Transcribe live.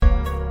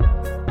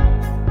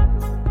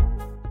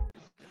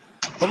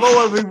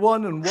Hello,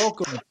 everyone, and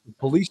welcome to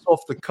Police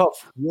Off the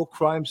Cuff, Real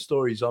Crime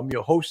Stories. I'm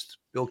your host,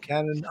 Bill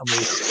Cannon. I'm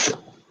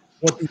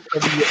a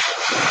 27-year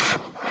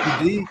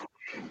PD,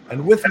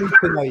 and with me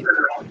tonight,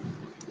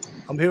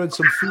 I'm hearing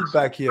some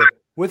feedback here.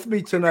 With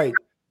me tonight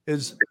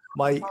is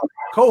my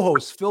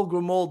co-host, Phil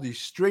Grimaldi,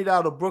 straight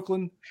out of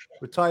Brooklyn,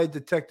 retired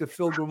detective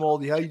Phil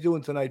Grimaldi. How you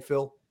doing tonight,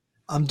 Phil?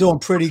 I'm doing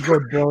pretty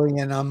good, Billy,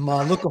 and I'm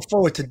looking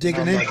forward to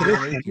digging into this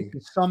one. This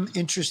is some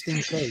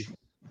interesting case.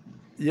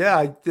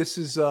 Yeah, this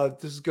is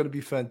going to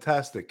be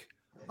fantastic.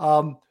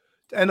 And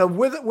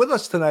with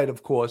us tonight,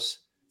 of course,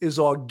 is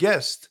our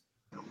guest,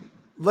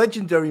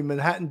 legendary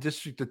Manhattan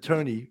District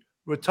Attorney,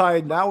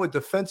 retired now a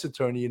defense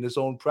attorney in his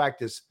own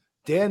practice,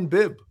 Dan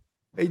Bibb.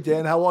 Hey,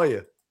 Dan, how are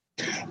you?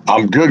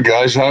 I'm good,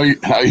 guys. How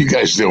you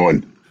guys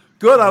doing?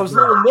 Good. I was a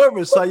little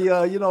nervous. I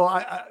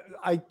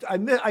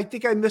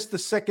think I missed the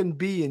second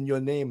B in your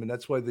name, and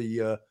that's why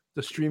the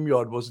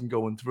StreamYard wasn't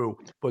going through.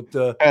 But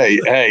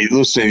hey,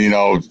 listen,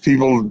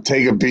 people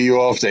take a B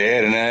off, they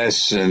add an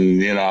S,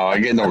 and I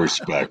get no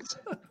respect.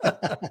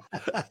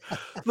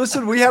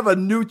 Listen, we have a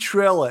new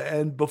trailer,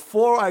 and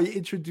before I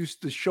introduce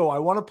the show, I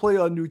want to play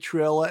our new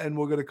trailer, and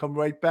we're going to come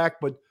right back.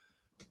 But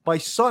my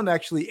son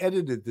actually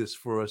edited this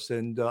for us,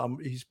 and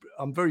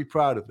I'm very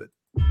proud of it.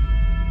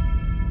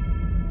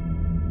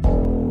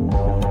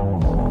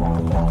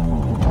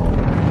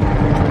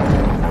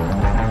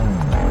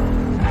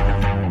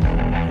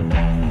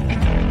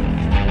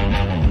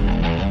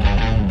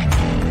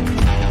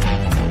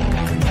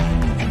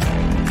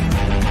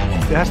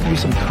 There has to be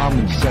some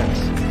common sense.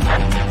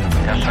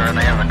 Yes, sir.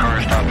 They have the car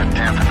stop at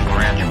 10th and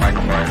Grand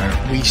Michael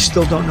Byler. We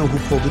still don't know who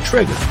pulled the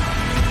trigger.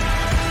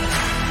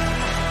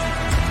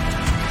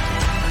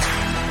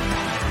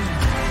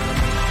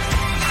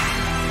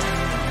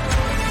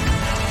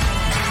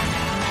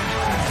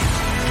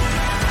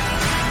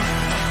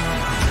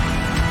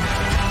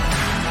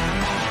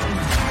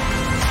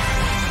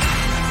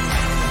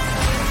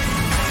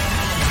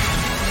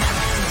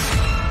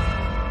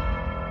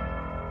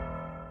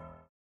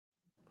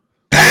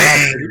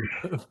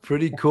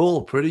 Pretty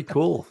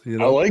cool.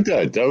 I like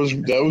that. That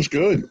was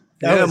good.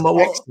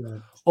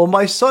 Well,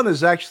 my son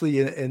is actually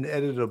an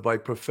editor by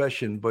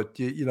profession, but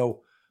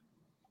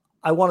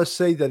I want to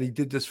say that he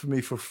did this for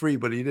me for free,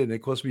 but he didn't. It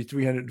cost me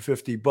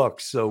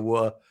 $350.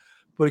 So,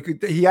 but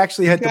he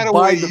actually had to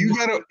buy. You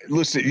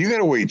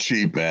gotta wait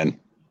cheap, man.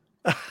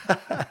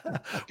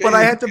 But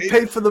I had to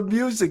pay for the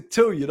music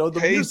too. The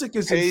music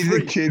isn't free. Pay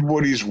the kid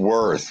what he's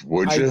worth,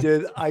 would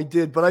you? I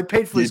did, but I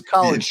paid for his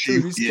college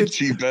too. You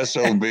cheap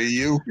SOB,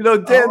 you.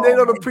 Dan, they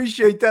don't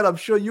appreciate that. I'm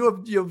sure you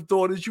have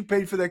daughters. You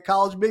paid for their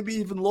college, maybe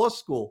even law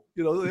school.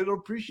 They don't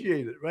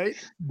appreciate it, right?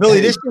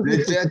 Billy, hey,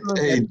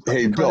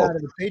 Bill. Out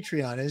of the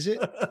Patreon, is it?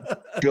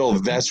 Bill,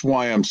 that's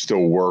why I'm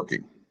still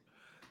working.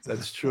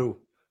 That's true.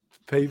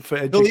 Pay for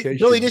education.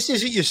 Billy, this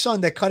isn't your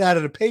son that cut out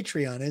of the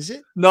Patreon, is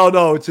it?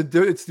 No, it's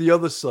the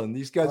other son.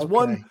 These guys,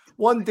 okay.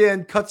 one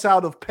Dan cuts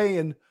out of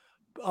paying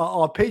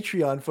our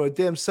Patreon for a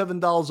damn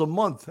 $7 a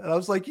month, and I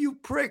was like, "You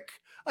prick!"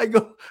 I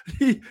go,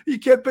 "He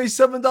can't pay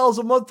 $7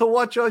 a month to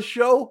watch our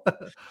show."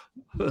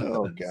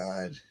 Oh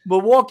God!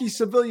 Milwaukee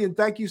Civilian,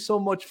 thank you so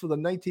much for the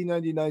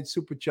 1999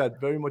 super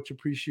chat. Very much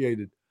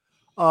appreciated,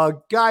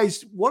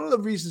 guys. One of the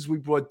reasons we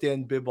brought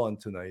Dan Bibb on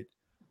tonight,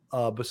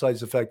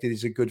 besides the fact that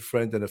he's a good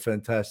friend and a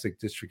fantastic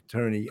district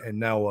attorney and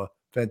now a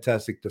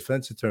fantastic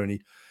defense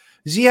attorney,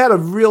 is he had a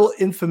real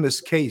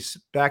infamous case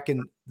back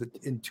in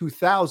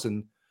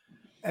 2000,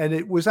 and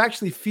it was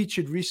actually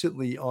featured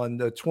recently on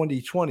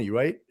 2020,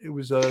 right? It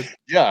was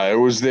it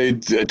was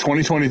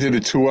 2020 did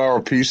a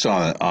 2-hour piece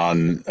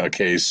on a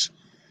case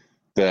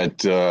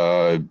that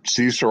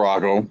Steve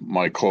Sirocco,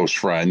 my close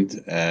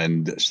friend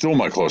and still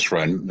my close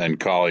friend and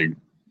colleague,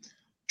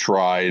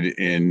 tried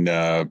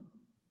in.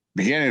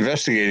 Began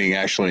investigating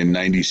actually in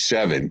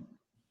 97,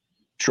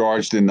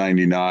 charged in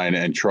 99,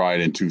 and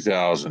tried in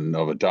 2000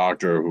 of a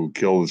doctor who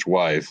killed his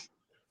wife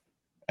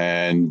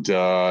and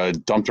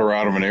dumped her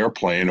out of an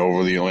airplane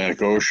over the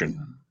Atlantic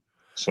Ocean.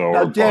 So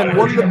now, Dan,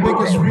 one of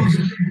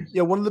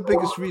the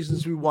biggest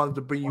reasons we wanted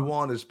to bring you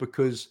on is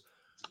because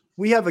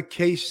we have a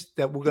case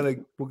that we're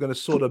gonna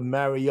sort of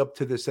marry up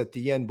to this at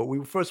the end, but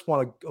we first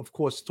want to, of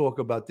course, talk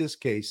about this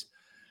case,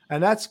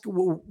 and that's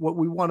what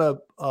we want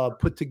to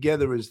put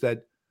together is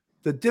that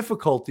the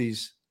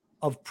difficulties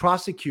of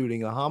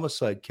prosecuting a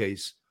homicide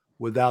case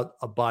without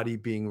a body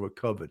being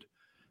recovered.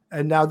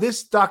 And now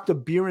this Dr.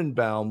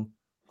 Birnbaum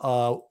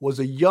was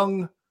a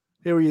young,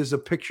 here he is a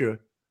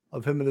picture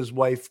of him and his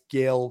wife,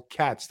 Gail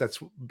Katz. That's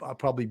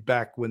probably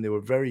back when they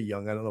were very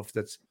young. I don't know if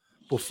that's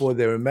before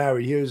they were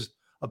married. Here's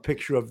a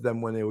picture of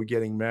them when they were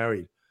getting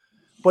married.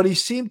 But he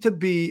seemed to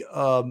be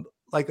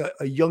like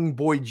a young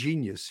boy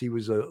genius. He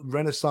was a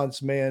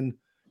Renaissance man.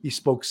 He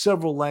spoke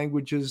several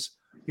languages.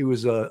 He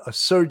was a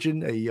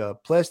surgeon, a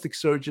plastic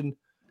surgeon,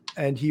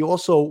 and he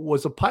also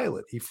was a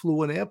pilot. He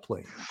flew an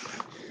airplane.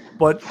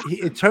 But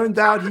it turned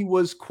out he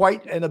was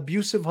quite an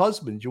abusive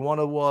husband. You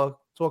want to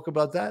talk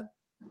about that?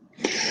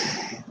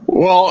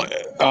 Well,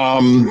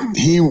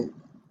 he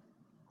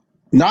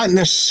not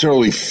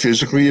necessarily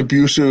physically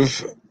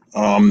abusive,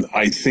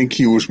 I think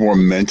he was more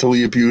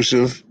mentally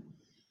abusive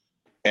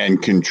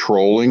and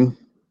controlling.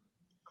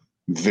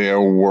 Their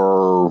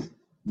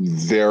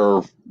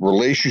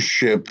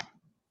relationship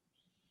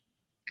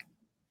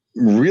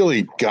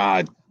really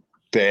got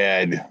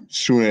bad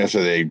soon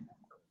after they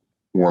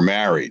were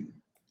married.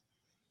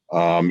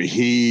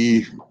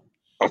 He,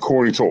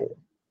 according to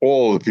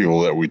all of the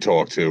people that we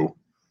talked to,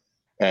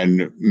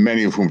 and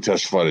many of whom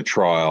testified at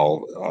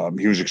trial,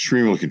 he was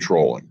extremely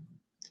controlling.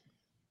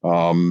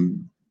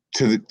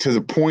 To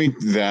the point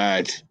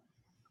that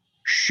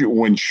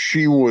when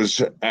she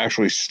was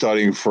actually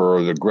studying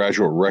for the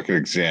graduate record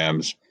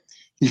exams,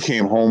 he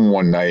came home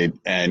one night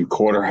and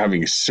caught her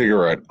having a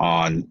cigarette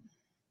on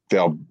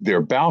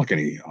their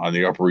balcony on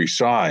the Upper East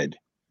Side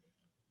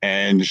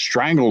and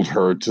strangled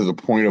her to the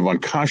point of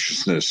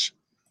unconsciousness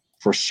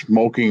for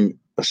smoking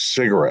a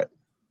cigarette.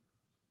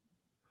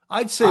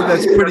 I'd say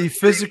that's pretty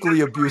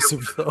physically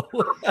abusive, though.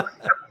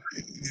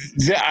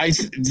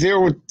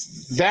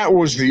 That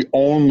was the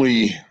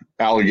only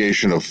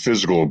allegation of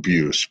physical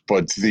abuse,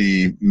 but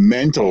the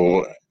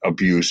mental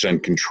abuse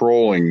and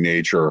controlling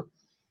nature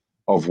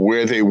of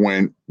where they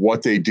went,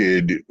 what they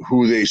did,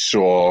 who they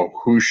saw,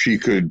 who she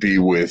could be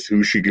with,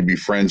 who she could be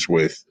friends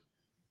with,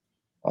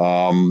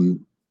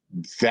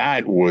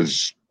 that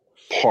was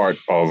part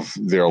of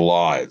their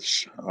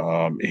lives.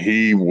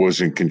 He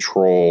was in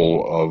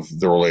control of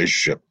the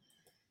relationship.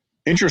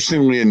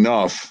 Interestingly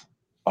enough,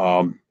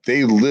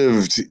 they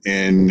lived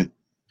in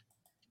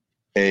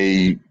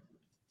a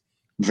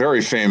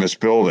very famous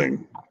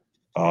building,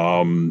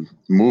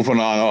 moving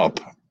on up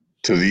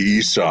to the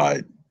east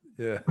side.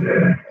 Yeah.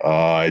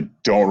 I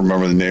don't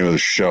remember the name of the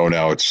show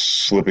now. It's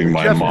slipping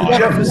my mind.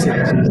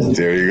 Jeffersons.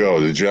 There you go,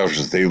 the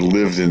Jeffersons. They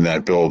lived in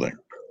that building.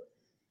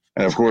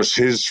 And of course,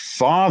 his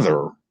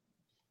father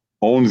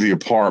owned the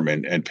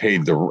apartment and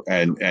paid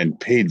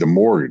the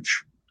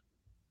mortgage.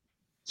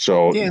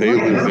 So Dan, they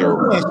lived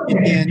there.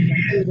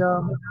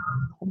 I'm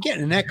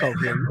getting an echo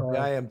here. Yeah,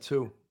 I am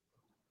too.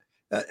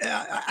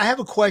 I have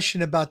a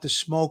question about the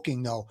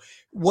smoking, though.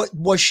 What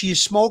was she a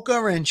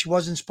smoker, and she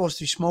wasn't supposed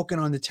to be smoking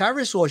on the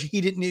terrace, or he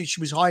didn't? She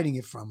was hiding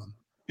it from him.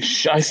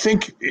 I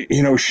think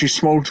she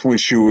smoked when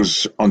she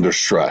was under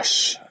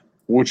stress,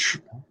 which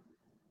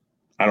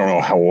I don't know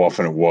how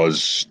often it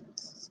was.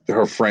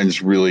 Her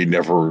friends really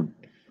never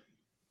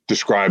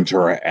described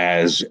her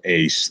as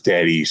a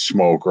steady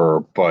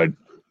smoker, but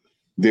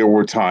there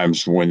were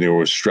times when there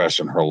was stress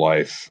in her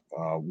life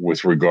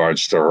with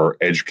regards to her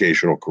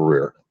educational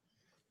career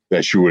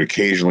that she would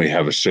occasionally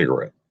have a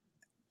cigarette.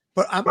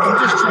 But I'm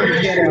just trying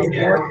to get out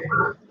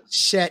what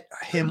set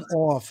him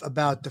off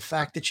about the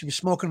fact that she was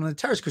smoking on the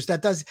terrace, because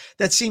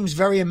that seems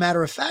very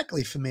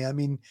matter-of-factly for me. I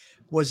mean,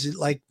 was it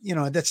like,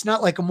 that's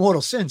not like a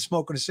mortal sin,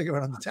 smoking a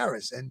cigarette on the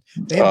terrace? And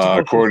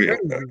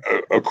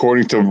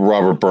according to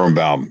Robert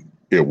Birnbaum,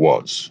 it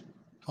was.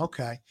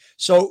 Okay.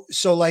 So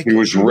like he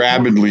was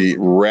rabidly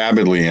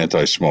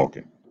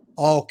anti-smoking.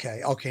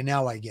 Okay.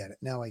 Now I get it.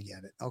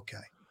 Okay.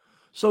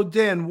 So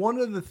Dan, one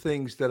of the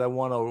things that I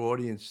want our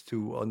audience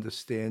to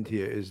understand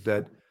here is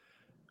that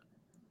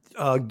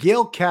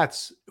Gail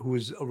Katz, who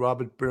is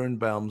Robert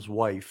Birnbaum's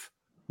wife,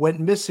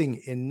 went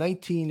missing in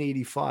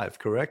 1985,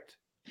 correct?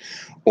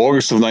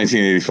 August of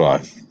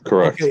 1985,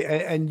 correct.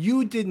 Okay, and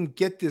you didn't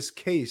get this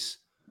case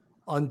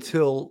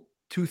until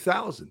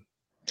 2000.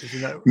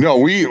 Isn't that right? No,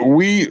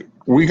 we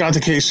got the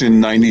case in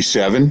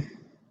 97.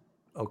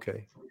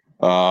 Okay.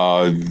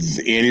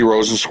 Andy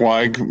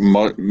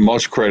Rosenzweig,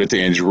 much credit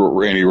to Andy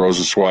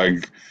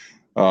Rosenzweig,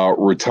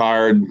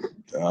 retired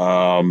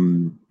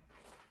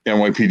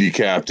NYPD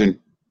captain,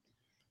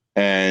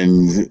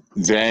 and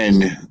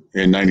then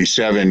in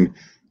 97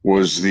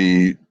 was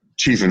the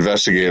chief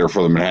investigator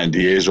for the Manhattan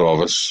DA's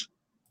office.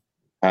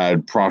 Had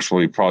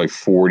approximately probably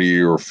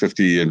 40 or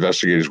 50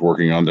 investigators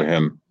working under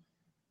him.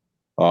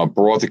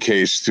 Brought the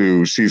case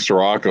to Steve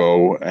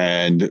Sirocco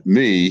and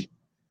me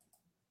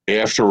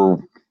after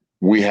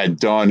we had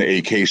done a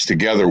case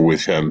together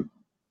with him.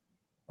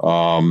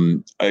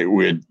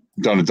 We had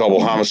done a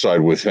double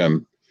homicide with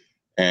him,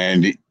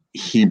 and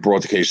he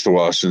brought the case to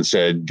us and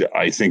said,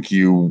 I think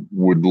you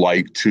would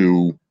like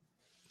to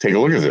take a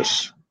look at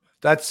this.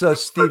 That's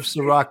Steve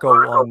Sirocco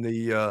on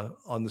the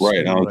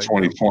right on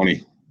 2020.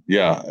 Now.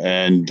 Yeah.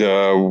 And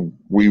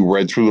we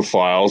read through the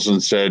files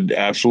and said,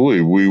 absolutely,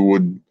 we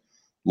would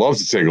love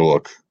to take a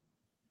look.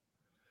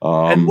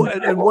 And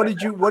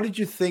what did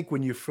you think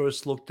when you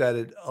first looked at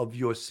it of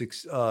your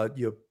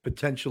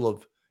potential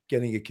of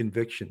getting a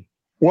conviction?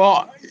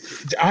 Well,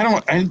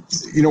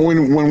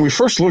 when we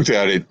first looked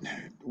at it,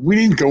 we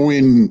didn't go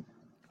in.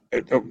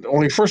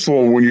 Only first of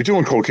all, when you're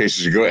doing cold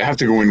cases, you have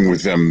to go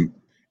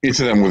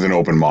into them with an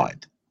open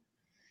mind.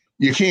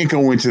 You can't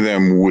go into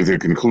them with a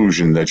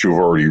conclusion that you've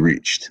already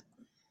reached.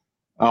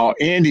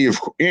 Andy,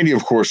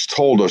 of course,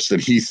 told us that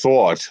he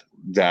thought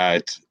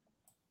that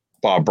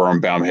Bob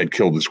Birnbaum had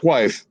killed his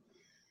wife,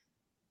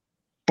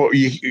 but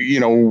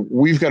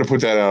we've got to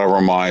put that out of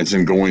our minds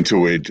and go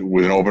into it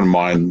with an open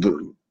mind.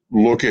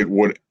 Look at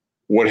what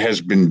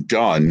has been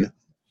done,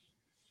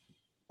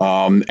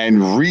 and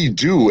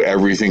redo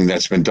everything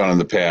that's been done in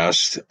the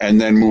past and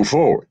then move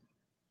forward.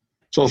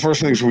 So the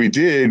first things we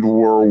did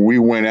were we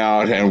went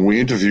out and we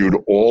interviewed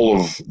all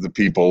of the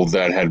people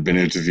that had been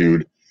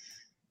interviewed,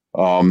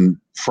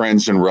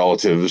 friends and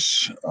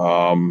relatives.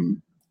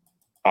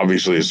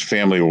 Obviously, his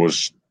family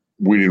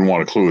we didn't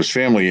want to clue his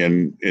family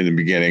in the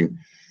beginning,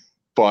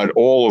 but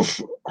all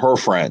of her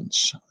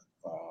friends.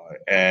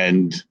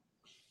 And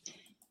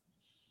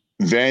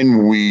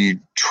then we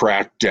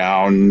tracked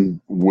down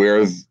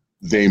where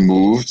they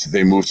moved.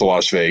 They moved to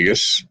Las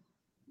Vegas.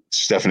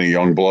 Stephanie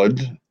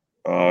Youngblood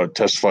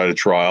testified at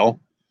trial.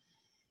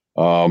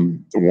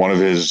 One of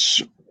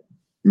his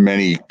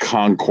many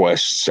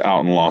conquests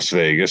out in Las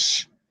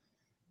Vegas.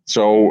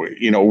 So,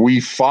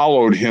 we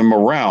followed him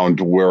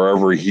around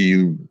wherever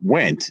he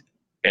went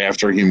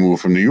after he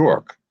moved from New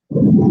York.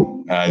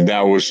 And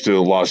that was to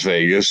Las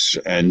Vegas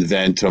and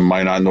then to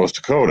Minot, North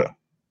Dakota.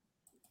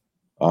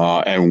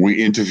 And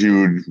we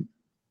interviewed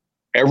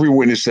every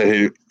witness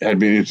that had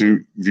been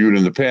interviewed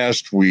in the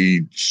past.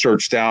 We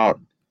searched out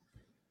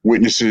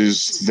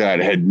witnesses that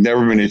had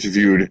never been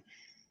interviewed.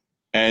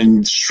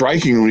 And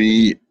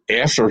strikingly,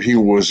 after he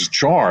was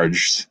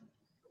charged,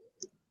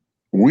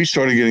 we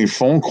started getting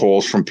phone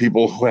calls from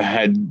people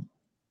who'd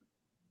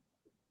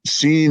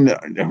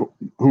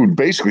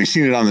basically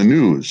seen it on the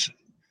news,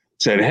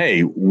 said,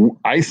 hey,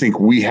 I think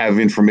we have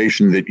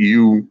information that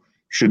you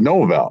should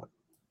know about.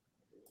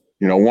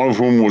 One of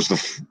whom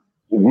was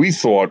we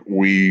thought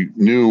we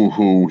knew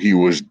who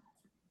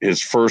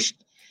his first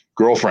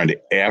girlfriend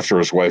after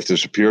his wife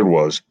disappeared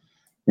was.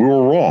 We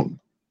were wrong.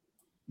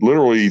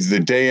 Literally, the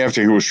day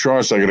after he was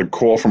charged, I got a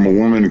call from a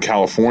woman in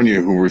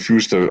California who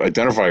refused to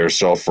identify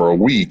herself for a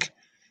week,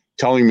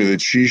 telling me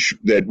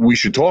that we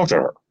should talk to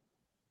her.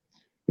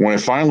 When I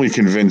finally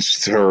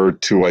convinced her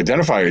to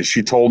identify her,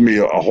 she told me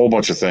a whole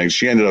bunch of things.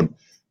 She ended up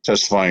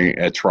testifying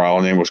at trial.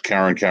 Her name was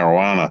Karen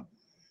Caruana.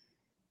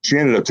 She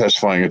ended up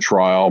testifying at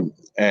trial.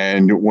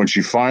 And when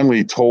she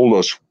finally told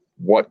us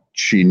what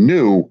she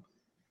knew,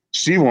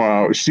 Steve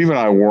and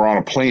I were on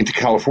a plane to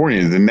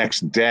California the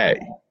next day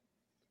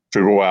to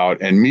go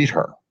out and meet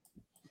her.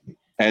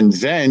 And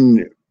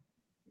then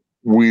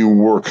we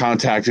were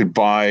contacted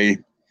by,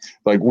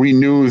 we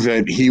knew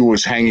that he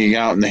was hanging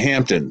out in the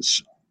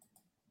Hamptons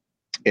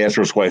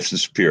after his wife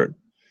disappeared.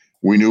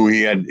 We knew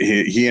he and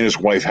his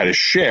wife had a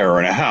share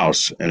in a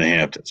house in the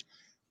Hamptons.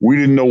 We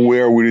didn't know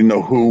where, we didn't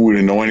know who, we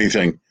didn't know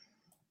anything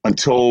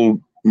until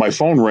my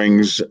phone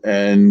rings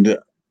and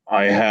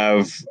I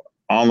have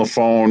on the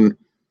phone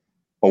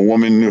a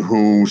woman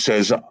who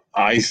says,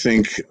 I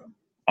think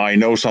I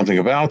know something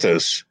about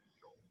this.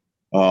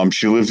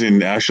 She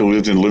actually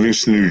lived in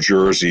Livingston, New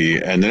Jersey.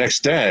 And the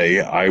next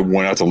day I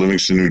went out to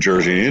Livingston, New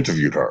Jersey and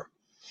interviewed her.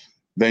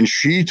 Then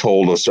she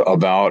told us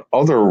about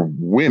other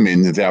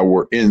women that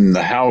were in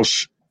the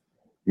house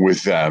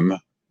with them.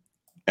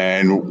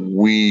 And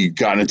we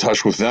got in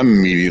touch with them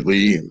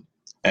immediately.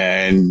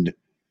 And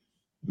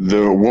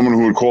the woman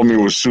who had called me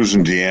was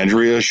Susan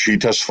DeAndrea. She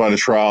testified at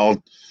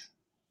trial.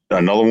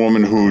 Another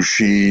woman who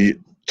she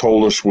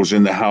told us was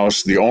in the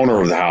house, the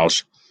owner of the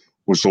house,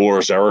 was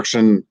Dolores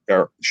Erickson.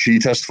 She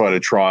testified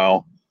at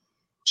trial.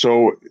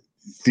 So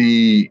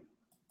the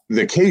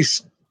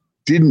investigation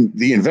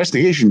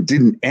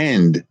didn't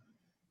end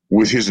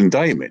with his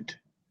indictment.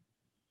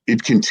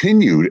 It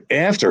continued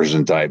after his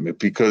indictment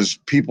because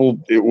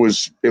it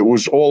was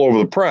all over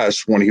the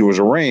press when he was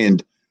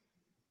arraigned,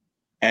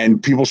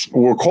 and people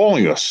were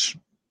calling us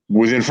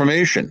with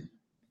information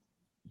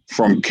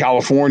from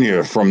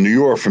California, from New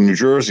York, from New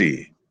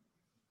Jersey.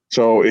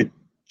 So it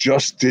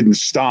just didn't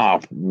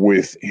stop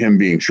with him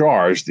being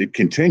charged. It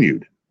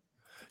continued.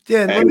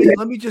 Dan,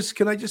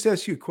 can I just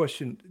ask you a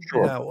question?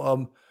 Sure.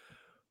 Now?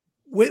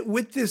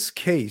 With this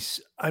case,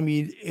 I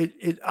mean,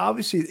 it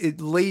obviously it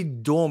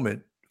laid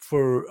dormant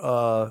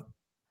for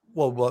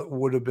what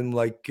would have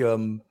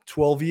been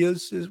 12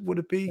 years? Would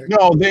it be?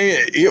 No,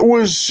 it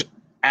was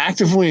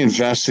actively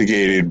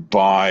investigated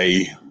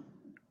by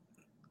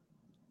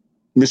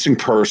Missing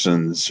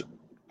Persons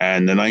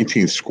and the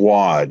 19th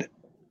Squad,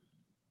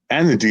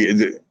 and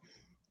the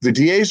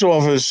DA's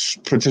office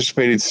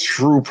participated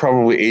through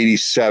probably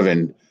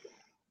 87,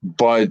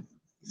 but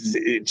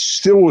it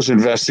still was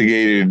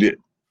investigated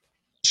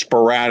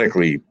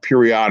sporadically,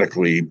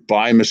 periodically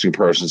by Missing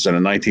Persons and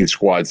the 19th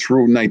Squad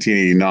through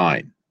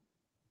 1989.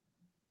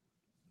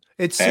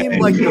 It seemed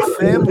like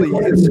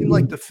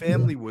the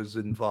family was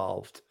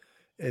involved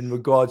in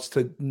regards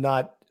to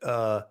not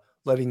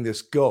letting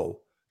this go.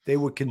 They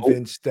were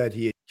convinced that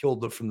he had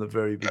killed her from the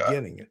very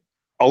beginning.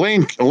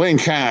 Elaine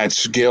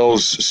Katz,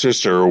 Gail's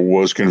sister,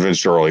 was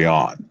convinced early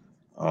on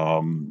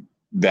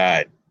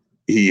that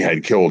he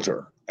had killed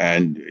her.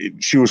 And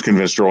she was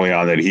convinced early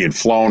on that he had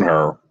flown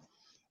her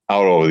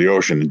out over the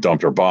ocean and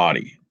dumped her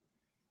body.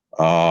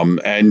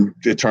 And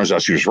it turns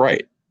out she was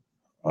right.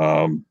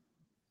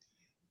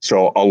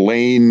 So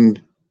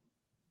Elaine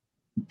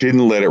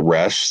didn't let it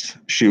rest.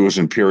 She was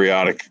in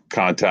periodic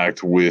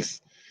contact with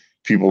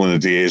people in the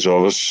DA's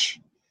office.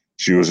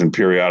 She was in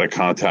periodic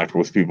contact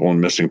with people in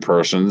Missing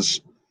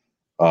Persons.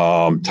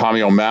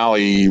 Tommy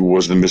O'Malley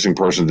was the missing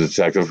person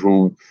detective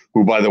who,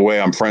 by the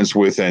way, I'm friends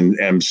with and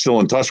am still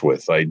in touch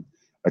with. I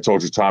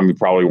talk to Tommy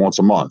probably once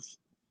a month.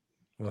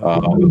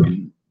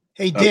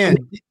 Hey, Dan,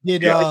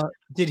 yeah.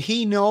 did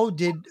he know?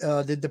 Did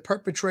the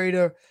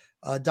perpetrator,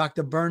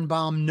 Dr.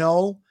 Birnbaum,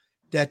 know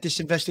that this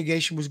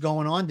investigation was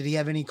going on? Did he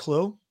have any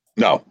clue?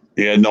 No,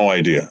 he had no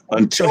idea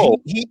until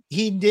So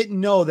he didn't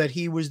know that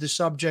he was the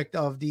subject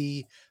of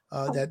the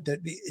that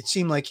it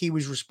seemed like he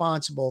was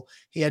responsible.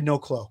 He had no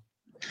clue.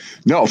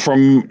 No,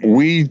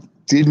 we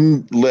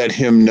didn't let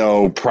him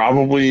know.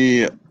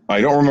 Probably,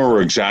 I don't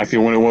remember exactly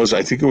when it was.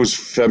 I think it was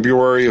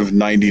February of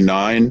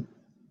 '99.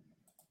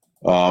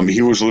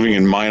 He was living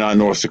in Minot,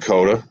 North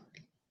Dakota.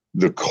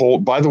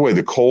 By the way,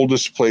 the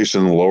coldest place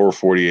in the lower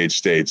 48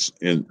 states,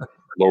 in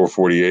lower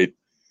 48.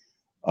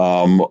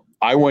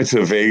 I went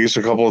to Vegas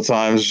a couple of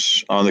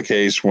times on the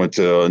case, went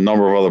to a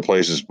number of other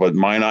places, but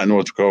Minot,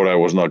 North Dakota, I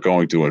was not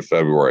going to in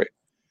February.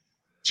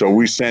 So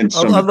we sent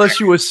some. Unless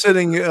you were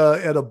sitting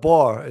at a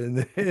bar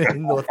in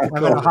North Dakota.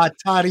 Having a hot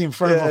toddy in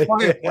front of a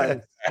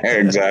fireplace. Yeah.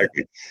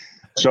 Exactly.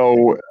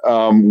 So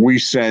we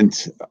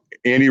sent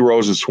Andy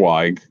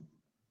Rosenzweig,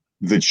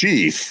 the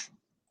chief,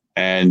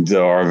 and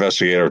our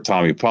investigator,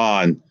 Tommy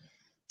Pond,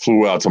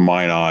 flew out to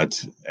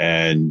Minot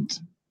and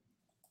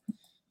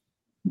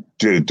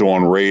did a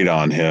dawn raid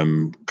on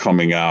him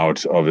coming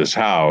out of his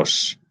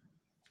house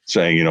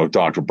saying,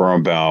 Dr.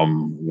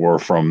 Birnbaum, we're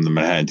from the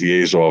Manhattan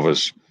DA's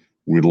office.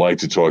 We'd like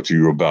to talk to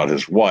you about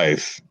his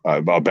wife,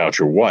 about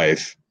your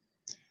wife.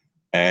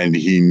 And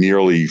he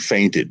nearly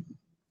fainted.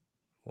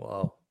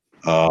 Wow.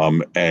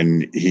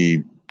 And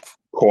he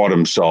caught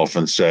himself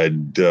and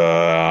said,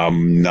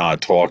 I'm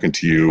not talking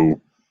to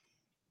you.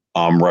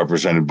 I'm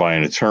represented by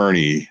an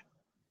attorney.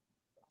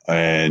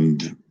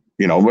 And,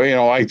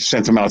 I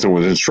sent him out there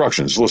with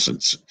instructions. Listen,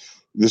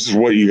 this is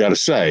what you got to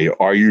say.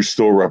 Are you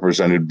still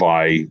represented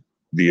by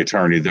the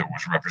attorney that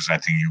was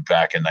representing you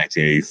back in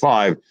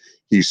 1985?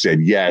 He said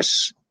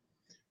yes.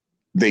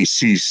 They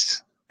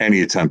ceased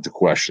any attempt to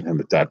question him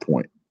at that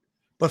point.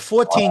 But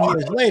 14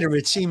 years later,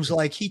 it seems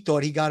like he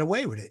thought he got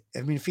away with it.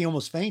 I mean, if he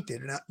almost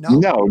fainted.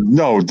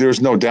 No,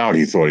 there's no doubt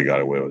he thought he got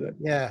away with it.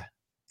 Yeah.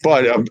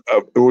 But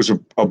it was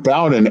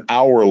about an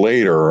hour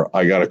later,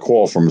 I got a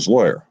call from his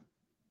lawyer.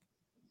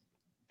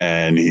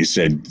 And he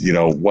said,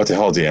 what the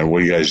hell, Dan,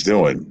 what are you guys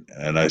doing?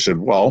 And I said,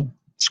 well,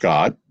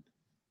 Scott,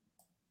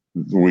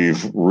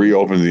 we've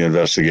reopened the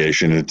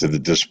investigation into the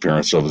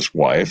disappearance of his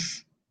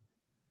wife.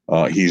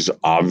 He's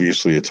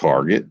obviously a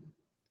target.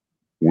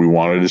 We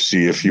wanted to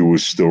see if he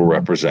was still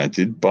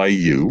represented by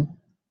you.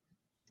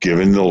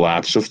 Given the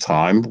lapse of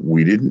time,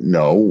 we didn't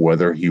know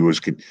whether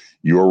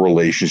your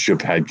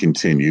relationship had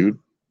continued.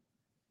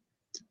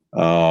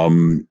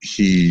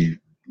 He,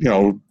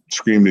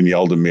 screamed and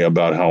yelled at me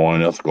about how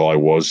unethical I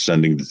was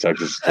sending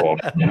detectives to talk.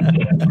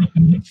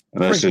 And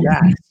I said,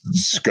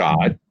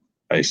 Scott,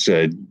 I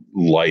said,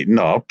 lighten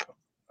up.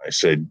 I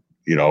said,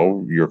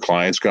 your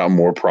client's got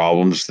more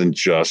problems than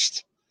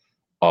just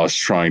us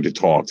trying to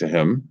talk to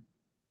him.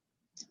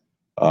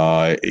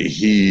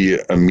 He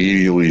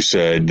immediately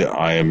said,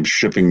 I am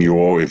shipping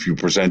you, if you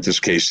present this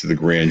case to the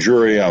grand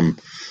jury,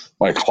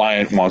 my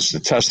client wants to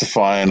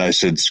testify. And I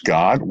said,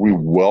 Scott, we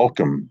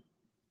welcome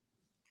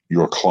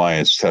your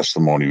client's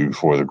testimony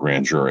before the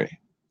grand jury.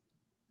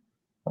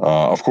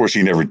 Of course,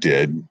 he never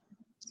did.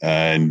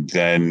 And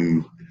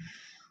then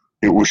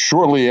it was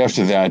shortly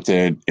after that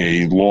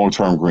a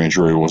long-term grand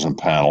jury was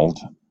impaneled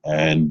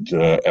and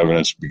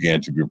evidence began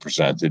to be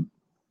presented.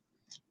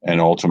 And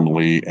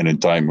ultimately, an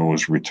indictment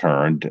was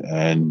returned,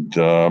 and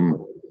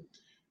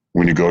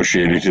we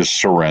negotiated his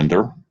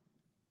surrender.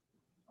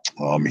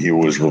 He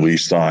was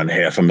released on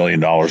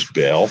 $500,000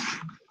 bail,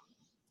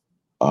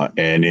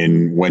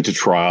 and went to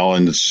trial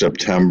in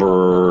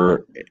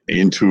September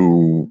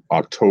into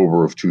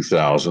October of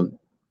 2000.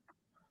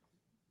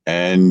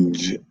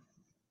 And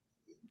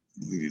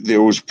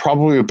there was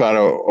probably about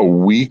a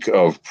week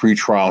of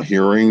pretrial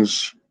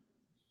hearings,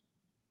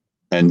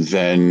 and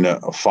then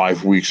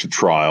 5 weeks of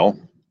trial.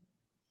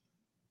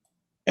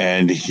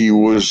 And he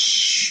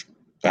was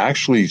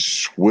actually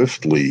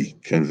swiftly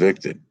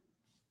convicted.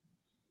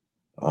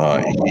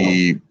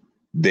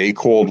 They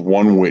called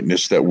one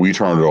witness that we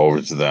turned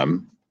over to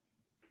them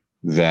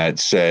that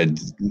said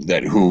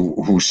that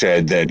who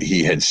said that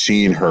he had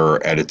seen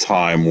her at a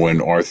time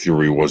when our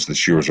theory was that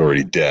she was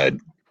already dead.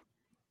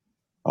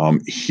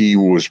 He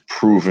was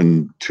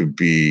proven to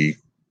be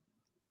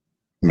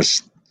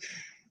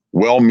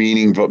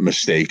well-meaning but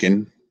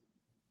mistaken.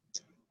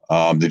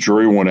 The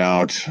jury went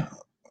out,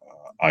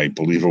 I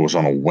believe it was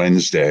on a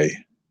Wednesday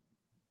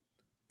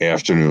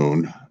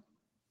afternoon,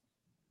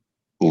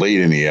 late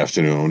in the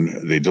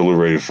afternoon. They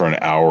deliberated for an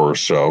hour or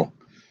so.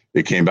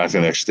 They came back the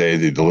next day.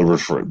 They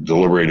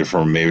deliberated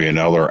for maybe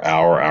another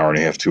hour, hour and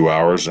a half, 2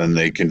 hours, and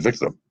they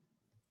convicted them.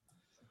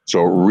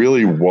 So it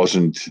really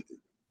wasn't,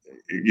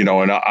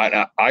 and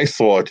I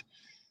thought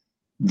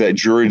that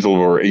jury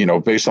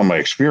deliberation, based on my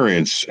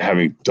experience,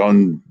 having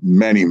done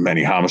many,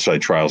 many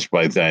homicide trials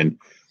by then,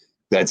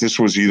 that this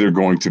was either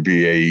going to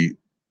be a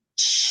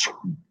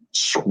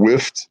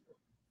swift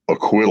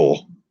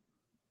acquittal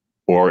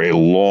or a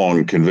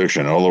long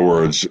conviction. In other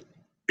words,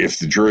 if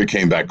the jury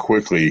came back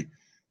quickly,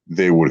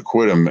 they would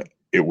acquit him.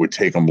 It would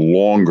take them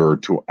longer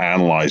to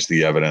analyze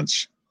the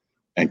evidence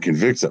and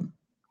convict him.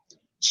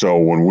 So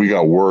when we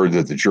got word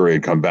that the jury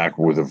had come back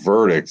with a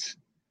verdict,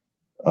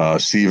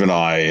 Steve and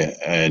I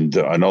and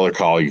another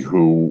colleague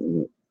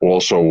who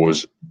also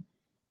was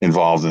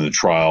involved in the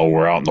trial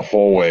were out in the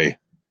hallway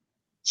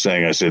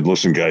saying, I said,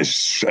 listen,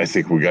 guys, I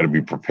think we got to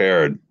be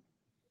prepared.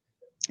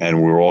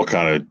 And we were all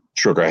kind of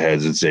shook our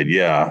heads and said,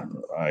 yeah,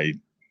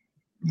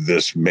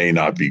 this may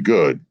not be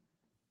good.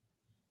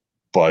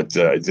 But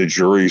the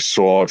jury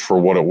saw it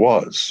for what it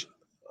was.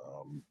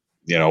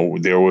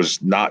 There was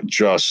not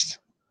just,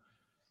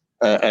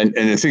 and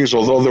the thing is,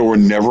 although there were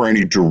never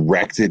any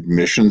direct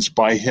admissions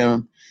by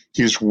him,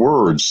 his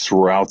words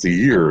throughout the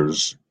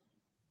years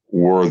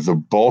were the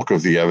bulk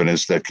of the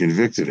evidence that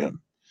convicted him.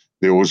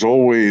 There was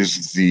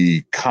always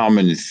the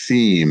common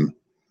theme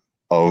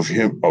of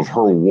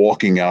her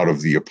walking out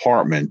of the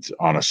apartment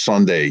on a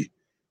Sunday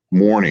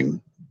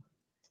morning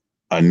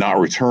and not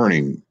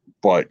returning,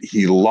 but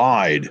he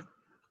lied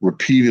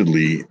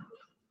repeatedly,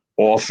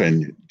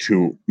 often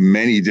to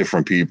many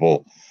different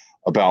people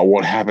about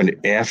what happened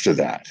after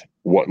that,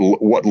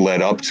 what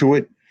led up to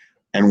it,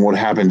 and what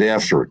happened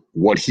after it,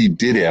 what he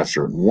did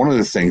after it. One of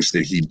the things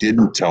that he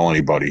didn't tell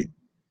anybody,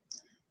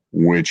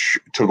 which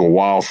took a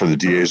while for the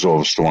DA's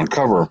office to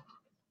uncover,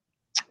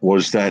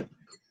 was that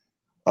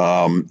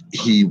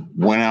he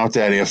went out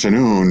that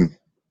afternoon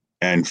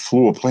and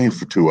flew a plane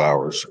for 2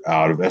 hours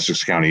out of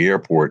Essex County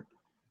Airport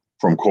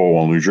from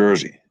Cornwall, New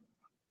Jersey.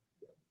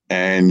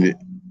 And,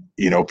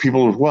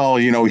 people,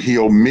 he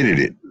omitted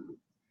it.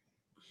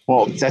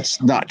 Well,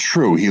 that's not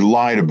true. He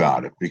lied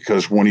about it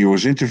because when he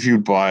was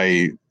interviewed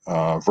by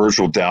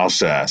Virgil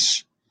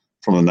Dowsas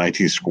from the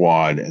 19th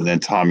Squad and then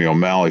Tommy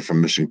O'Malley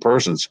from Missing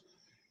Persons,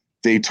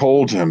 they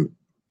told him,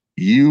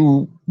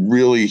 you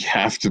really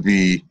have to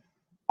be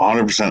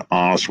 100%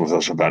 honest with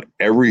us about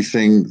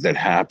everything that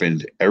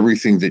happened,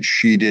 everything that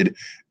she did,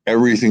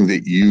 everything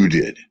that you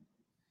did.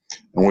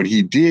 And what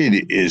he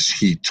did is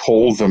he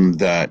told them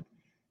that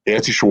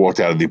after she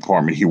walked out of the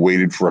apartment, he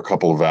waited for a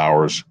couple of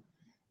hours,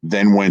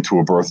 then went to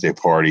a birthday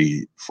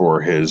party for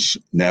his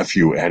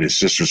nephew at his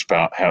sister's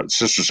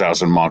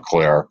house in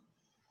Montclair,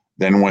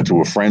 then went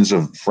to a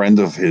friend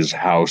of his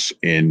house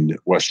in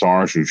West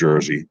Orange, New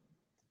Jersey,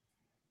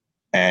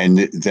 and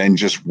then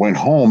just went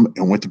home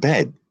and went to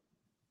bed.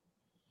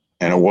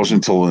 And it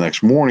wasn't until the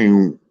next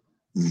morning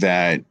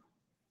that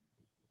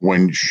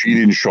when she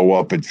didn't show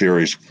up at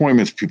various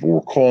appointments, people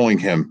were calling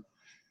him,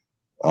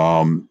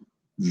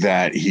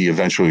 that he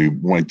eventually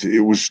went to,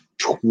 it was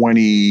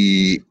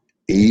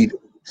 28,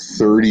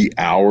 30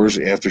 hours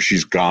after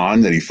she's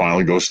gone that he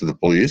finally goes to the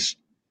police.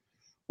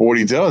 But what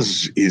he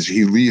does is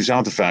he leaves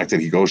out the fact that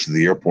he goes to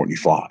the airport and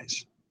he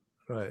flies.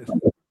 Right.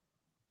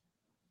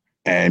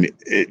 And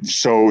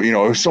so he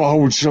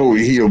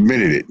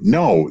omitted it.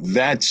 No,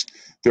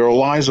 there are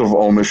lies of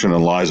omission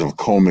and lies of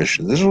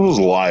commission. This was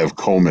a lie of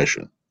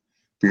commission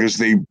because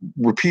they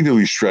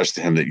repeatedly stressed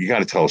to him that you got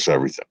to tell us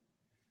everything.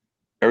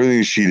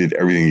 Everything she did,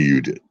 everything you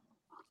did.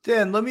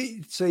 Dan, let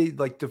me say,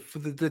 for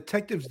the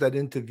detectives that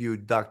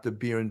interviewed Dr.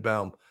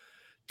 Birnbaum,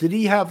 did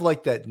he have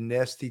that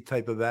nasty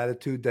type of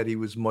attitude that he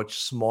was much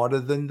smarter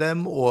than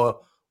them,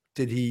 or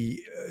did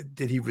he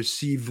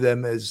receive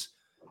them as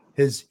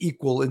his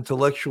equal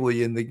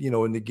intellectually in the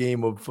in the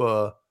game of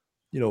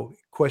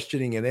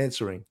questioning and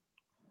answering?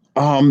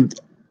 Virgil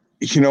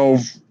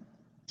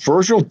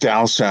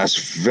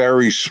Dowsas,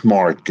 very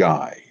smart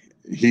guy.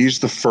 He's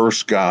the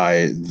first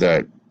guy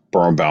that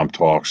Birnbaum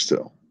talks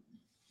to.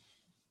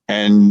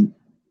 And,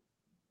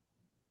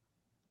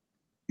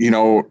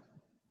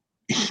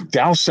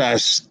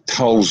 Dowsas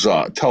tells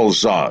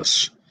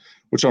us,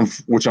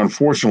 which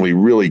unfortunately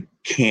really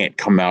can't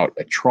come out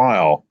at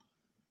trial,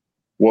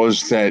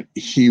 was that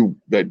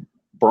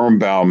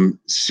Birnbaum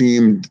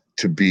seemed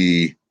to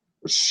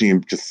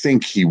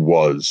think he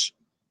was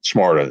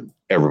smarter than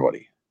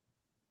everybody.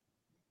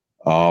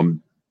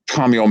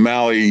 Tommy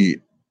O'Malley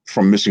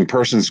from Missing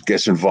Persons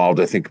gets involved,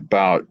 I think,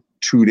 about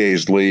 2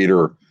 days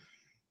later,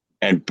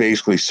 and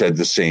basically said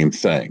the same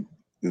thing,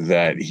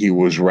 that he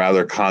was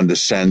rather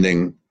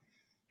condescending,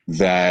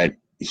 that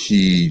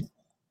he,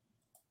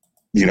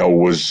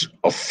 was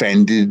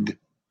offended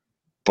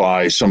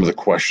by some of the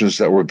questions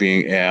that were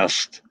being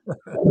asked.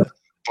 But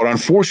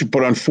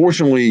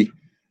unfortunately,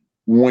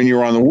 when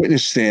you're on the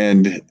witness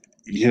stand,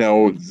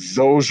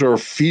 those are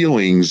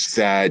feelings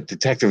that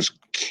detectives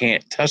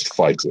can't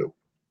testify to.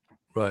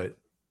 Right.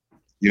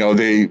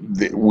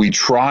 We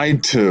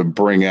tried to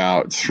bring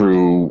out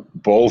through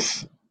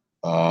both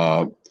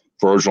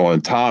Virgil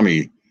and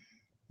Tommy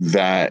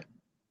that,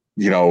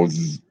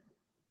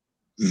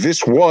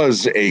 this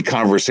was a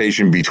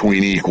conversation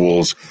between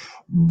equals,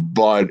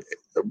 but,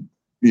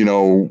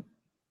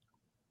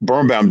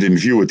 Birnbaum didn't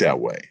view it that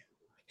way.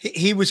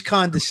 He was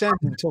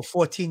condescending until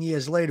 14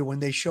 years later when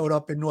they showed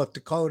up in North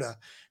Dakota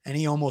and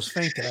he almost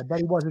fainted. I bet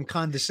he wasn't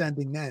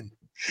condescending then.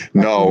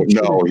 No,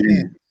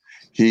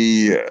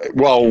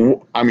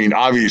 Well, I mean,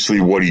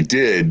 obviously what he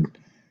did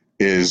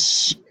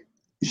is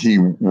he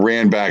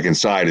ran back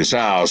inside his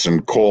house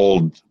and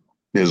called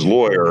his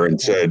lawyer and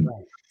said,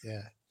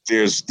 Yeah.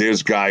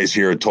 there's guys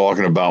here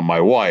talking about my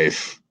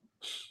wife,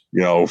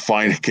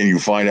 can you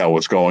find out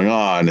what's going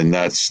on? And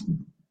that's,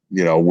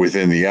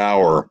 within the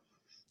hour.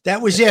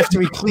 That was after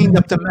he cleaned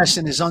up the mess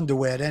in his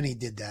underwear. Then he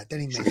did that.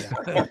 Then he made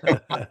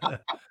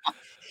that.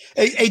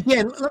 Hey,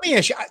 Dan, let me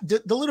ask you,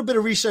 the little bit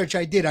of research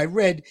I did, I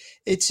read,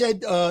 it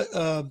said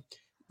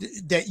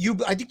that you,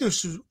 I think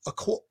this was a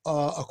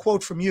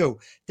quote from you,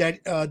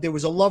 that there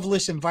was a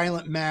loveless and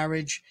violent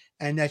marriage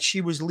and that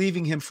she was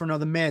leaving him for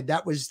another man.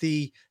 That was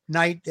the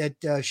night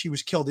that she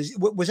was killed.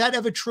 Was that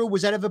ever true?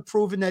 Was that ever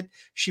proven that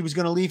she was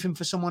going to leave him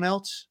for someone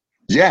else?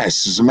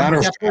 Yes. As a matter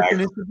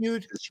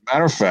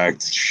of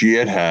fact, she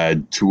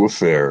had 2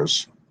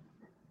 affairs,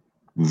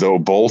 though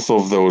both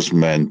of those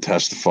men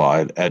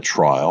testified at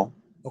trial.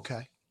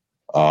 Okay.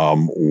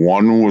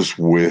 One was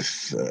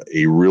with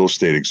a real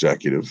estate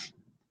executive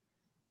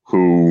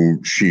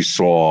who she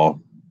saw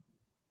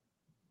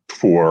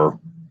for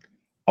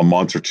a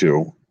month or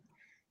 2.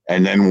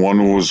 And then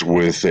one was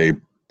with a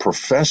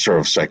professor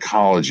of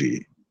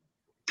psychology,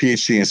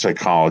 PhD in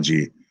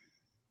psychology,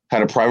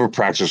 had a private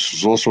practice,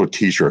 was also a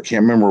teacher. I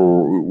can't remember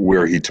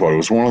where he taught. It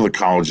was one of the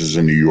colleges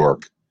in New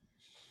York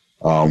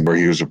where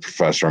he was a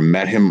professor. I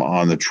met him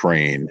on the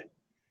train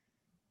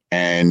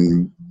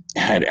and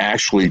had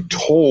actually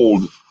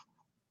told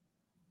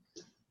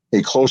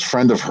a close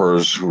friend of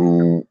hers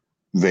who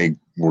they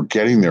were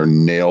getting their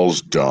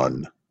nails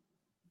done.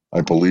 I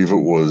believe it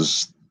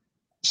was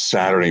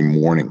Saturday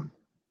morning.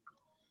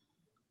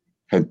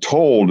 Had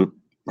told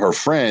her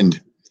friend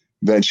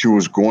that she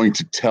was going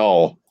to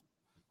tell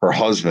her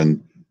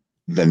husband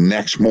the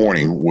next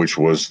morning, which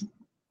was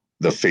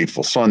the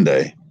fateful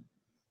Sunday,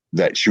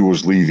 that she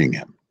was leaving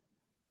him.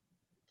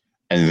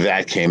 And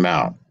that came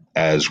out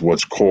as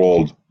what's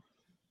called,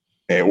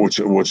 which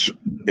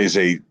is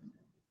an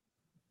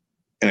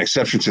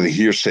exception to the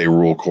hearsay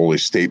rule called a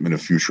statement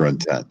of future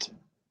intent.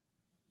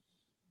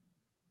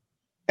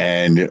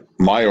 And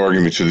my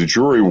argument to the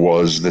jury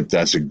was that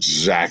that's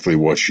exactly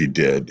what she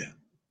did.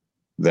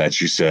 That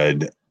she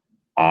said,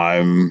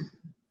 I'm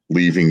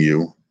leaving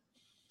you.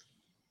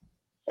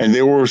 And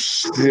there were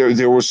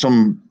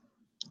some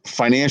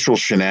financial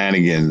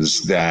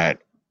shenanigans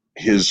that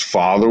his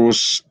father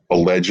was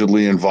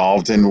allegedly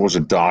involved in, was a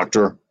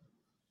doctor.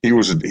 He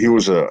was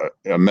a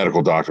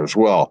medical doctor as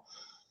well.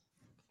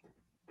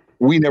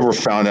 We never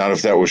found out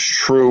if that was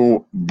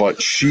true,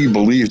 but she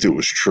believed it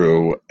was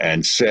true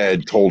and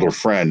told her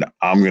friend,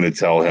 I'm going to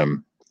tell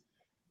him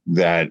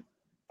that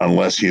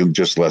unless he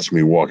just lets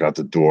me walk out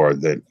the door,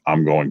 that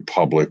I'm going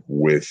public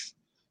with,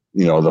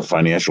 the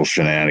financial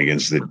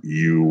shenanigans that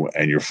you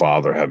and your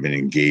father have been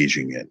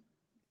engaging in.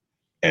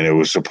 And it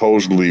was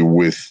supposedly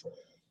with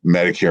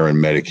Medicare and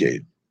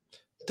Medicaid.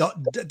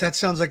 That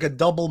sounds like a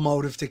double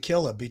motive to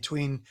kill her,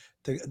 between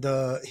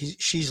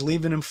she's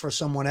leaving him for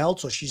someone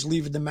else, or she's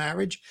leaving the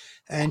marriage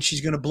and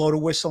she's going to blow the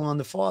whistle on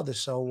the father.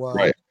 So,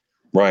 right.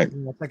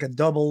 It's like a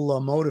double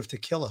motive to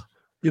kill her.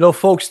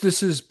 Folks,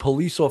 this is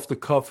Police Off the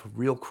Cuff,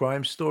 real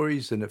crime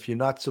stories. And if you're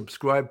not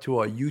subscribed to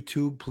our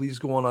YouTube, please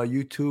go on our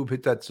YouTube,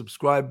 hit that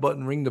subscribe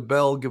button, ring the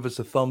bell, give us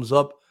a thumbs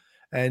up.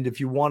 And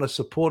if you want to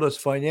support us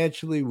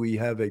financially, we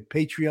have a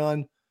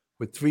Patreon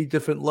with 3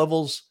 different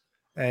levels.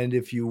 And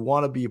if you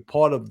want to be a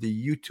part of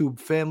the YouTube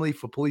family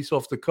for Police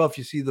Off the Cuff,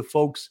 you see the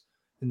folks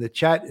in the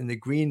chat in the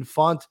green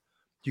font.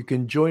 You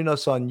can join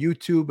us on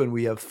YouTube, and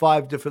we have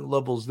 5 different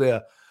levels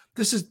there.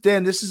 This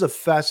is a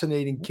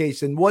fascinating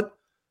case. And what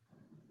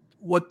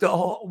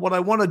I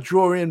want to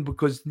draw in,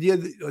 because near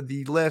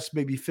the last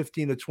maybe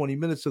 15 or 20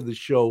 minutes of the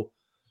show,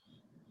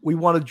 we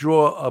want to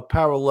draw a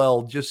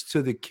parallel just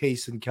to the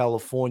case in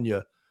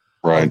California,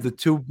 right, of the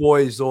 2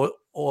 boys,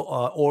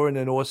 Orrin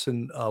and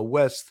Orson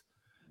West,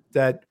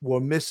 that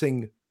were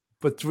missing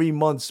for 3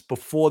 months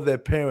before their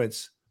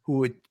parents,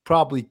 who had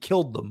probably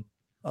killed them,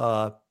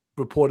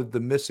 reported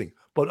them missing.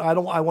 But I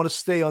want to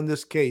stay on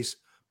this case.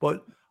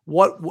 But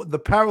what the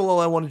parallel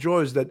I want to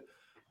draw is that,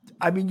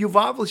 I mean, you've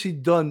obviously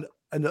done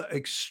an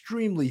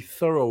extremely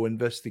thorough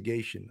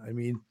investigation. I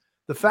mean,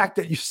 the fact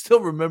that you're still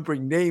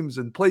remembering names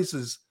and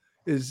places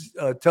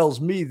tells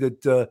me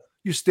that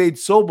you stayed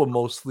sober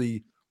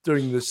mostly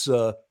during this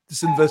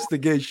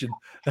investigation.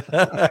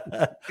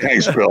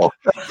 Thanks, Bill.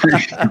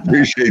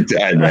 Appreciate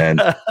that, man.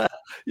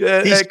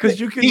 Yeah, because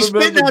you can remember.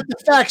 He's spitting out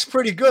the facts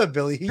pretty good,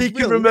 Billy. He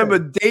can remember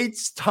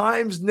dates,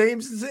 times,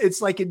 names.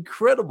 It's like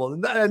incredible,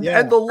 and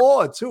the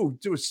law too.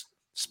 Just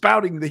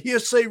spouting the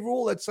hearsay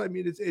rule.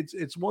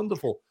 It's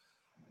wonderful.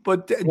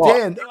 But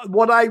Dan,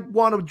 what I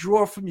want to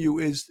draw from you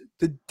is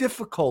the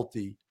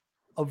difficulty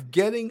of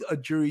getting a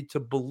jury to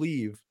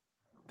believe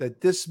that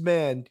this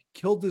man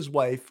killed his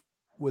wife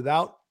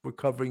without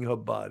recovering her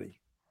body.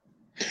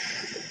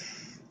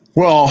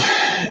 Well,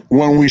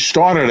 when we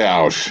started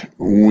out,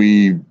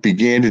 we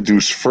began to do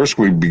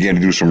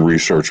some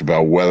research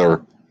about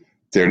whether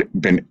there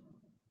had been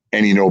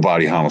any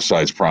no-body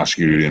homicides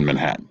prosecuted in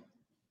Manhattan.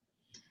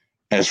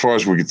 As far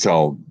as we could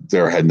tell,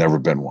 there had never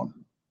been one.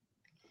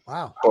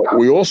 Wow. But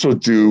we also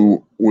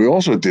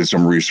did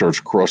some research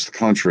across the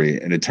country,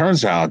 and it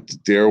turns out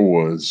that there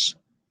was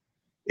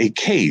a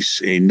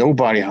case, a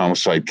no-body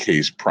homicide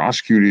case,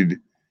 prosecuted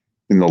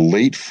in the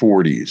late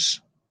 40s,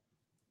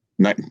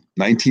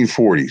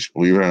 1940s,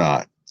 believe it or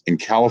not, in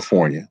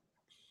California,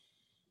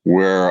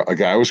 where a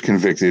guy was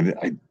convicted.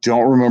 I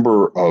don't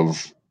remember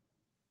of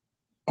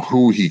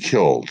who he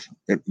killed.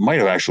 It might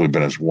have actually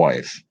been his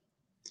wife.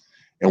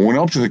 And went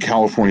up to the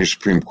California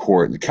Supreme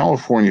Court. And the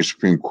California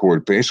Supreme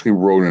Court basically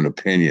wrote an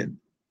opinion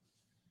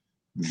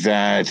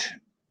that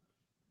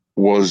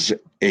was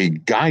a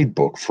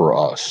guidebook for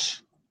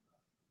us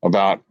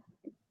about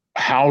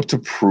how to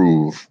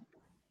prove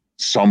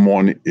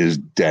someone is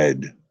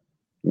dead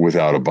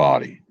without a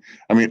body.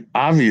 I mean,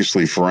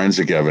 obviously,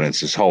 forensic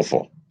evidence is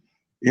helpful.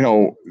 You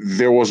know,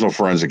 there was no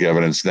forensic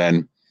evidence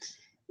then.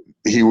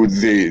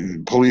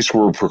 The police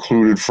were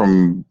precluded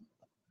from,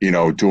 you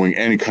know, doing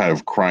any kind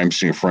of crime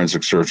scene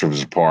forensic search of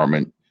his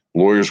apartment.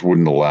 Lawyers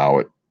wouldn't allow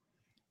it.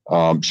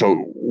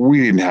 So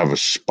we didn't have a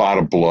spot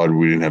of blood.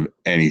 We didn't have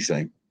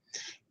anything.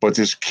 But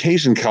this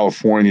case in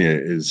California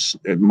is,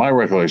 in my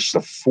recollection,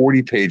 a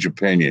 40-page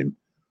opinion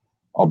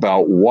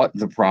about what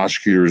the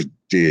prosecutors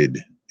did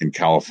in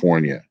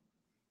California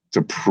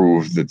to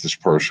prove that this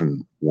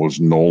person was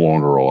no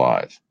longer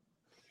alive.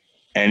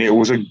 And it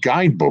was a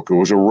guidebook. It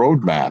was a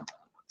roadmap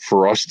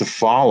for us to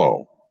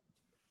follow.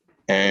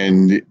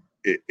 And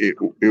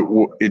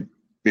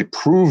it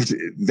proved,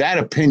 that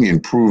opinion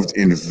proved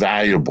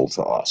invaluable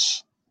to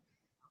us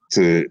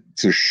to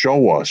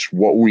show us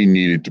what we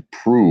needed to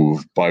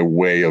prove by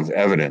way of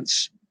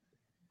evidence.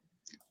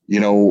 You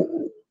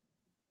know,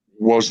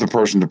 was the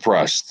person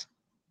depressed?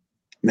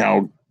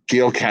 Now,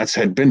 Gail Katz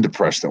had been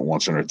depressed at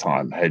once in her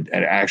time, had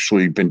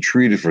actually been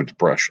treated for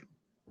depression.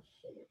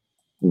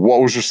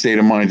 What was her state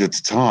of mind at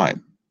the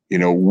time? You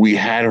know, we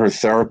had her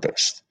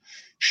therapist.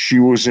 She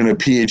was in a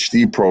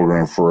PhD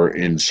program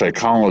in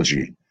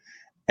psychology.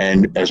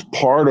 And as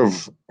part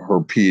of her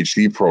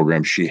PhD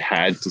program, she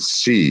had to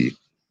see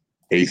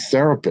a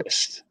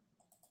therapist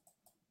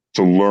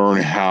to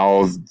learn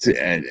how to,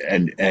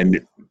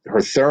 and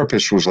her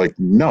therapist was like,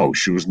 no,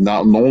 she was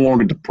no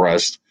longer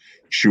depressed.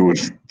 She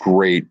was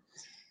great.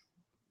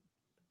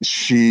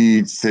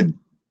 The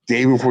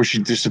day before she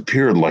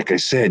disappeared, like I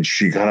said,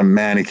 she got a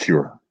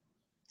manicure.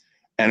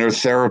 And her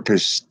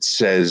therapist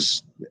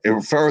says,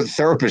 and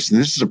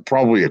this is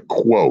probably a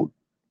quote.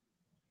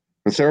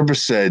 Her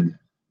therapist said,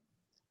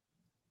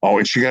 "Oh,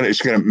 and she got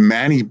a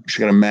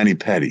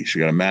mani-pedi. She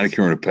got a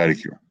manicure and a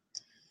pedicure."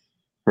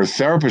 Her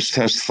therapist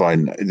testified,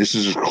 and this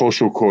is as close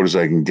to a quote as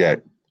I can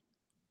get: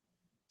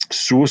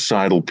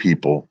 "Suicidal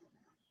people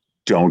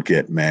don't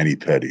get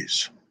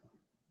mani-pedis."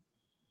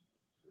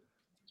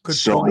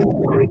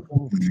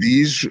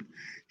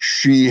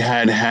 She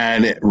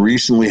had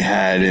recently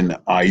had an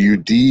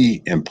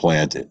IUD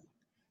implanted.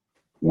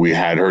 We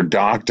had her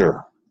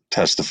doctor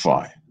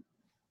testify,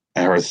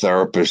 and her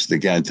therapist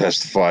again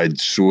testified,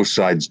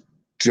 suicides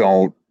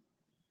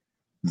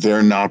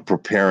they're not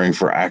preparing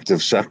for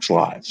active sex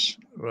lives.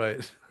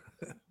 Right.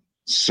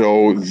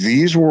 So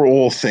these were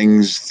all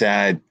things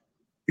that,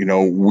 you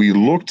know, we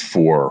looked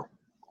for.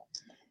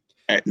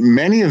 And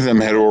many of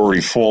them had already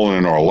fallen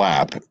in our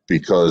lap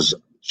because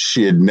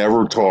she had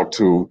never talked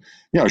to,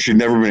 she'd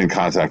never been in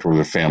contact with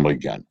her family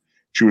again.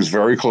 She was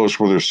very close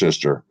with her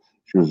sister.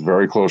 She was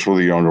very close with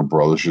her younger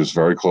brother. She was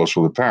very close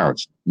with her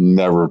parents.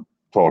 Never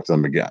talked to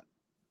them again.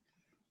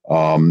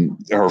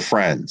 Her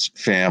friends,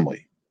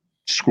 family,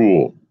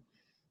 school,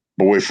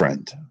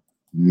 boyfriend,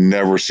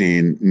 never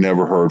seen,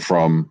 never heard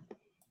from.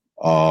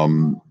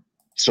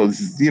 So,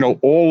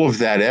 all of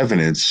that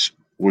evidence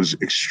was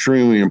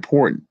extremely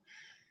important.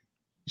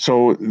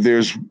 So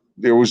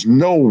there was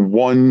no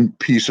one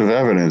piece of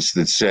evidence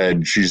that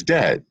said she's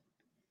dead.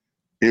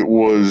 It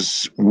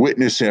was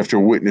witness after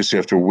witness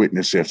after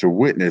witness after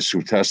witness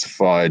who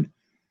testified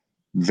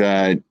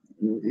that,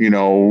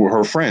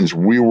 her friends,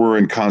 we were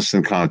in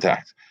constant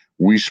contact.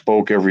 We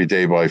spoke every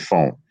day by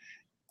phone.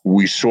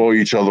 We saw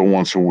each other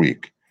once a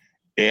week.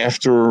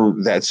 After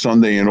that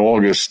Sunday in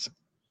August,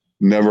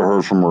 never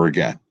heard from her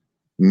again.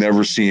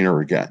 Never seen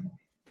her again.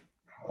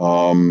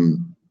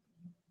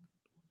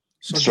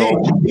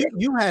 So Dave,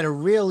 you had a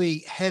really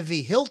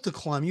heavy hill to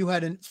climb. You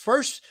had to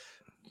first,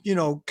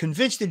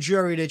 convince the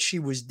jury that she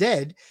was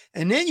dead,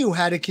 and then you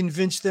had to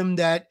convince them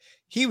that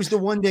he was the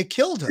one that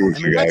killed her. I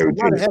mean, that's a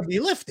lot of heavy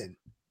lifting.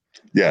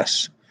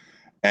 Yes.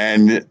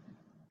 And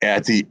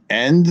at the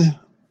end,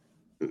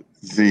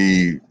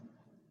 the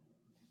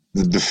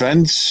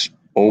defense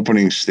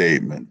opening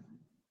statement,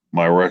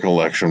 my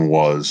recollection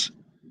was,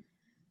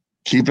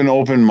 keep an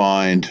open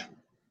mind.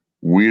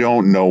 We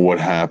don't know what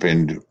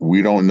happened.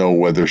 We don't know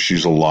whether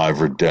she's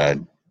alive or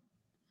dead.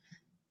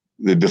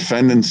 The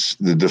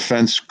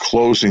defense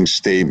closing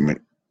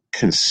statement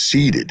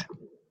conceded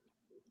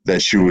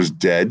that she was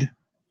dead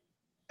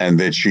and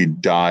that she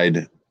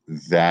died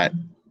that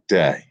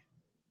day.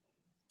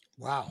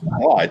 Wow.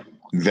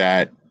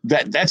 But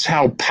that's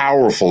how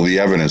powerful the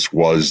evidence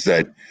was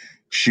that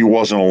she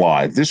wasn't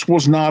alive. This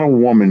was not a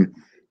woman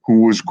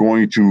who was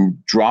going to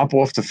drop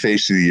off the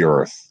face of the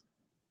earth,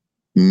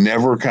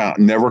 never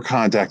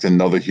contact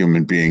another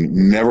human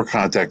being, never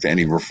contact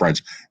any of her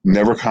friends,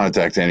 never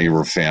contact any of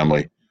her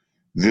family.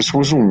 This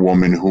was a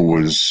woman who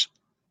was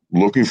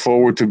looking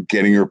forward to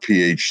getting her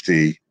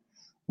PhD,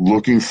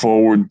 looking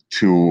forward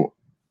to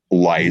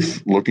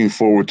life, looking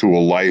forward to a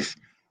life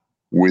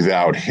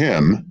without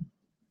him,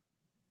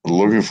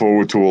 looking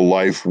forward to a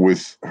life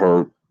with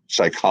her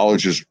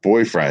psychologist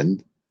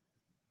boyfriend.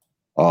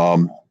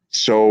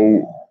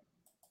 So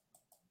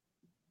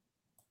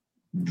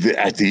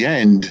at the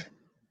end,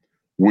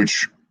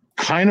 which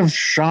kind of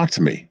shocked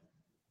me,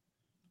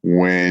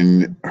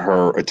 when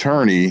her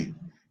attorney,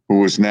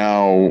 who is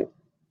now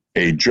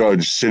a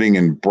judge sitting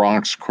in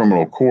Bronx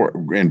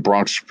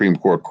Supreme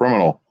Court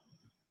criminal,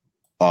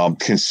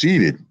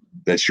 conceded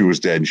that she was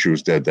dead, and she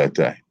was dead that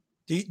day.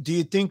 Do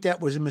you think that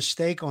was a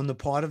mistake on the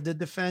part of the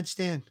defense,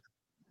 Dan?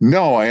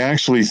 No, I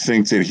actually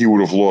think that he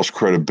would have lost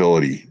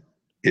credibility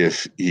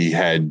if he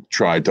had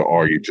tried to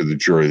argue to the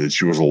jury that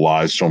she was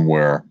alive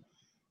somewhere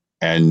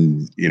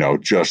and,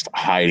 just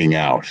hiding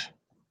out.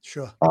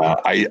 Sure.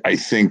 I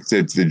think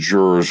that the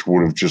jurors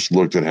would have just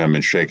looked at him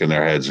and shaken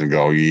their heads and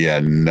go, yeah,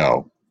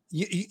 no.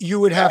 You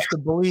would have to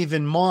believe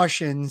in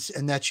Martians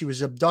and that she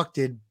was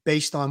abducted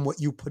based on what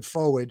you put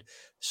forward.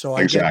 So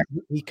I guess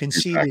he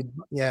conceded. Exactly.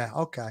 Yeah.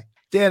 Okay.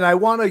 Dan, I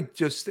want to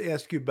just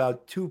ask you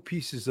about two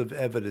pieces of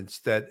evidence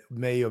that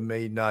may or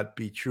may not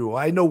be true.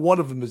 I know one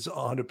of them is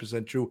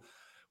 100% true.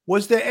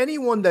 Was there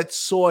anyone that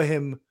saw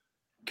him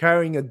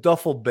carrying a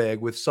duffel bag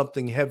with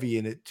something heavy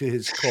in it to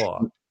his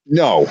car?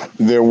 No,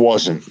 there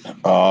wasn't.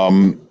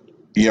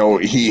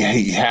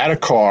 He had a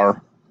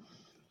car.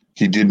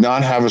 He did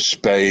not have a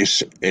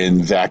space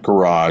in that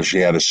garage. He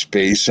had a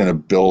space in a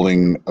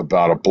building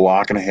about a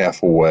block and a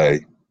half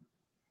away.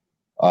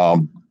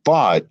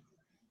 But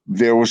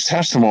there was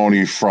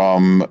testimony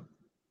from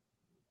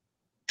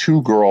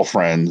two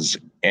girlfriends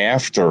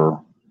after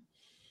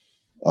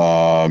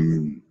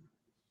Karen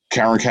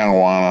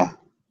Caruana,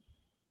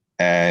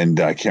 and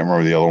I can't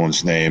remember the other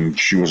one's name.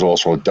 She was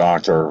also a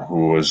doctor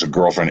who was a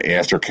girlfriend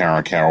after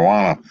Karen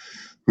Caruana,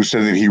 who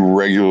said that he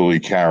regularly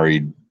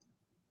carried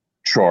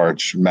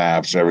charts,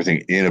 maps,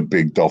 everything in a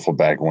big duffel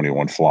bag when he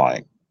went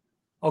flying.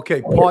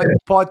 Okay,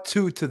 part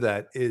two to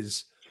that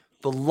is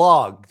the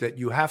log that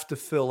you have to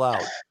fill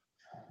out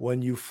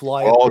when you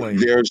fly a plane.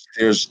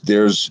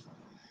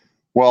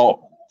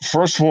 Well,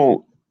 first of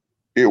all,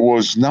 it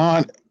wasn't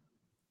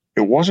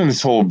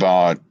until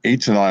about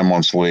 8 to 9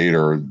 months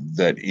later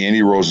that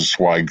Andy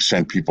Rosenzweig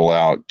sent people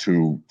out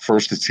to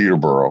first to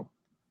Teterboro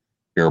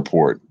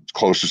Airport,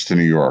 closest to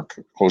New York,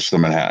 close to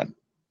Manhattan,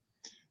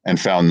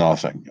 and found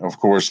nothing. Of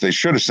course, they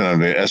should have sent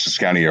him to Essex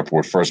County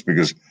Airport first,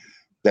 because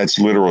that's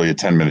literally a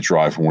 10-minute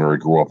drive from where he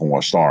grew up in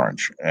West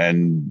Orange,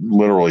 and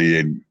literally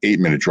an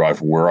 8-minute drive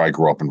from where I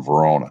grew up in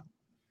Verona.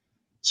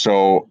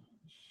 So,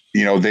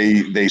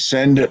 they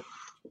send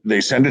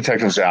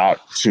detectives out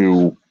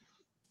to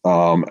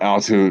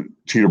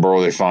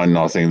Teterboro. They find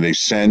nothing. They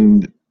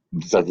send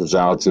detectives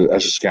out to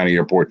Essex County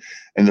Airport,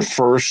 and the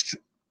first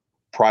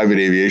private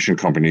aviation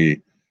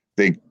company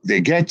they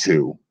get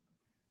to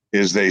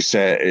is, they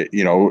say,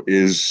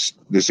 is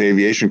this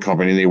aviation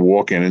company. They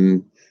walk in,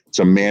 and it's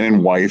a man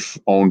and wife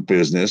owned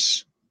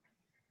business,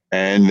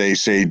 and they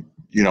say,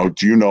 do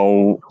you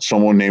know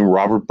someone named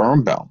Robert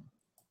Birnbaum?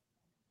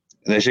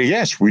 And they say,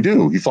 yes, we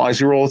do. He flies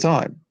here all the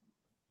time.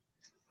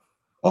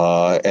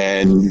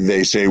 And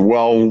they say,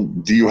 well,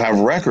 do you have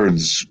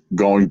records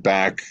going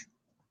back,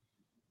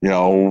 in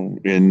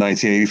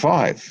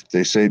 1985?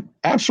 They say,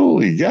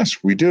 absolutely,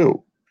 yes, we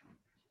do.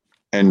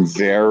 And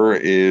there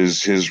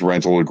is his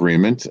rental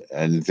agreement,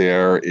 and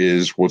there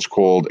is what's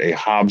called a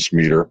Hobbs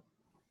meter,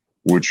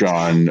 which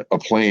on a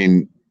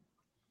plane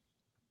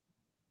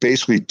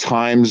basically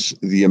times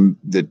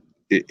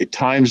it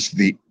times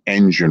the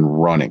engine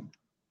running.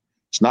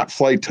 It's not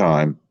flight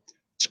time;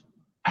 it's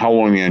how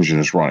long the engine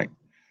is running.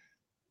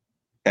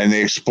 And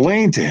they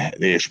explained to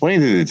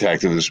the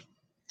detectives,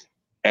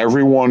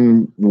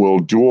 everyone will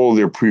do all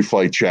their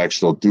pre-flight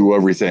checks, they'll do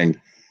everything,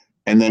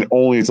 and then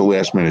only at the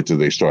last minute do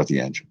they start the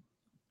engine,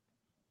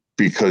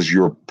 because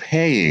you're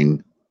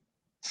paying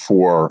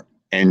for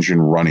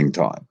engine running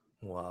time.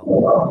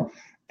 Wow.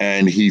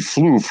 And he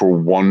flew for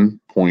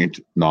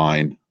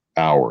 1.9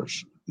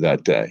 hours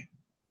that day.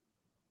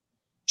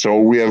 So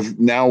we have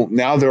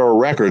now there are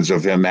records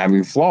of him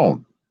having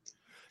flown.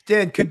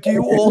 Dan, do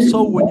you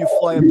also, when you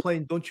fly a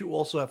plane, don't you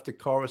also have to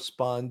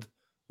correspond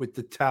with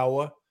the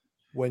tower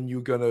when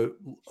you're going to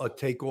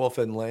take off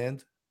and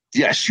land?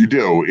 Yes, you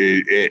do.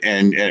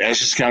 And at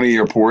Essex County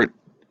Airport,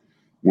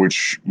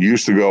 which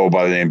used to go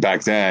by the name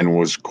back then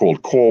was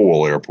called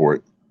Colwell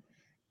Airport,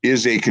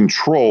 is a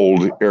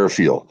controlled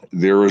airfield.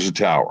 There is a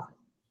tower.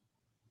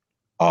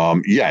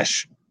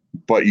 Yes,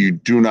 but you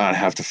do not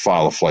have to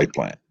file a flight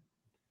plan.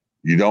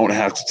 You don't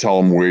have to tell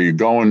them where you're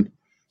going,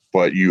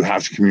 but you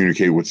have to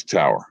communicate with the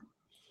tower.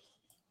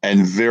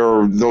 And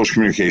those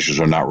communications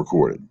are not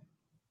recorded.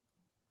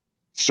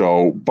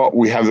 So, but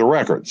we have the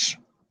records.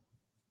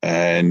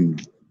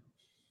 And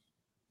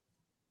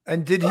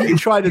did he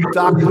try to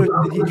doctor?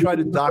 Did he try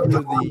to doctor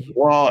the?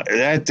 well,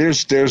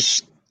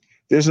 there's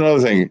another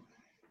thing.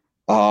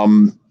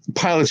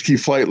 Pilots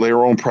keep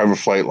their own private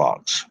flight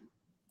logs.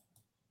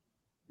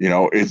 You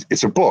know,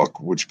 it's a book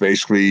which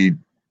basically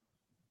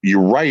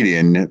you write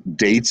in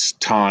dates,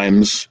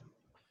 times,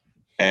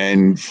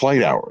 and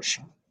flight hours,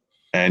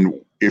 and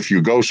if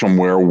you go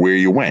somewhere, where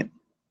you went.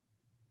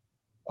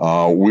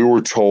 We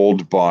were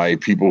told by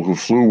people who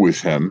flew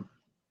with him,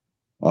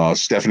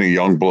 Stephanie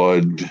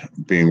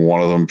Youngblood being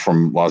one of them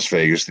from Las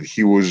Vegas, that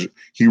he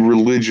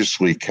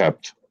religiously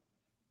kept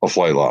a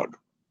flight log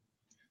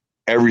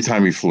every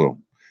time he flew.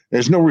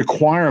 There's no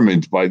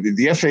requirement by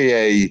the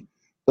FAA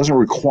doesn't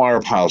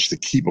require pilots to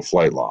keep a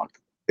flight log.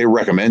 They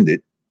recommend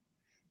it,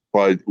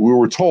 but we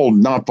were told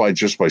not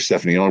just by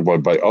Stephanie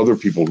Youngblood, by other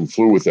people who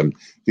flew with him,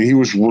 that he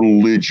was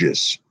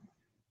religious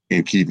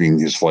in keeping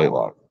his flight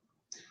log.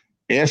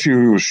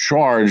 After he was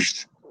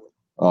charged,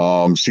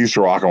 Steve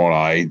Sirocco and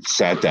I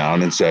sat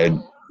down and said,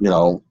 you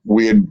know,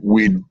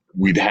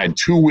 we'd had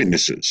two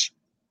witnesses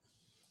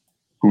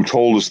who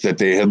told us that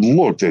they had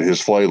looked at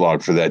his flight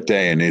log for that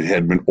day and it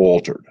had been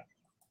altered.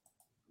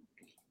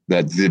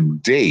 That the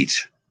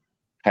date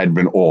had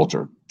been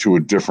altered to a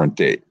different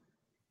date.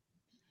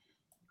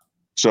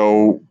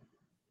 So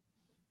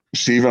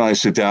Steve and I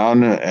sit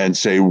down and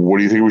say, what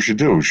do you think we should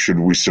do? Should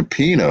we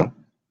subpoena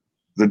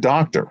the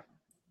doctor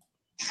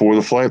for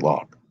the flight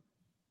log?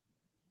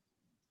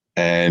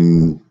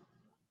 And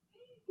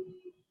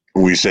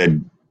we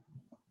said,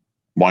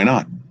 why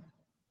not?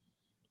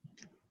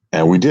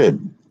 And we did.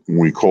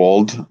 We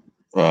called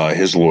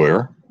his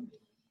lawyer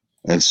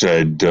and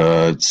said,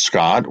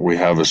 Scott, we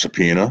have a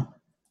subpoena.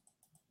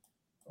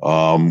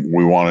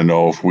 We want to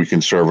know if we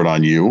can serve it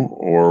on you,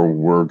 or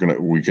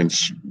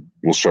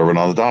we'll serve it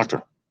on the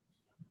doctor.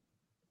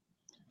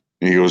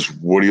 And he goes,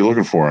 what are you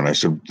looking for? And I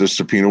said, this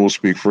subpoena will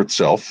speak for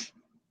itself.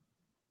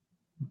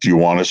 Do you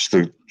want us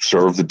to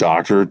serve the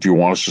doctor? Do you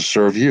want us to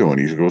serve you? And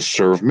he goes,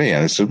 serve me.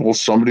 And I said, well,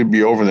 somebody will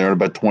be over there in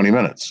about 20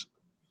 minutes.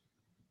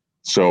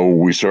 So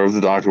we served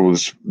the doctor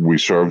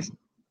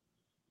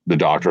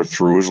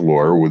through his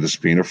lawyer with a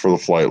subpoena for the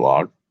flight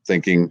log,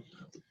 thinking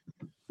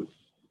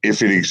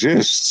if it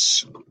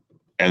exists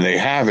and they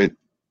have it,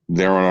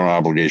 they're on an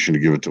obligation to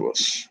give it to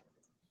us.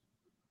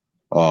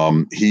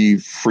 He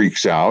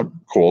freaks out,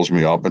 calls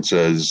me up and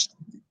says,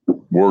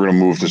 we're going to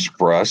move to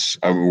suppress.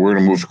 We're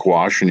going to move to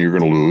quash and you're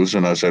going to lose.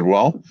 And I said,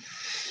 well,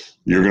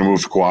 you're going to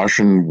move to quash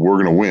and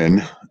we're going to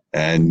win.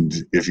 And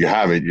if you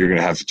have it, you're going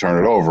to have to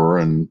turn it over.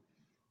 And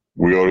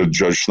we go to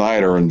Judge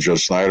Snyder, and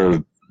Judge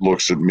Snyder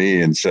looks at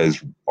me and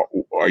says,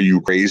 are you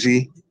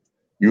crazy?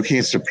 You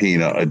can't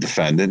subpoena a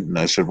defendant. And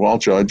I said, well,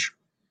 Judge,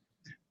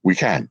 we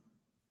can.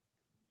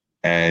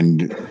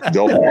 And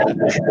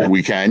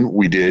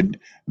we did.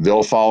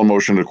 They'll file a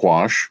motion to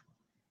quash.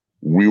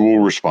 We will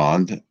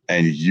respond,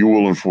 and you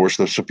will enforce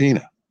the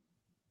subpoena.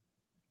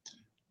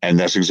 And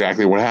that's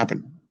exactly what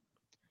happened.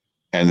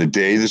 And the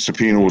day the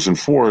subpoena was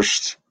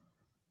enforced,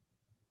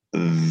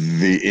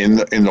 in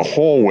the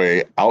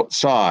hallway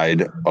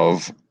outside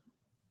of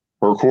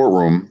her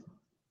courtroom,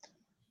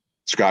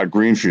 Scott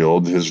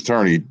Greenfield, his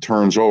attorney,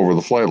 turns over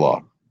the flight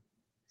log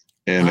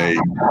in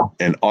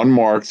an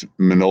unmarked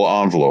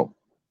manila envelope.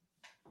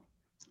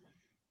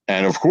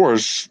 And of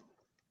course,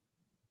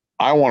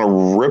 I want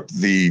to rip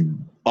the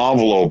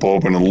envelope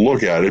open and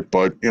look at it,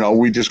 but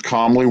we just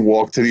calmly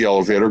walk to the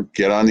elevator,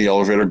 get on the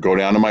elevator, go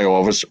down to my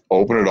office,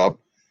 open it up,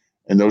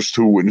 and those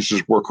two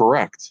witnesses were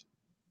correct.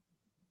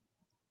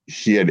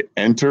 He had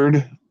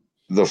entered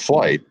the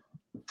flight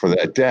for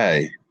that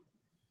day,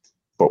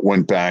 but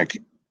went back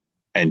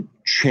and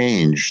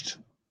changed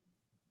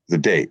the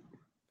date.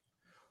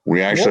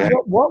 We actually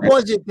what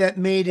was it that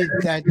made it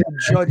that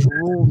the judge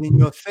ruled in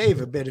your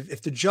favor? But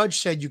if the judge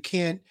said you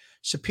can't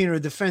subpoena a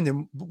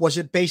defendant, was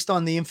it based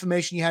on the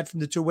information you had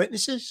from the two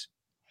witnesses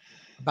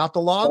about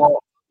the log?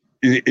 Well,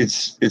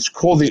 it's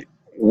called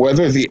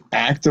whether the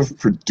act of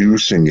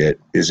producing it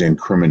is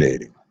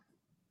incriminating.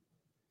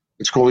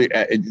 It's called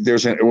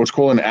what's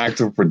called an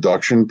act of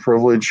production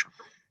privilege.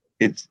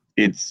 It's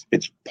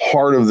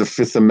part of the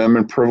Fifth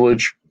Amendment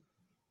privilege,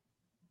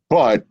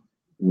 but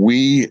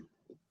we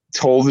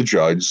told the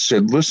judge,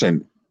 said,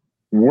 listen,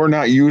 we're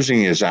not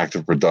using his act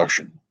of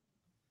production.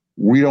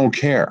 We don't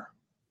care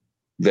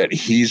that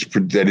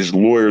his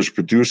lawyer's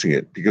producing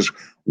it, because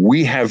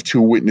we have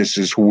two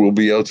witnesses who will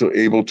be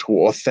able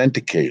to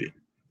authenticate it,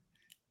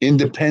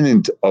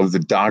 independent of the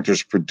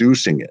doctors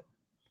producing it.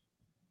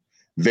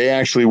 They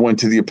actually went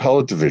to the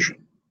appellate division,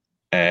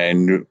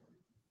 and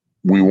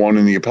we won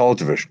in the appellate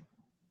division.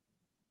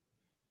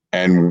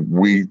 And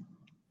we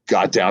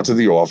got down to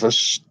the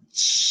office,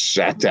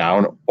 sat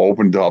down,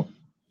 opened up,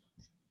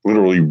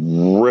 literally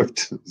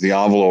ripped the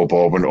envelope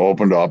open,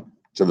 opened up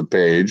to the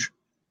page,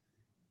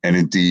 and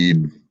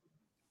indeed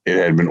it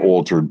had been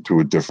altered to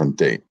a different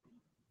date.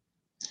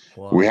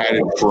 Wow. We had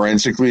it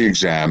forensically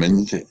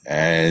examined,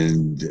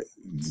 and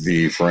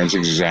the forensic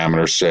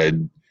examiner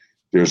said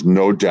there's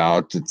no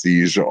doubt that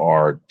these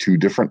are two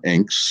different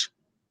inks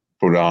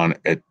put on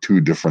at 2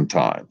 different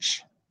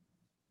times.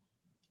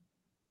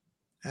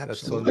 That's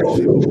Absolutely.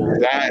 unbelievable.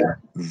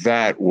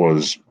 That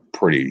was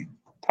pretty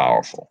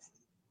powerful.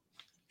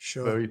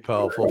 Sure. Very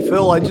powerful.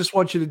 Phil, I just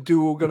want you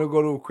to we're going to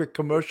go to a quick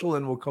commercial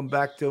and we'll come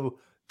back to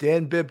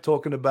Dan Bibb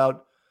talking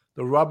about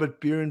the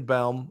Robert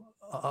Birnbaum.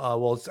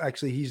 Well, it's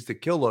actually, he's the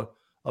killer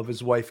of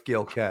his wife,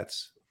 Gail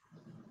Katz.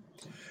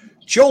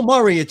 Joe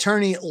Murray,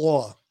 attorney at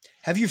law.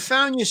 Have you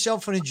found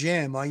yourself in a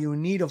jam? Are you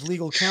in need of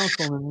legal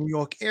counsel in the New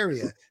York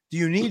area? Do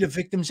you need a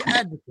victim's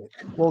advocate?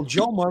 Well,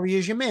 Joe Murray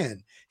is your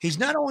man. He's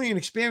not only an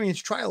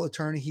experienced trial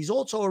attorney, he's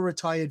also a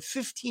retired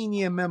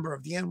 15-year member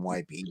of the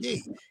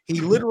NYPD.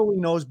 He literally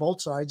knows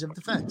both sides of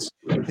the fence.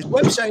 His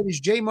website is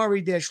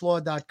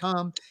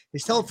jmurray-law.com.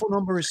 His telephone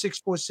number is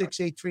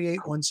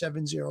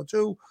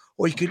 646-838-1702,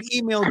 or you could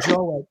email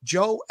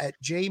Joe at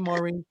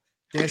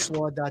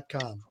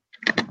jmurray-law.com.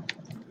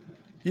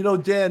 You know,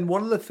 Dan,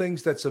 one of the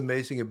things that's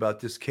amazing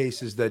about this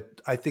case is that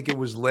I think it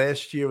was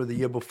last year or the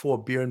year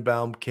before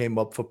Birnbaum came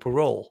up for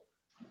parole.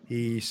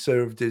 He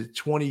served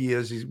 20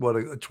 years. He's a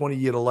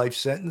 20-year to life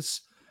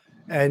sentence.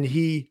 And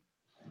he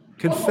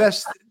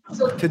confessed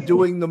to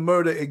doing the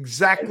murder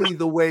exactly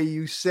the way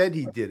you said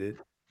he did it.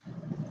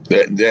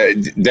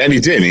 That he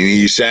did.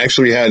 He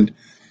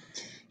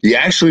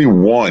actually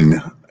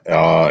won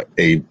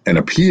an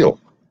appeal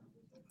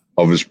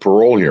of his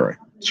parole hearing.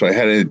 So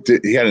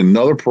he had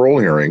another parole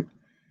hearing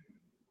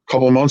a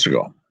couple of months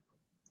ago,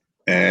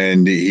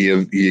 and he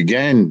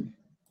again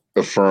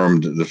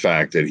affirmed the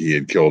fact that he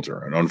had killed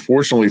her. And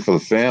unfortunately for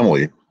the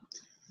family,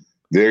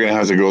 they're going to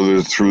have to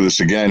go through this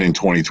again in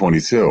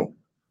 2022.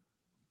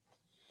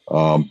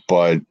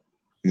 But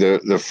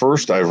the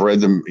first, I've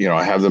read them,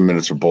 I have the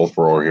minutes of both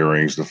parole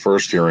hearings. The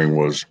first hearing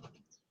was,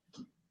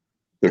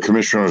 the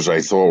commissioners,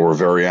 I thought, were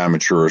very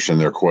amateurish in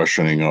their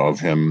questioning of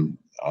him,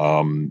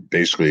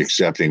 basically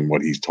accepting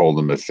what he told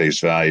them at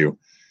face value,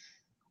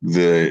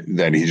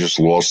 that he just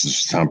lost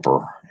his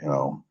temper,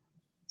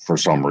 for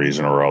some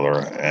reason or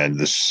other. And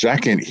the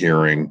second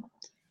hearing,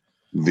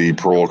 the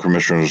parole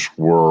commissioners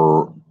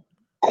were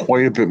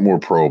quite a bit more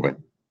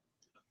probing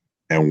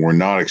and were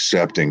not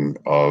accepting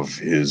of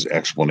his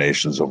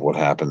explanations of what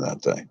happened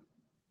that day.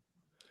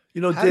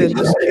 Dan,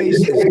 this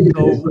case is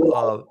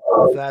so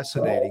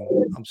fascinating.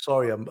 I'm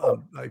sorry,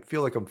 I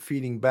feel like I'm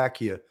feeding back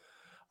here.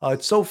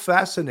 It's so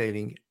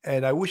fascinating,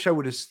 and I wish I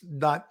would have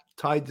not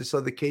tied this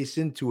other case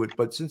into it.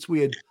 But since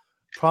we had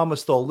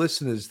promised our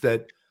listeners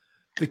that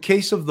the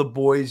case of the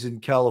boys in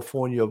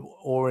California, of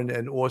Orrin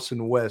and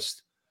Orson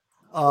West,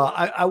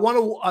 I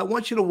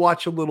want you to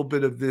watch a little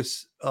bit of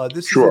this.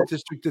 This Sure. is a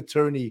district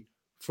attorney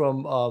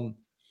from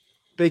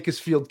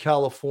Bakersfield,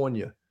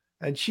 California,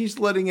 and she's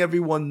letting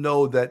everyone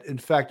know that, in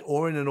fact,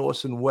 Orrin and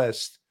Orson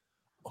West,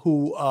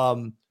 who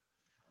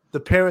the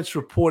parents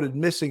reported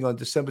missing on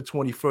December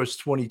 21st,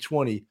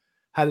 2020,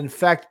 had in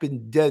fact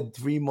been dead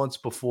 3 months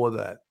before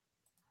that.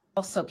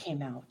 Also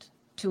came out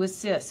to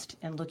assist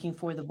in looking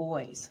for the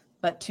boys,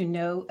 but to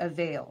no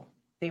avail.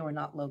 They were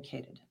not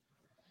located.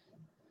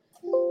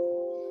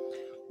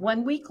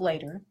 1 week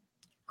later,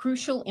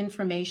 crucial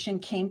information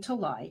came to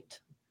light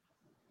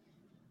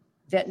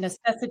that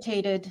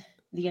necessitated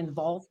the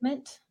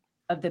involvement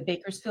of the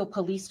Bakersfield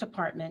Police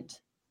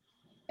Department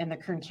and the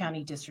Kern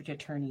County District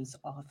Attorney's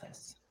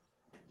Office.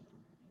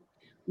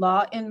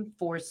 Law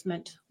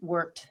enforcement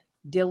worked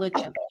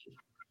diligently,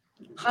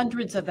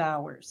 hundreds of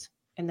hours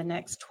in the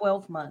next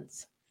 12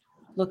 months,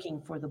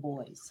 looking for the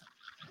boys.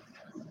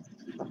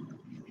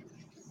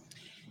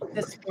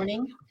 This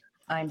morning,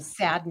 I'm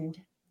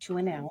saddened to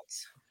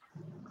announce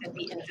that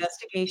the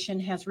investigation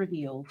has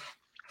revealed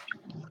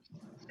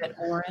that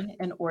Orrin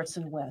and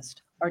Orson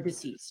West are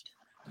deceased.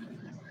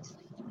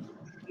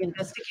 The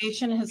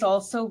investigation has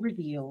also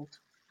revealed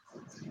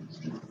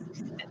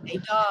that they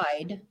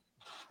died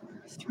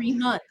 3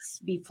 months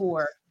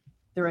before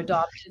their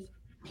adoptive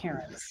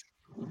parents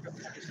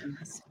reported them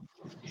missing.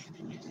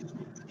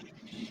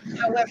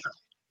 However,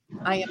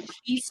 I am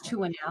pleased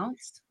to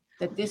announce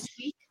that this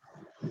week,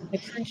 the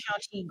Kern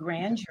County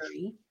Grand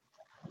Jury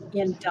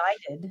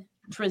indicted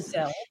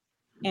Trezell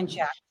and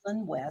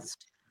Jacqueline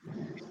West,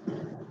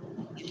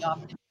 the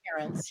adoptive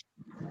parents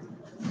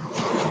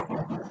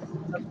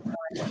of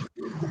Orrin.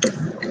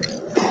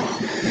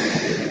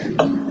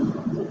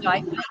 The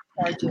indictment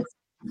charges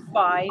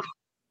 5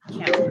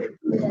 counts.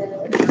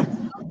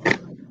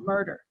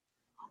 Murder.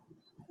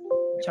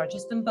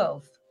 Charges them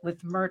both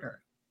with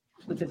murder,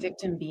 with the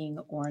victim being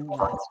Orrin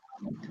West.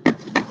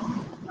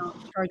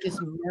 Charges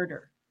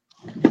murder.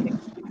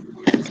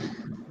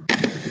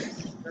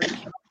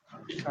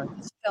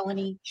 Charges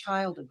felony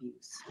child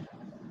abuse.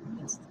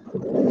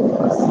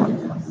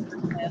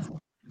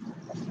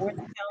 Fourth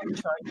count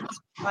charges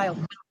child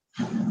abuse.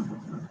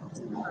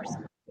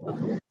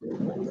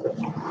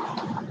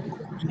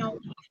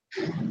 Count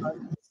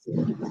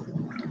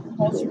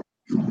charges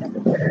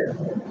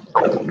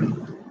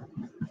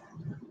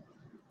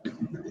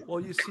Well,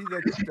 you see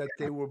that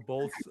they were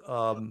both,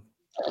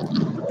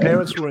 the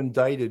parents were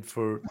indicted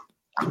for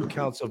 2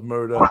 counts of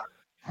murder,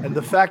 and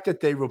the fact that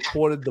they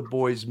reported the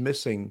boys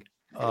missing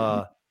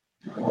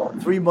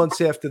 3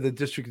 months after the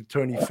district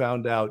attorney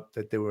found out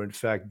that they were in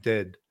fact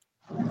dead.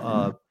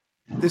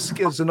 This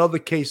is another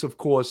case, of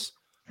course,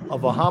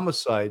 of a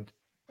homicide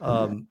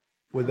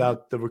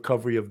without the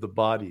recovery of the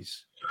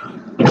bodies.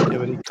 Do you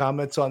have any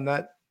comments on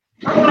that?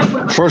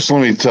 First,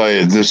 let me tell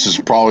you, this is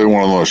probably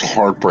one of the most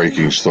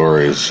heartbreaking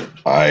stories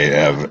I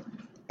have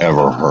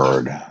ever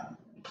heard.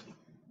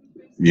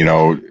 You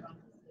know,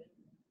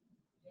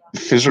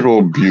 physical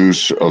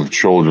abuse of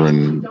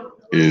children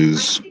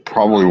is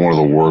probably one of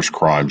the worst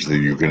crimes that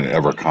you can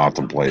ever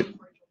contemplate.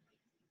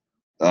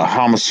 A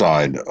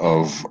homicide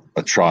of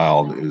a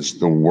child is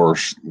the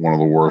worst, one of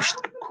the worst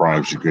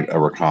crimes you could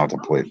ever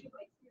contemplate.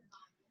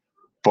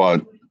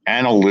 But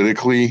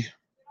analytically,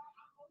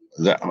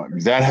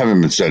 that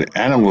having been said,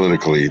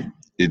 analytically,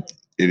 it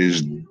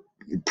is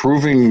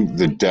proving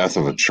the death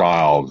of a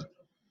child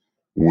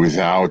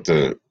without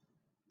the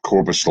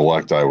corpus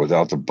delicti,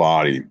 without the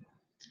body,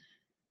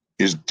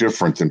 is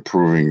different than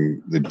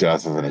proving the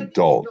death of an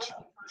adult.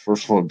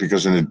 First of all,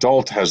 because an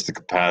adult has the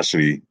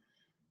capacity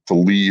to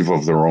leave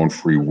of their own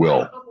free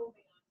will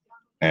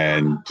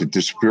and to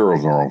disappear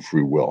of their own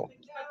free will.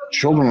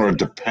 Children are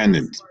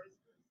dependent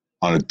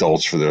on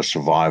adults for their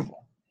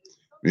survival.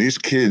 These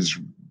kids,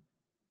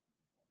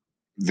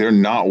 they're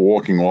not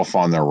walking off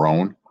on their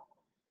own.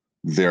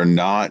 They're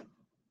not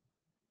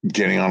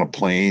getting on a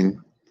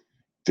plane.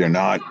 They're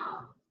not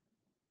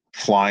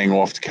flying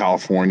off to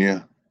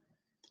California.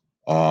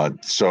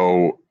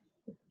 So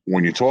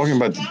when you're talking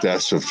about the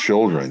deaths of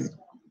children,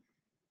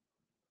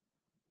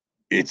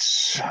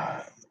 it's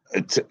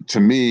to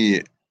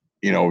me,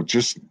 you know,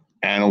 just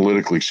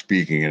analytically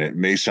speaking, and it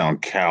may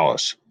sound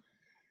callous,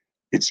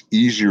 it's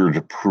easier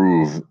to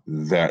prove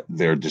that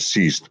they're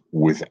deceased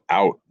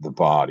without the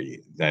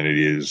body than it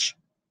is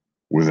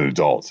with an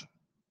adult,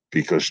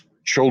 because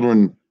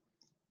children,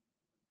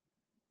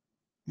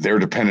 they're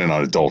dependent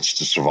on adults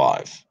to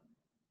survive,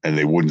 and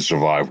they wouldn't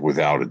survive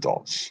without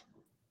adults.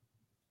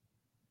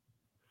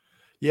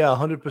 Yeah,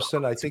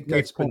 100%. I think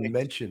that's been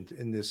mentioned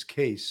in this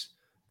case,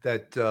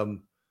 that,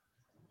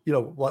 you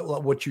know,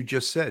 what you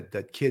just said,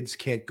 that kids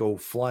can't go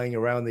flying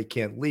around, they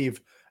can't leave.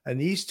 And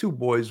these two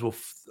boys were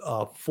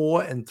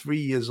 4 and 3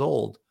 years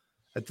old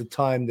at the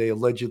time they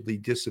allegedly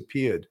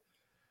disappeared.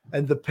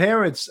 And the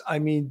parents, I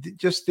mean,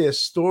 just their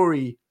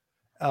story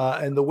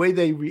and the way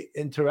they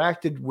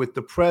interacted with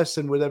the press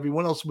and with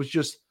everyone else was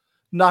just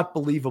not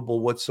believable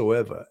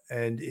whatsoever.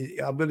 And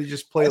I'm going to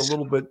just play a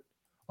little bit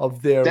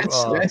of their.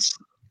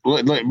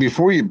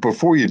 Before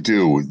you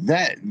do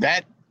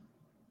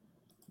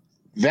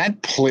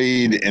that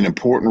played an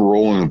important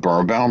role in the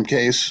Birnbaum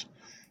case,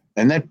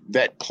 and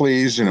that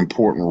plays an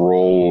important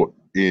role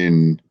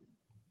in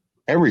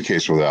every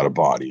case without a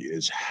body,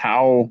 is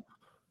how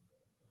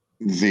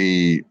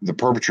the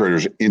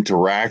perpetrators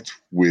interact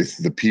with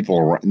the people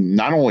around,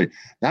 not only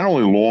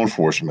law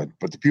enforcement,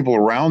 but the people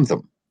around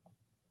them,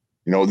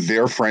 you know,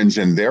 their friends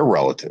and their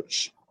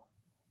relatives.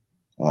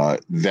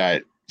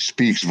 That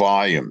speaks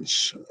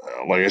volumes.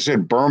 Like I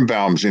said,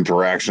 Birnbaum's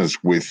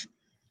interactions with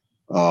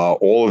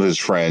all of his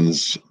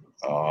friends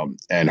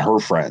and her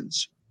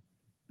friends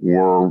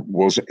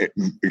was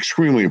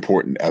extremely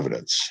important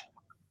evidence.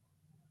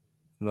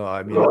 No,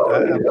 I mean,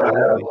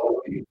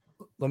 absolutely.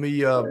 Let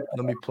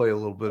me play a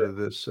little bit of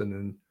this, and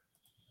then.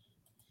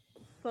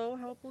 So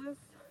helpless,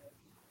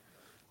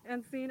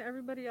 and seeing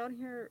everybody out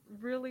here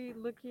really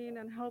looking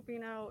and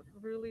helping out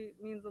really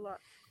means a lot.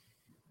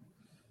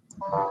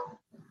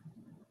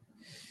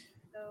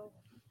 So,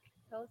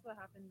 tell us what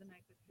happened the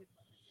night this kid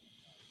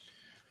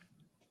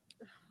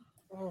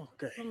Oh,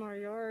 okay. from our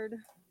yard.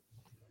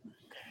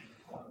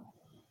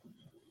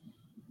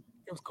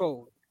 It was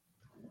cold.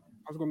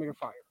 I was gonna make a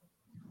fire.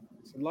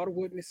 There's a lot of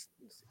wood in this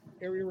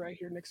area right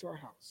here next to our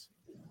house.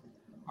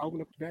 I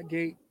open up that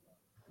gate.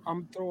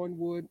 I'm throwing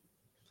wood,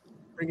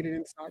 bringing it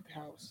inside the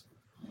house.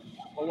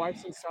 My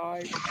wife's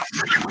inside.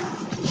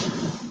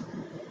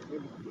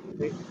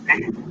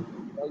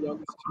 My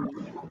youngest two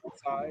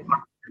inside.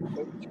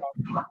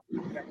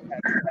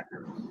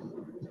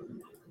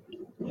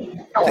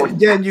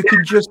 Dan, you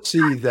can just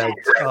see that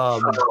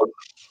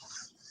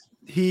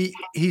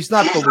he's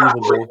not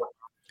believable.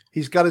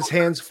 He's got his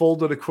hands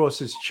folded across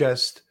his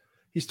chest.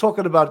 He's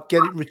talking about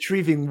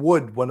retrieving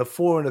wood when a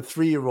 4 and a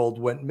 3-year-old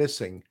went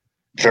missing.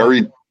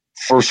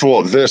 First of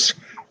all, this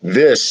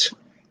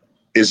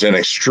is an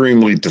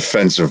extremely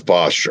defensive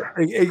posture.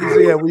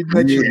 Yeah, we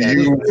mentioned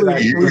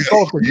that.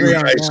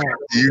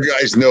 You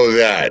guys know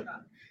that.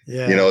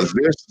 Yeah. You know,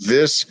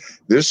 this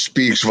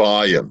speaks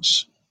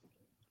volumes.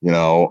 You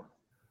know,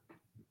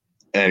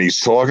 and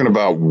he's talking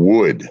about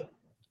wood.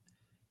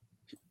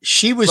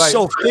 She was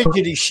so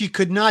fidgety, she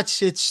could not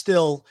sit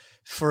still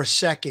for a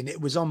second. It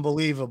was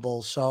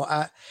unbelievable. So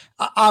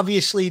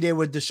obviously they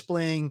were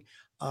displaying,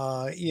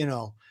 you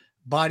know,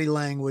 body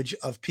language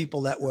of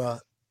people that were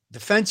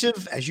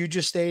defensive, as you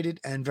just stated,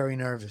 and very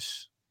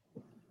nervous.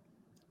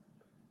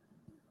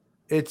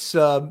 It's,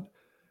 you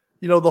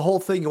know, the whole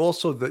thing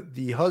also,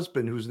 the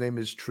husband, whose name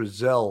is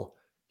Trezell,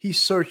 he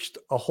searched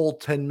a whole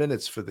 10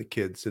 minutes for the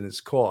kids in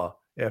his car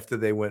after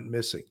they went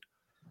missing.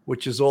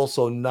 which is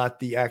also not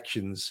the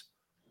actions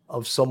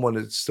of someone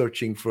that's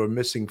searching for a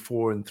missing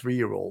 4 and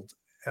 3-year-old.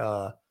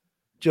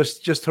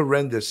 Just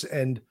horrendous.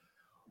 And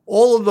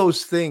all of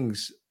those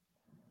things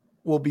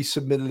will be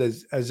submitted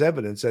as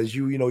evidence. As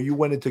you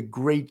went into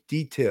great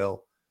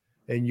detail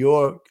in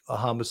your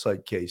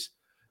homicide case.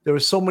 There are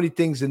so many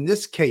things in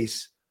this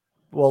case.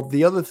 Well,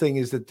 the other thing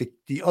is that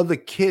the other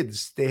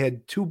kids, they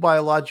had 2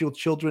 biological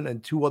children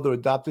and 2 other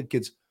adopted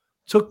kids,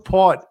 took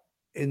part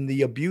in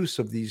the abuse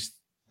of the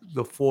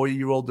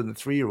 4-year-old and the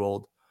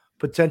 3-year-old,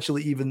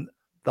 potentially even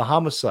the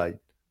homicide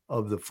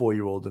of the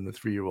 4-year-old and the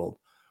 3-year-old,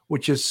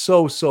 which is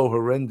so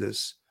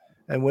horrendous.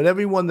 And when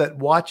everyone that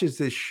watches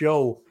this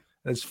show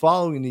and is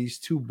following these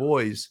 2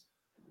 boys,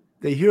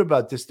 they hear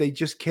about this, they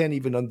just can't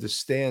even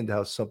understand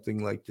how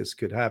something like this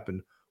could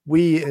happen.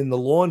 We in the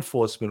law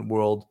enforcement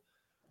world,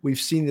 we've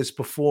seen this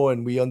before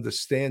and we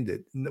understand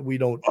it. We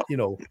don't,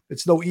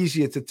 it's no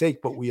easier to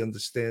take, but we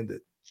understand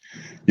it.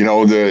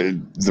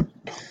 The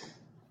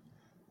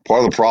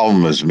part of the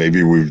problem is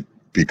maybe we've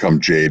become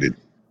jaded.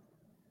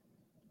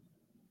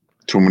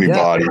 Too many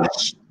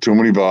bodies.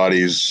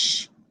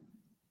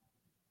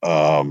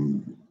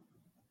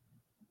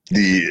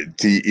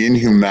 The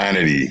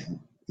inhumanity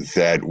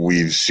that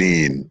we've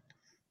seen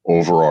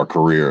over our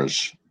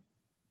careers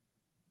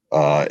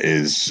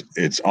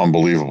it's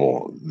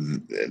unbelievable.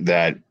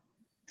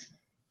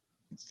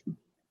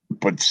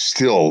 But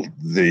still,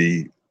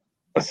 a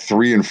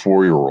 3 and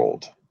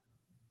 4-year-old,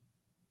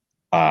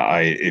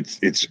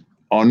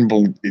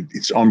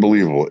 it's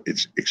unbelievable.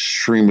 It's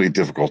extremely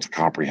difficult to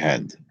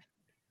comprehend.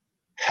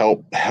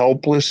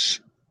 Helpless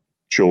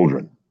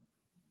children.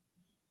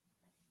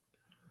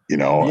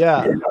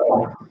 Yeah.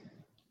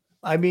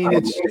 I mean,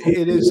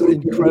 it is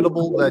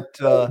incredible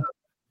that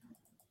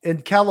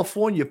in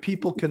California,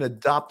 people can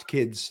adopt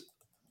kids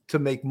to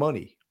make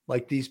money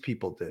like these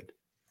people did.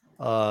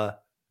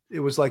 It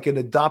was like an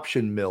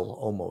adoption mill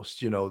almost,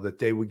 that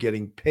they were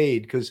getting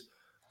paid because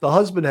the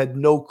husband had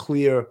no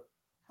clear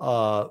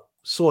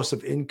source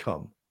of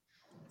income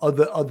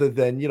other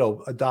than,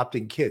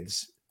 adopting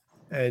kids.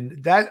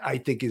 And that, I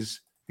think,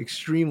 is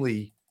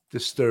extremely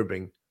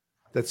disturbing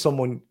that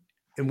someone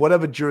in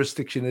whatever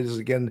jurisdiction it is,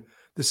 again,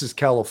 this is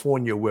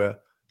California where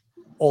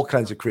all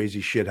kinds of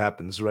crazy shit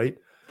happens, right?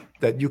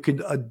 That you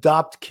can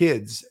adopt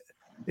kids.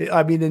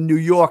 I mean, in New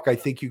York, I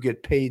think you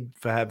get paid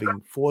for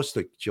having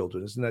foster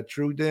children. Isn't that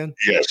true, Dan?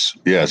 Yes,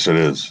 it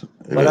is.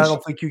 But I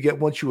don't think you get,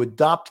 once you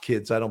adopt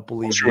kids, I don't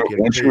believe you get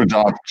once paid. you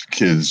adopt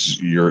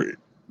kids, you're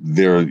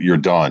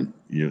done.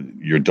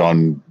 You're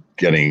done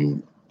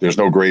getting. There's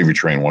no gravy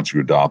train once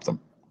you adopt them.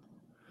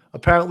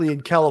 Apparently,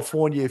 in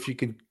California, if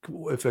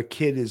a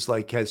kid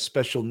has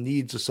special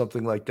needs or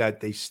something like that,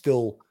 they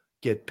still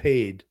get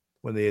paid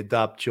when they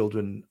adopt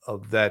children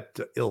of that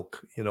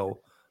ilk.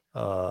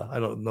 I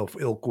don't know if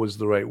ilk was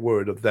the right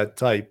word, of that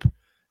type.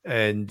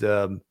 And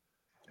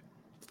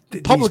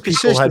public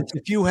assistance.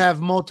 If you have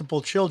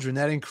multiple children,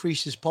 that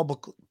increases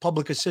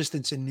public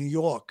assistance in New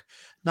York.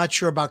 Not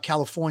sure about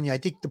California. I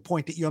think the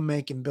point that you're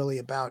making, Billy,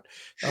 about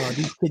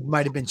these kids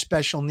might have been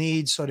special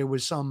needs, so there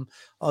was some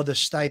other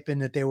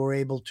stipend that they were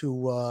able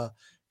to,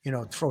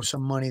 throw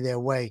some money their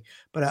way.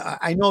 But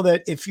I know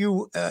that if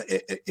you're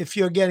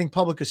getting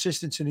public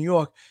assistance in New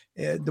York,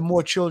 the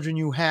more children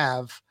you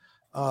have,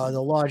 the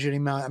larger the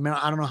amount. I mean,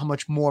 I don't know how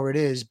much more it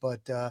is,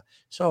 but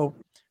so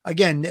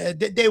again,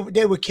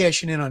 they were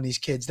cashing in on these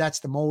kids.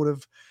 That's the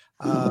motive.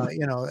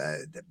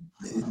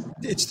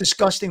 It's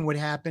disgusting what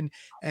happened.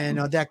 And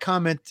that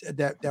comment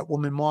that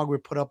woman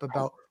Margaret put up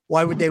about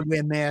why would they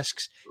wear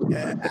masks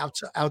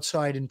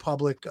outside in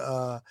public?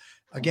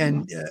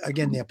 Again,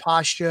 their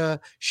posture.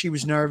 She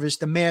was nervous.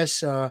 The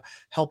mask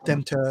helped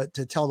them to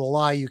tell the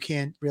lie. You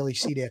can't really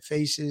see their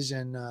faces,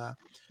 and their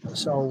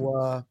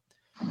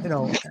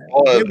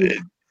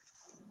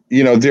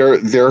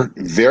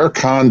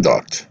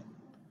conduct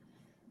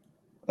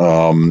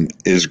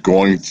is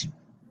going to.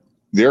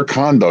 Their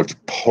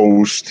conduct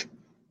post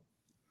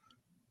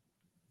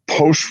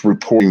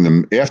reporting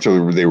them,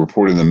 after they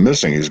reported them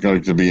missing, is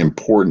going to be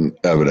important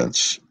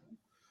evidence.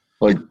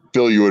 Like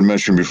Bill, you had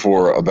mentioned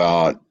before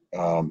about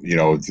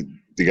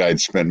the guy had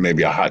spent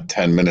maybe a hot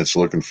 10 minutes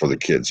looking for the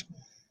kids.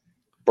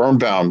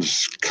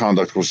 Birnbaum's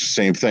conduct was the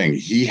same thing.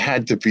 He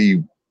had to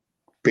be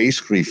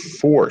basically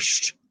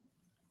forced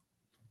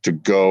to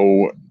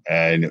go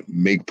and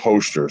make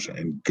posters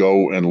and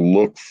go and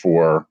look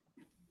for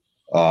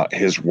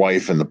his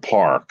wife in the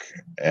park,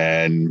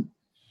 and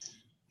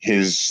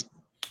his,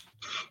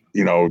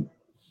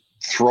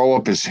 throw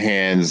up his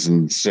hands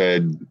and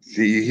said,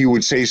 he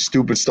would say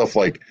stupid stuff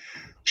like,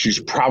 she's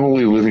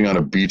probably living on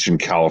a beach in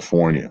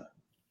California.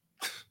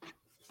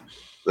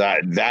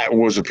 That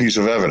was a piece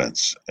of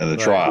evidence in the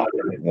trial.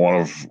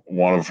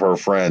 One of her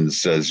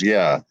friends says,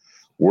 yeah,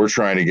 we're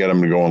trying to get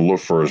him to go and look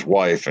for his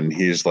wife. And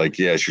he's like,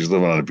 yeah, she's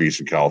living on a beach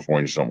in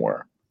California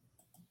somewhere.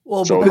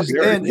 Well, so because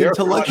then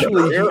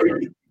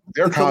intellectually,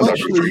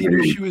 he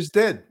knew she was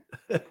dead.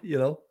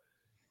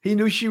 He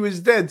knew she was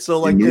dead.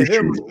 So to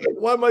him,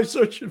 what am I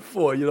searching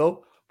for?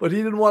 But he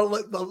didn't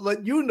want to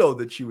let you know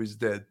that she was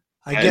dead.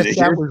 I guess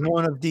that was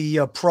one of the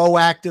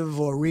proactive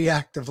or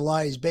reactive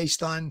lies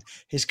based on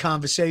his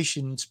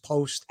conversations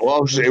post.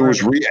 Well, it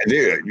was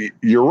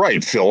you're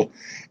right, Phil.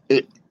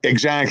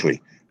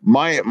 Exactly.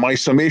 My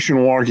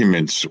summation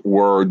arguments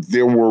were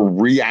there were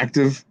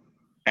reactive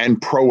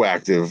and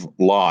proactive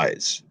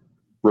lies,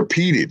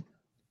 repeated.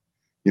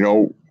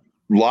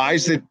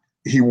 Lies that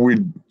he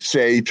would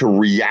say to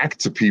react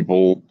to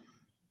people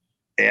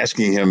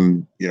asking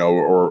him,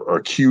 or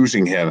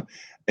accusing him.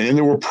 And then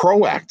there were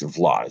proactive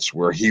lies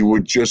where he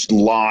would just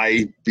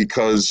lie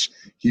because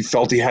he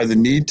felt he had the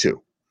need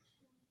to.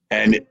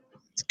 And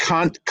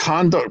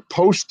conduct,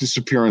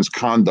 post-disappearance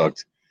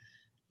conduct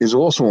is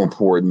also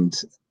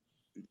important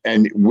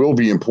and will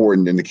be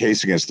important in the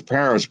case against the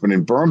parents. But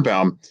in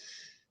Birnbaum,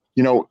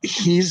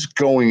 he's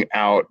going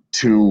out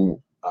to,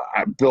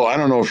 Bill, I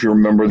don't know if you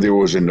remember, there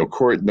was a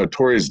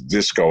notorious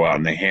disco out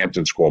in the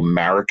Hamptons called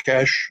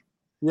Marrakesh.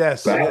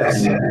 Yes. Back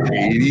in the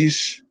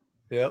 80s.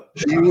 Yep.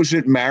 He was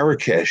at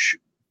Marrakesh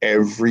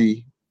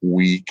every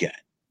weekend.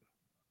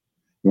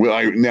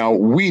 Now,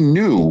 we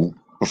knew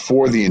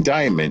before the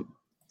indictment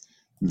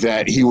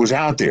that he was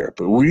out there,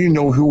 but we didn't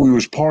know who he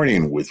was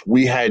partying with.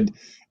 We had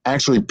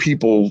actually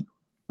people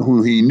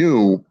who he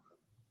knew,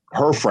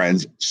 her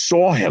friends,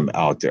 saw him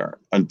out there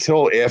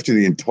until after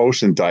the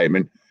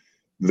post-indictment,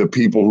 the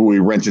people who he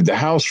rented the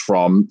house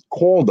from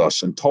called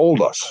us and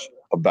told us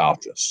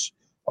about this.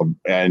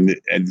 And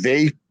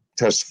they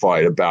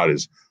testified about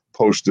his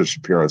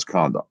post-disappearance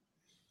conduct.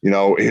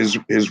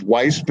 His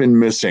wife's been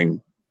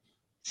missing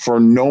for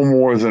no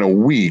more than a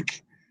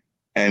week,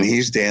 and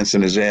he's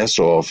dancing his ass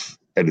off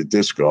at a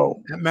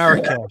disco at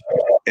Marrakesh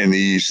in the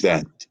East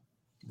End.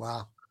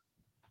 Wow.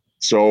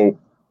 So,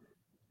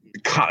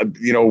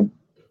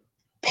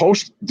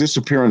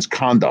 post-disappearance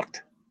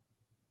conduct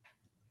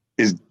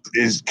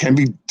can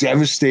be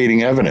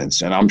devastating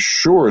evidence, and I'm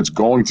sure it's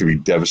going to be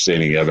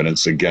devastating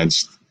evidence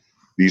against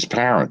these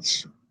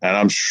parents. And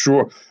I'm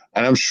sure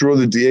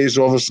the DA's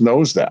office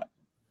knows that.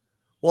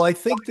 Well, I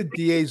think the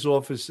DA's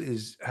office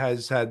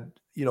has had,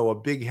 a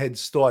big head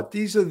start.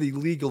 These are the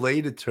legal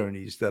aid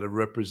attorneys that are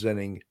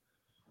representing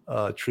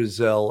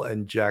Trezell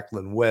and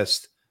Jacqueline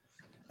West.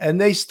 And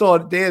they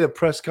had a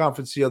press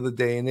conference the other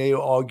day, and they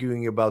were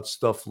arguing about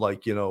stuff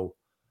like, it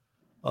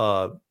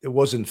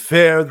wasn't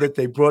fair that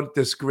they brought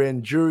this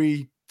grand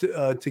jury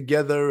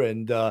together,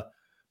 and a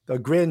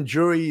grand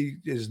jury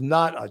is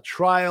not a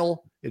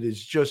trial. It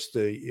is just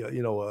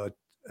an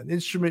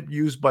instrument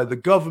used by the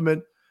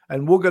government,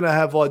 and we're going to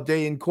have our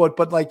day in court.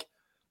 But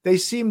they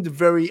seemed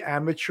very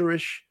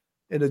amateurish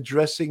in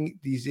addressing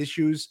these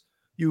issues.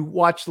 You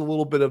watched a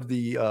little bit of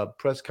the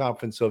press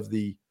conference of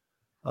the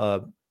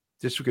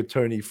district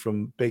attorney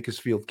from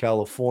Bakersfield,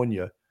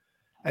 California,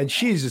 and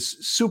she's a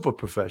super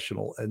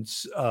professional, and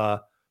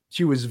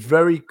she was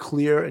very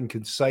clear and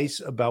concise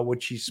about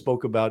what she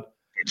spoke about.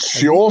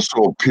 She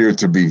also appeared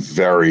to be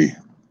very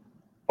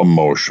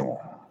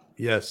emotional.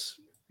 Yes.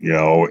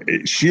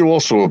 She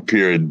also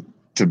appeared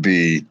to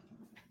be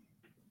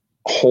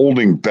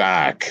holding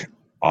back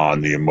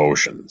on the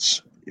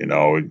emotions,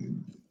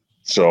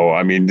 So,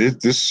 I mean,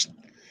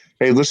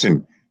 hey,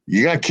 listen,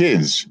 you got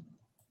kids,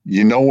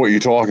 you know what you're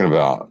talking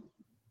about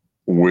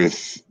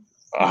with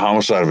a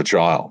homicide of a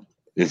child.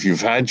 If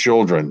you've had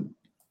children,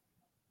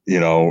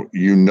 yeah.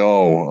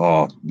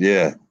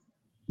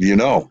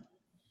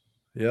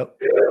 Yep.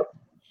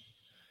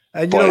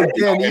 And, Dan,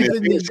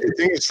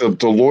 it's the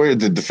lawyer,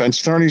 the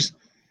defense attorneys.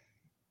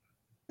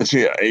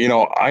 See,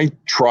 I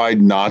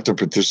tried not to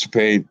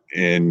participate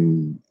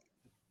in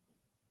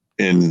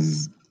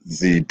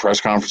the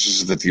press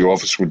conferences that the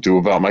office would do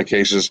about my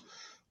cases,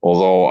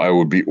 although I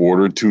would be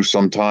ordered to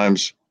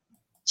sometimes,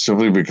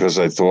 simply because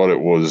I thought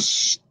it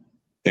was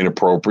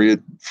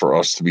inappropriate for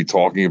us to be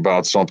talking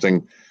about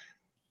something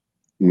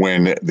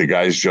when the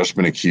guy's just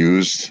been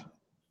accused,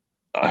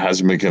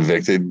 hasn't been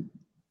convicted.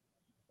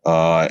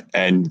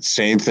 And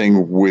same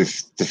thing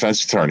with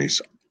defense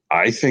attorneys.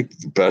 I think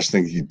the best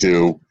thing you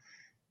do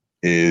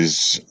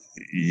is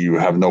you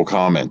have no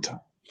comment.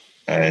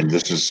 And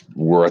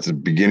we're at the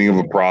beginning of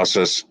a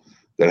process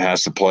that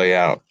has to play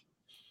out.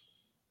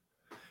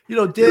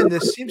 Dan, there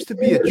seems to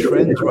be a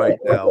trend right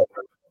now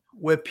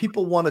where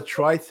people want to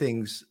try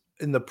things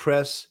in the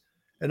press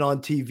and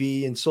on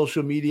TV and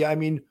social media. I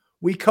mean,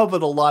 we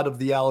covered a lot of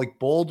the Alec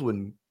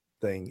Baldwin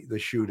thing, the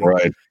shooting.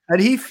 Right.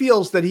 And he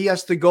feels that he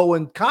has to go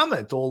and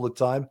comment all the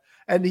time.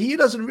 And he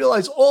doesn't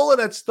realize all of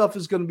that stuff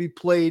is going to be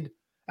played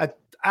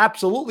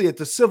absolutely at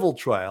the civil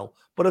trial.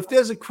 But if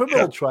there's a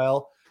criminal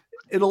trial,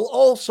 it'll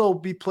also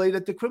be played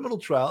at the criminal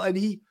trial. And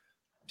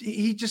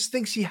he just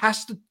thinks he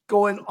has to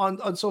go in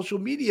on social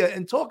media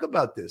and talk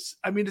about this.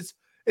 I mean,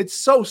 it's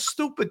so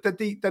stupid that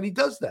he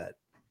does that.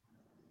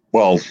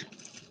 Well,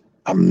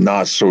 I'm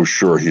not so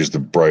sure he's the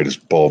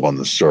brightest bulb on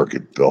the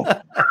circuit, Bill.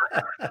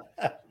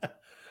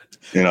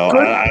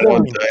 I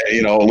don't,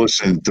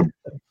 listen,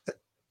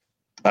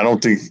 I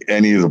don't think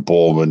any of the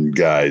Baldwin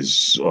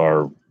guys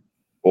are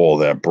all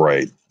that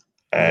bright.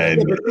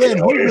 And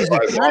if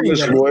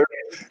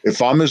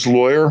I'm his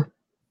lawyer,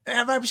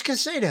 I was going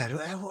to say that.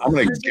 I'm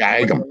going to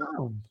gag him.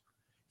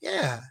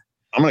 Yeah.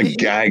 I'm going to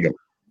gag him.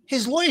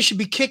 His lawyer should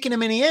be kicking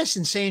him in the ass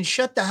and saying,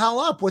 "Shut the hell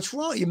up! What's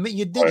wrong?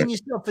 You're digging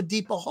yourself a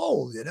deeper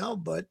hole, you know."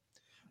 But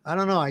I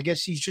don't know. I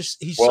guess he's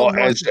Well,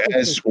 so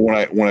as when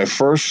I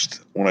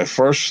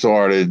first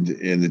started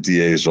in the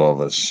DA's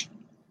office,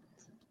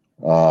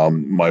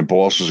 my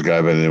boss was a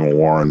guy by the name of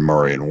Warren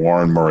Murray, and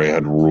Warren Murray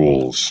had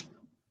rules.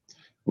 It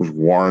was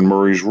Warren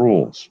Murray's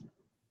rules,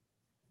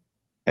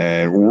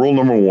 and rule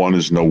number 1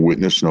 is no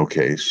witness, no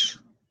case.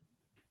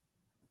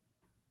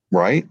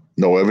 Right?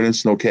 No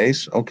evidence, no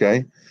case.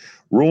 Okay.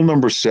 Rule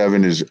number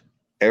 7 is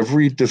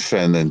every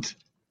defendant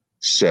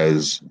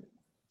says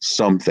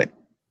something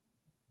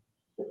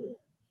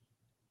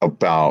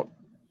about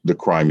the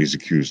crime he's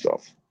accused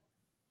of.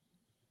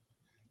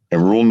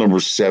 And rule number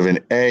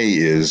 7A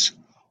is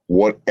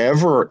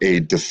whatever a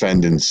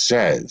defendant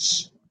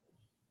says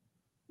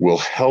will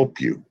help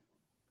you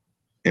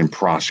in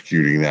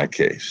prosecuting that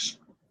case.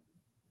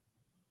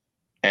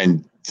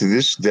 And to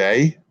this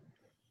day,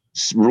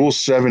 Rule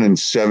 7 and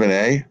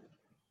 7A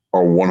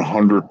are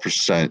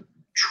 100%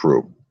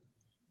 true.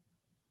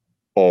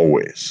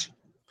 Always.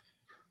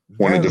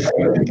 When a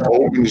defendant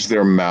opens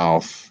their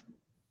mouth,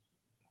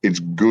 it's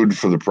good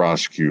for the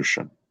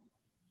prosecution.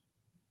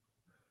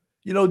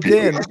 You know,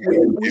 Dan,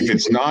 if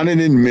it's not an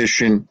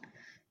admission,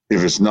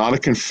 if it's not a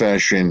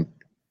confession,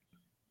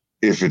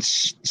 if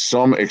it's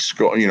some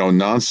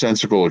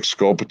nonsensical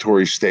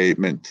exculpatory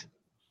statement,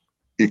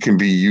 it can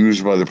be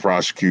used by the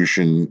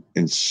prosecution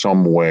in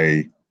some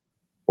way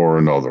or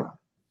another.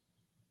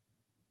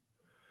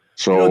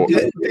 So,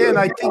 Dan,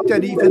 I think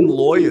that even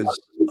lawyers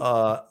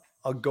are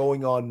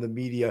going on the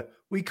media.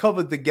 We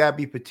covered the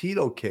Gabby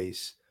Petito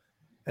case,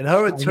 and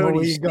her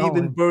attorney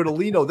Stephen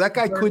Bertolino. That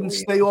guy couldn't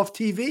stay off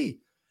TV,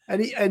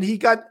 and he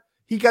got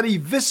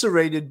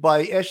eviscerated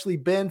by Ashley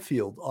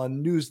Banfield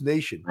on News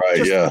Nation.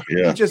 Right?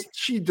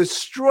 She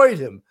destroyed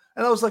him,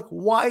 and I was like,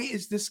 why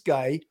is this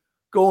guy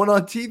going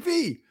on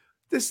TV?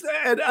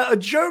 A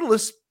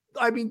journalist.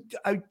 A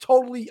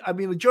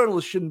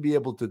journalist shouldn't be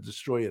able to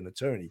destroy an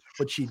attorney,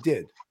 but she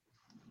did.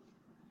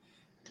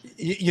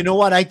 You know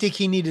what? I think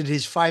he needed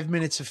his 5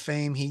 minutes of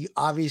fame. He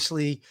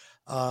obviously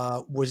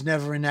was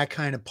never in that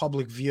kind of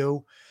public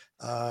view.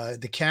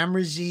 The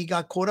cameras, he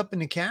got caught up in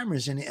the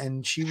cameras,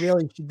 and she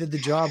did the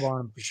job on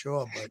him for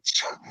sure. But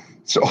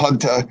so I'll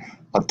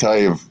tell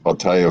you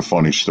a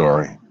funny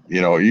story.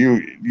 You know,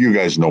 you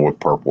guys know what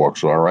perp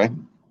walks are, right?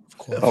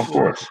 Of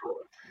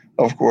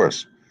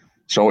course.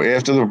 So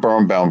after the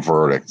Birnbaum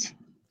verdict,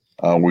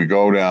 we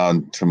go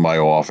down to my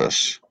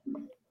office.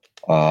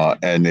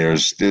 And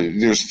there's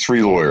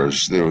 3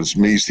 lawyers. There was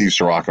me, Steve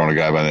Sirocco, and a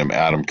guy by the name of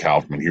Adam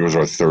Kaufman. He was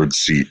our third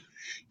seat.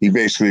 He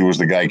basically was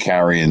the guy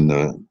carrying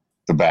the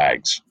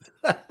bags.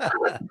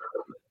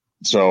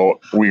 So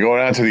we go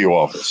down to the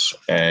office,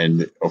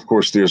 and of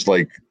course there's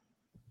like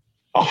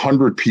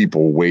 100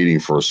 people waiting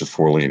for us at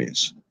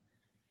Forlini's.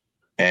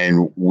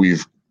 And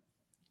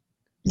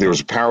there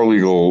was a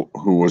paralegal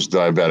who was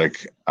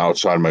diabetic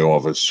outside my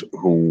office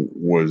who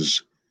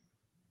was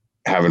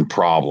having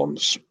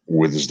problems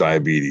with his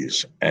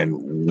diabetes,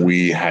 and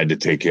we had to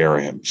take care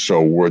of him.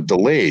 So we're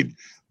delayed.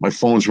 My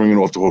phone's ringing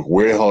off the hook.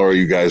 Where the hell are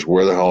you guys?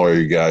 Where the hell are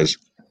you guys?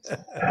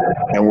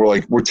 And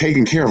we're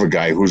taking care of a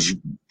guy who's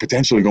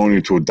potentially going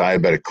into a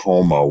diabetic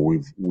coma.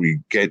 We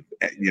get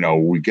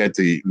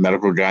the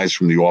medical guys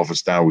from the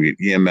office down. We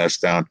get EMS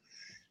down,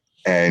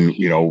 and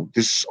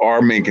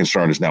our main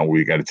concern is now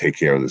we got to take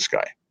care of this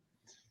guy.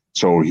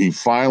 So he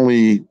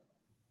finally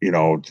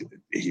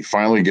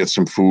gets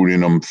some food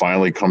in him,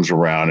 finally comes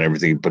around and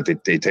everything, but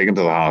they take him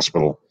to the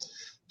hospital.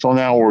 So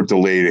now we're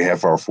delayed a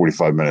half hour,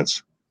 45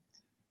 minutes.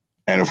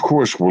 And of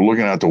course, we're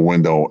looking out the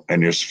window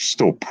and there's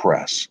still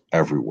press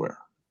everywhere.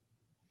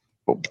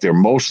 But they're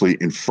mostly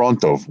in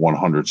front of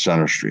 100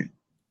 Center Street.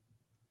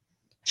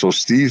 So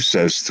Steve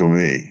says to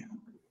me,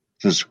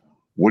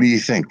 what do you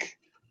think?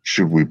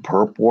 Should we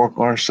perp walk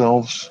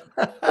ourselves?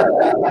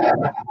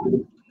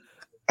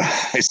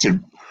 I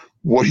said,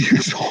 what are you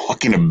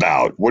talking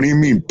about? What do you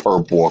mean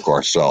perp walk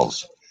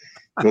ourselves?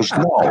 He goes,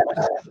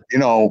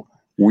 no.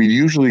 We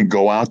usually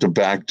go out the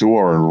back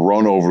door and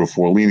run over to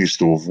Forlini's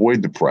to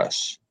avoid the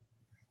press.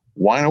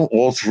 Why don't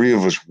all 3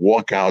 of us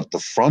walk out the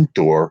front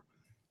door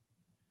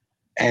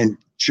and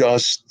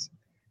just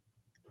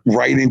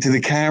right into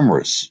the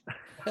cameras?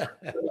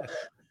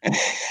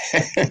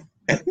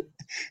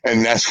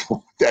 And that's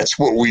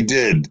what we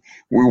did.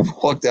 We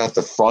walked out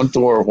the front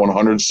door of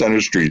 100 Center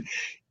Street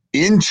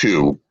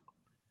into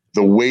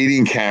the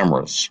waiting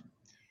cameras,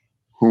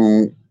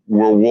 who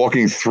were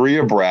walking 3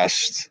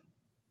 abreast,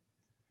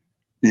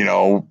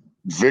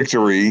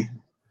 Victory,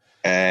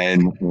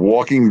 and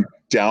walking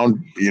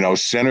down,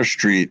 Center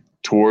Street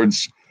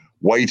towards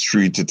White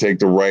Street to take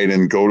the right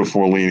and go to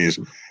Forlini's.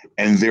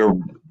 And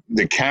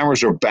the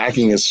cameras are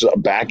backing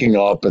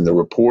up, and the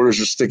reporters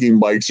are sticking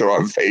mics in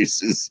our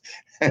faces.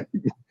 And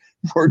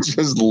we're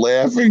just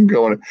laughing,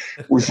 going,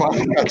 we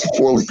finally got to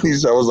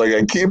Forlini's. I was like,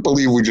 I can't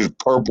believe we just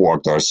perp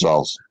walked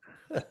ourselves.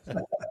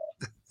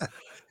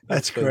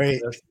 That's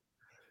great.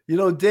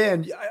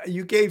 Dan,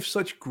 you gave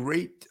such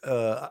great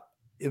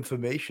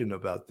information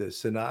about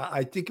this, and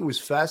I think it was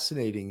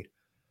fascinating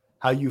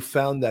how you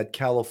found that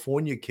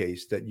California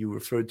case that you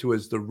referred to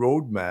as the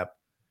roadmap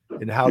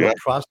and how Yeah. to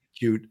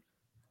prosecute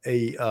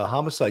a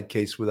homicide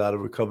case without a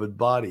recovered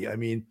body. I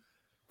mean,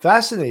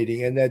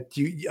 fascinating. And that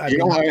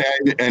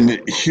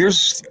and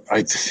here's,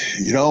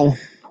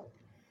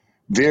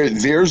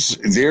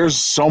 there's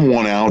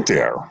someone out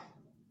there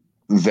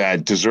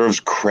that deserves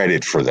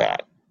credit for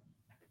that.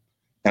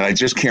 And I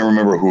just can't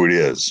remember who it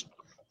is,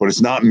 but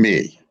it's not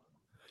me.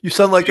 you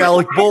sound like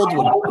Alec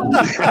Baldwin.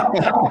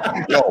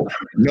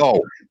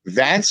 No,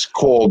 that's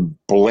called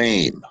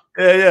blame.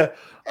 Yeah.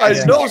 I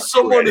That's know not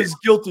someone credit. is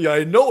guilty.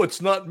 I know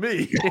it's not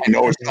me. I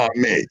know it's not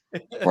me,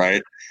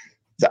 right?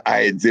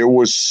 There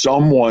was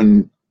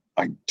someone,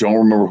 I don't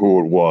remember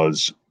who it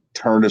was,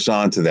 turned us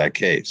on to that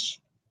case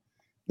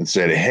and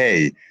said,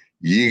 "Hey,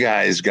 you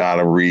guys got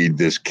to read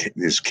this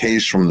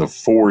case from the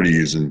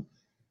 40s and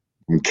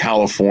from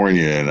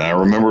California." And I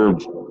remember,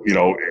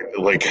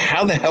 like,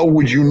 how the hell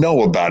would you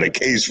know about a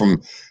case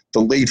from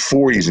the late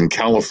 40s in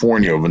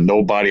California of a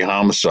no-body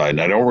homicide?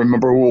 And I don't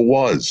remember who it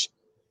was.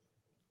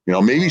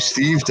 Maybe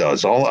Steve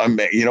does.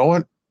 You know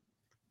what?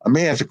 I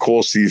may have to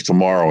call Steve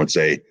tomorrow and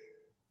say,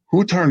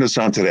 who turned us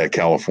onto that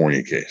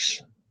California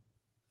case?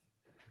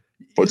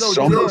 But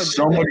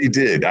somebody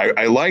did.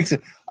 I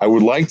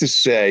would like to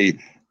say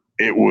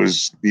it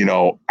was,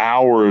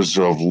 hours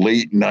of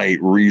late night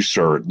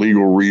research,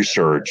 legal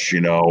research,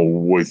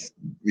 with,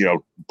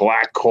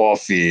 black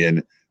coffee.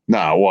 And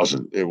no, it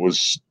wasn't. It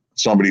was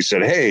somebody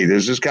said, hey,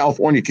 there's this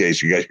California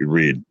case you guys could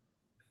read.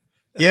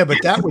 Yeah,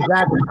 but that was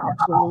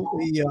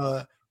absolutely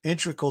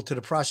integral to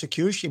the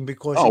prosecution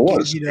because it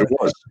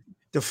was.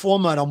 The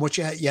format on which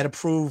you had to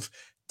prove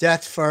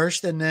death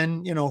first and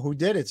then, who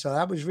did it. So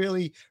that was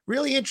really,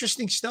 really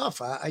interesting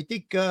stuff. I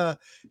think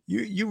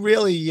you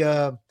really,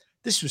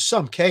 this was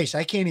some case.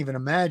 I can't even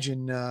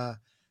imagine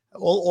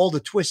all the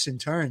twists and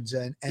turns.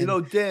 And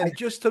Dan,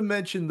 just to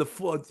mention the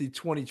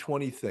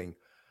 2020 thing,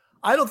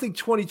 I don't think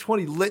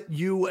 2020 let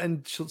you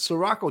and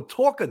Sirocco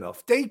talk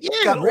enough. They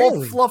got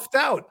all fluffed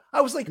out.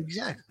 I was like,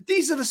 exactly.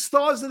 These are the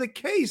stars of the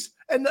case.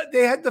 And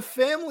they had the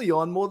family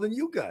on more than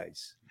you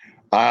guys.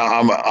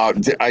 I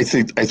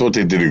thought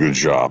they did a good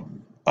job.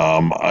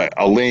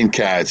 Elaine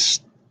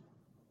Katz,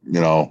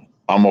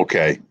 I'm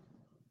okay.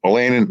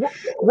 Elaine and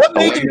what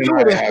made them do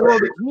it after all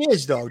these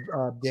years, though,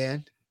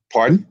 Dan?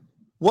 Pardon?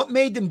 What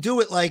made them do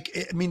it?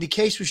 The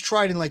case was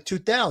tried in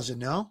 2000,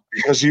 no?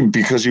 Because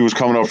he was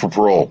coming up for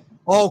parole.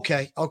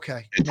 Okay.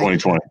 In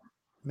 2020.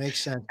 Makes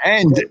sense.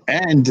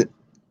 And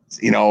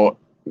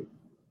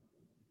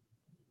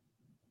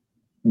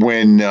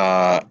when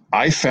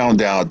I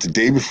found out the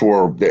day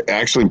before,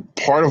 actually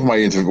part of my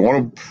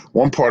interview,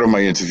 one part of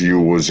my interview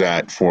was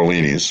at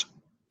Forlini's.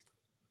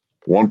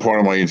 One part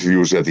of my interview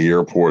was at the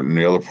airport, and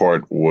the other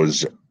part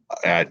was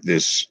at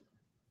this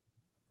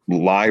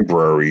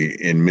library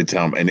in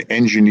Midtown, an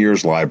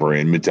engineer's library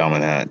in Midtown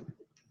Manhattan.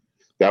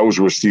 That was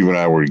where Steve and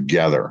I were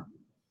together.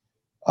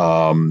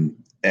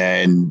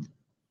 And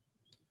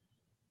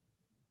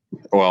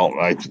well,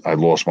 I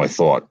lost my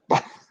thought.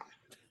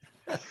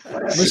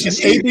 Listen,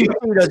 ABC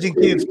doesn't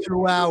give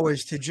 2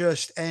 hours to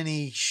just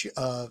any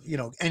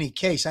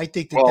case. I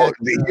think that. Well,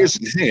 here's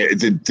the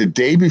thing: the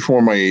day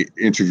before my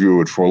interview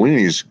at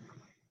Forlini's,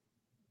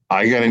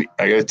 I got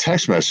a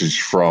text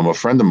message from a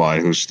friend of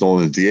mine who's still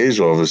in the DA's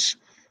office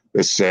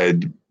that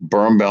said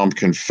Birnbaum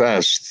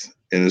confessed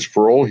in his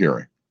parole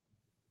hearing.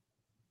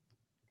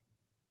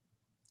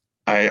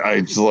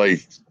 I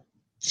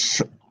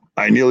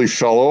nearly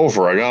fell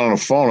over. I got on the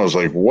phone. I was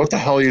like, what the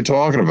hell are you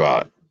talking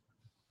about?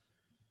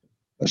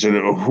 I said,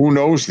 who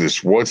knows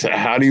this?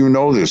 How do you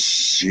know this?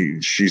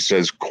 She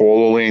says,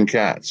 call Elaine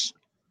Katz.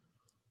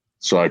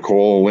 So I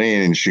call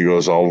Elaine and she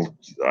goes,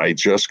 I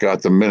just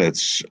got the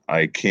minutes.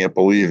 I can't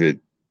believe it.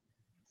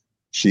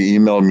 She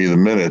emailed me the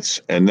minutes.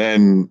 And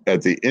then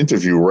at the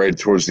interview, right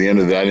towards the end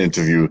of that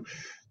interview,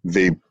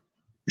 they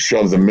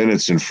shoved the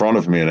minutes in front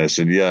of me. And I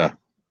said, yeah,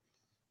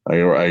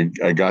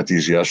 I got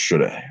these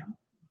yesterday.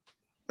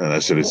 And I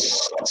said,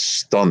 it's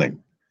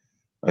stunning.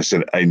 I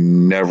said, I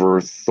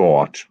never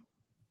thought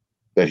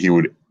that he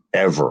would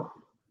ever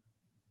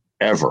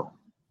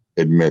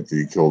admit that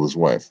he killed his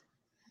wife.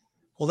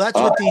 Well, that's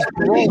what these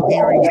parole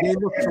hearings, they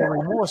look for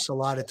remorse a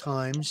lot of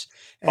times.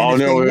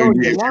 And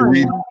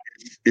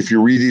if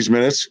you read these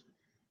minutes,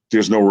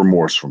 there's no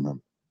remorse from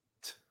him.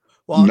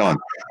 Well, none.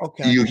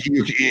 Okay.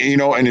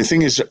 And the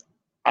thing is,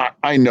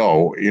 I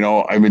know,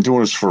 I've been doing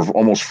this for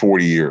almost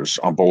 40 years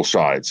on both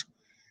sides.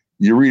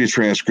 You read a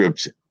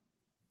transcript.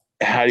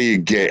 How do you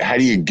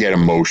get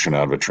emotion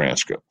out of a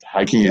transcript?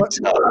 How can you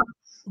tell?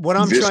 What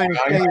I'm trying to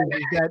say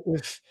is that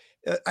if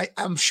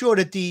I'm sure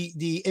that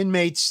the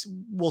inmates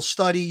will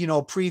study,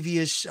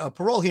 previous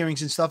parole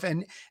hearings and stuff,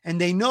 and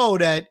they know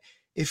that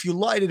if you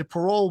lie to the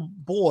parole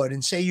board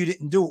and say you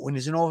didn't do it when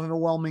there's an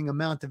overwhelming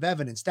amount of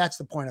evidence, that's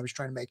the point I was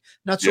trying to make.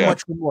 Not so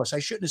much remorse. I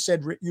shouldn't have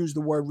said use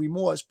the word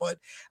remorse, but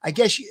I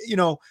guess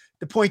the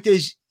point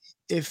is,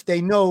 if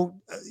they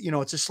know,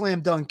 it's a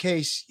slam dunk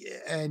case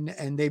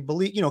and they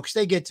believe, because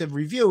they get to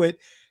review it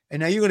and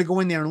now you're going to go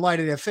in there and lie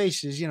to their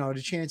faces,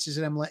 the chances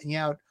of them letting you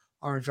out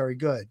aren't very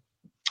good.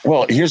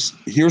 Well, here's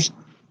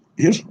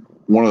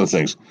one of the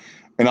things.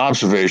 An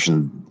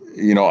observation,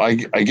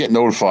 I get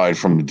notified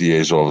from the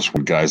DA's office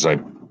when guys I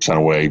sent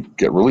away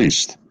get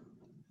released.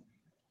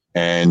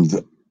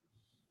 And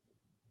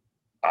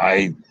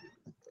I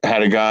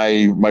had a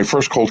guy, my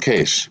first cold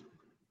case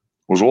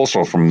was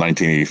also from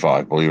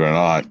 1985, believe it or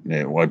not.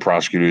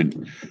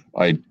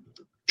 I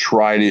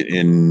tried it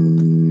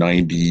in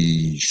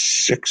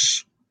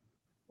 96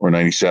 or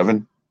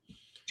 97.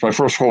 It's my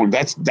first cold.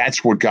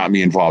 That's what got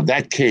me involved.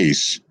 That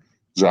case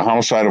was a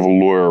homicide of a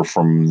lawyer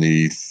from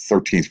the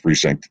 13th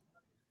precinct.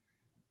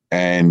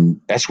 And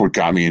that's what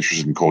got me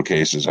interested in cold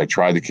cases. I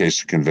tried the case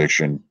to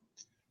conviction.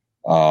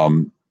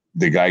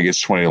 The guy gets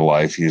 20 to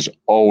life. He is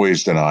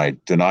always denied.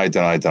 He got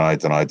out.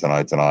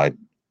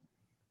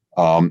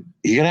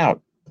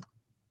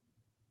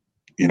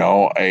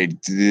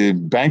 The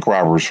bank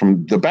robbers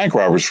from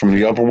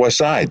the Upper West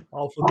Side.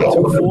 Oh, from the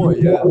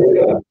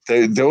 2-4,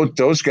 yeah.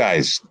 Those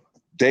guys,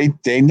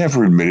 they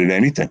never admitted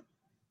anything.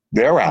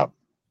 They're out.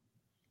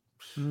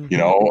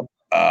 Mm-hmm.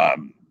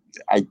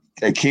 I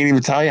can't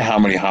even tell you how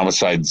many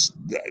homicides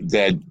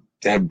that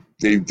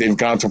they've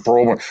gone to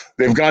parole board.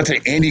 They've gone to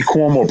Andy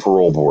Cuomo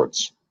parole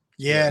boards.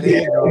 Yeah,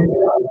 there you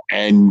go.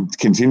 And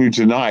continue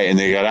to deny, and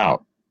they got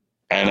out.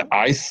 And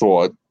I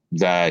thought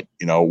that,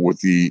 with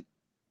the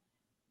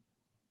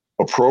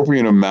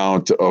appropriate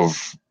amount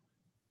of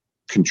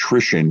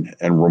contrition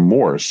and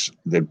remorse,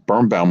 that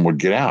Birnbaum would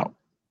get out.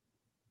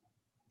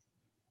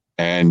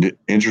 And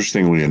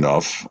interestingly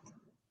enough,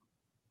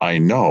 I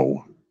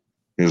know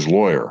his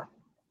lawyer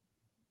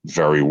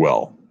very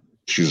well.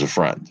 She's a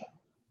friend.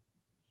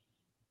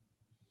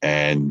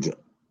 And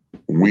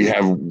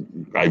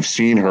I've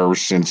seen her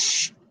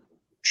since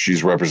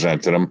she's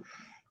represented him.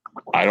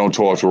 I don't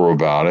talk to her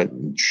about it.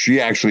 She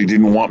actually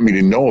didn't want me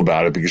to know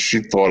about it because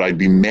she thought I'd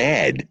be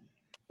mad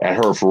at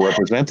her for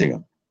representing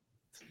him.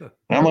 And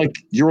I'm like,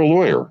 you're a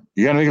lawyer.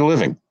 You got to make a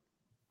living.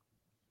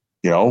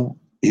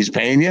 He's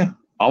paying you.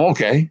 I'm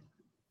okay.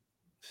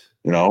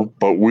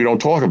 But we don't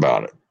talk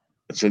about it.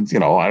 I said,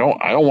 I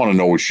don't want to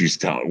know what he's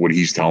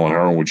telling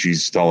her and what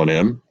she's telling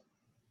him.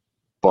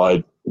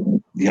 But,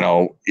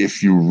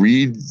 if you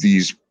read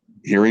these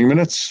hearing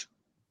minutes,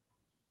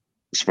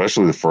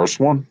 especially the first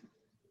one,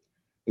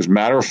 as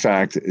matter of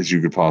fact as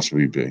you could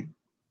possibly be.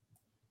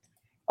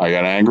 I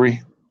got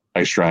angry.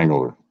 I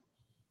strangled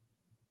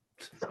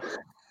her.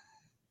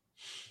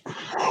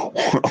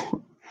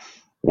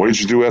 What did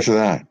you do after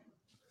that?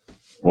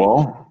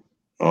 Well,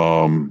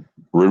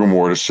 rigor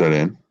mortis set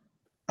in.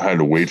 I had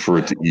to wait for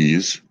it to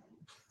ease.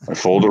 I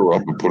folded her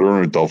up and put her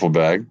in a duffel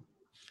bag,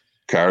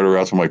 carried her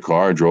out to my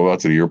car. I drove out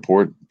to the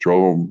airport,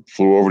 flew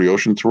over the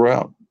ocean, threw her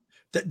out.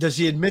 Does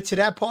he admit to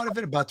that part of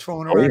it about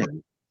throwing her out?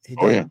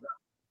 Yeah.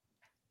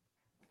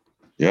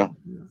 Yeah.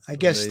 I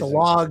guess the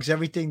logs,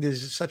 everything,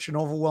 there's such an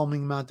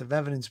overwhelming amount of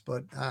evidence,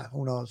 but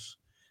who knows?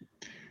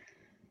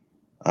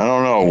 I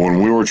don't know.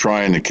 When we were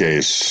trying the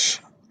case,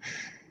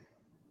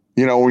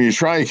 when you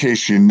try a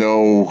case, you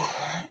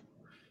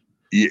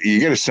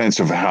get a sense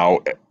of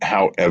how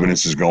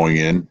evidence is going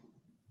in.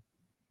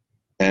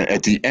 And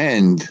at the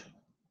end,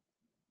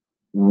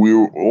 we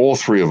were, all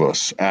three of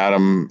us,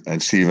 Adam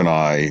and Steve and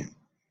I,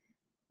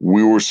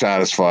 we were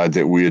satisfied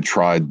that we had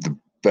tried the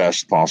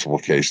best possible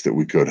case that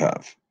we could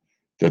have,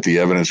 that the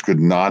evidence could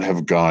not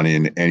have gone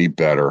in any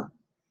better,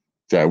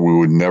 that we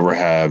would never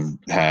have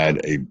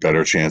had a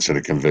better chance at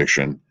a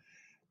conviction.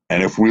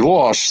 And if we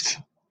lost,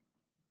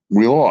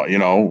 we lost.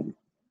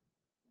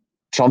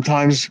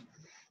 Sometimes,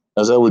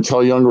 as I would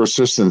tell younger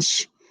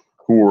assistants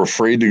who were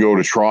afraid to go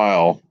to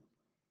trial,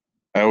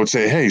 I would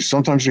say, hey,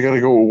 sometimes you got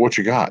to go with what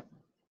you got.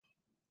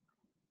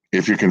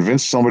 If you're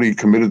convinced somebody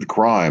committed the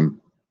crime,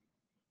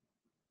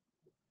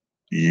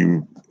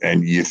 you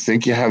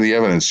think you have the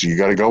evidence, you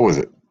got to go with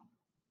it.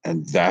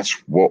 And that's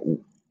what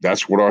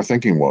our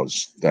thinking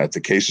was, that the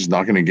case is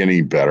not going to get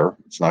any better.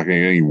 It's not going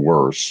to get any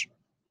worse.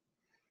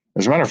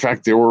 As a matter of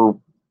fact, there were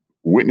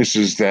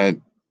witnesses that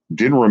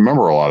didn't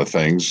remember a lot of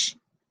things,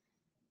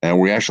 and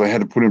we actually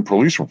had to put in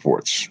police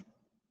reports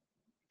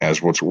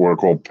as what are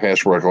called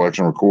past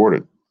recollection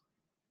recorded.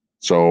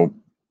 So,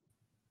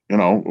 it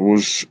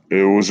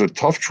was a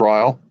tough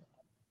trial,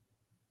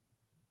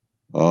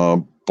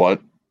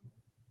 but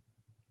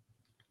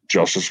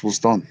justice was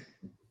done.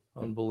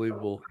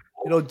 Unbelievable.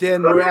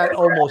 Dan, we're at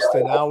almost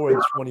an hour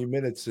and 20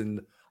 minutes,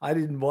 and I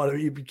didn't want to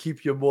even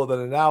keep you more than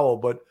an hour,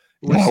 but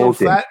it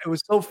was it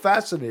was so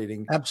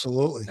fascinating.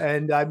 Absolutely.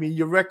 And I mean,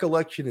 your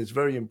recollection is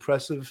very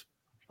impressive.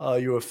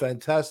 You're a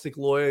fantastic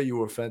lawyer. You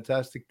were a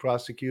fantastic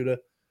prosecutor,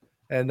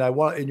 and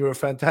you're a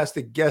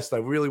fantastic guest. I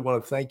really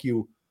want to thank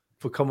you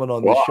for coming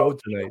on the show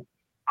tonight.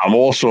 I'm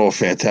also a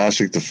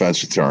fantastic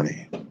defense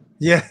attorney.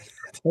 Yeah.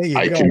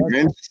 I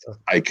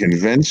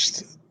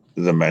convinced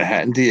the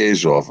Manhattan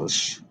DA's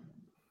office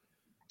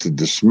to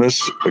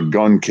dismiss a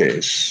gun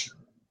case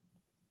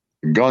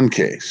in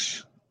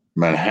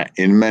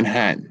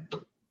Manhattan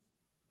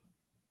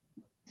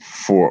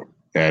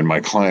and my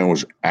client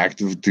was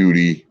active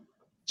duty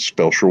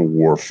special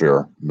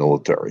warfare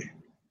military.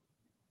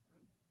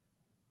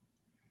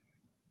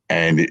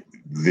 And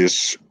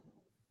this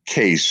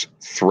case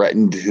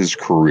threatened his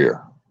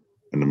career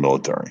in the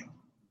military.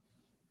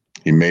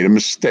 He made a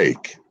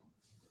mistake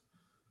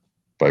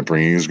by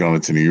bringing his gun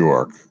into New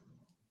York.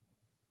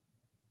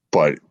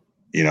 But,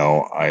 you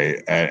know,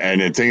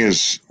 and the thing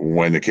is,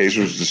 when the case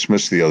was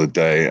dismissed the other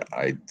day,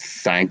 I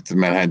thanked the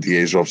Manhattan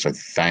DA's office. I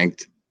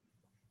thanked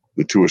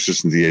the 2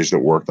 assistant DAs that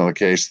worked on the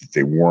case, that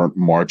they weren't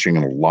marching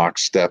in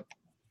lockstep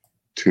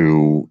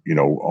to, you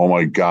know, oh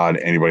my God,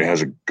 anybody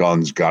has a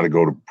gun's got to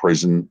go to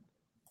prison.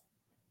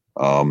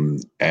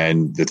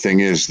 And the thing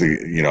is,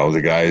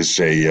 the guy is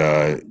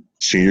a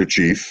senior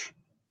chief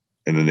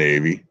in the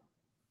Navy,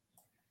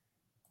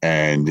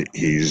 and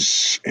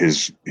his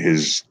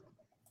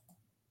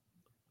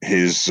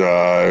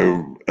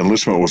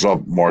enlistment was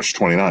up March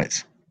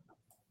 29th.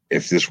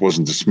 If this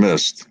wasn't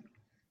dismissed,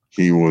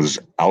 he was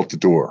out the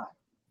door.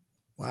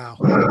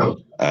 Wow.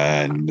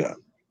 And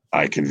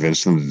I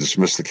convinced them to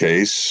dismiss the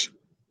case,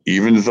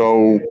 even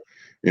though,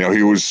 you know,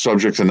 he was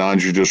subject to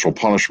non-judicial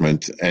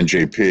punishment,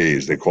 NJP,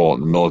 as they call it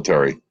in the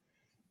military,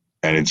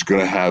 and it's going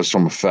to have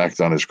some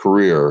effect on his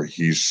career.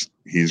 He's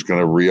going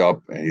to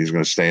re-up, and he's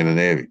going to stay in the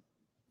Navy.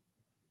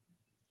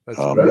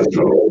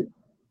 So,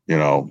 you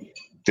know,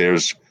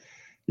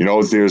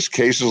 there's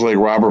cases like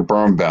Robert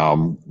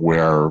Birnbaum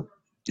where,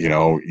 you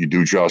know, you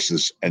do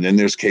justice, and then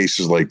there's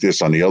cases like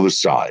this on the other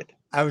side.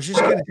 I was just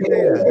going to say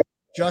that.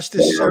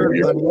 Justice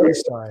served on the other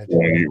side.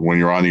 When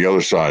you're on the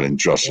other side and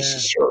justice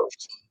is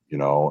served, you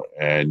know,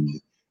 and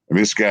I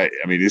mean,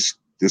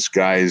 this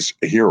guy is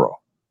a hero,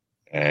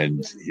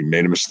 and he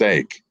made a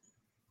mistake.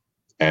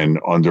 And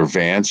under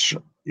Vance,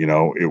 you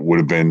know, it would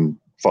have been,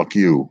 fuck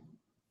you.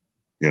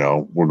 You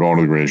know, we're going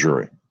to the grand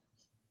jury.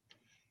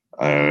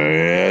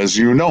 As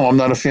you know, I'm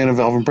not a fan of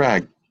Alvin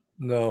Bragg.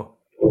 No.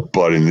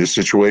 But in this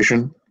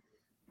situation,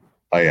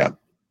 I am.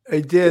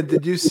 Hey, Dan,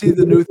 did you see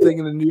the new thing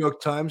in the New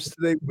York Times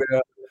today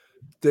where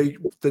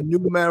the new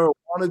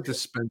marijuana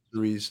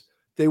dispensaries,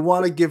 they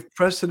want to give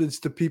precedence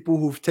to people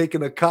who've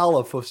taken a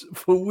collar for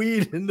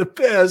weed in the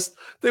past.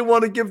 They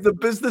want to give the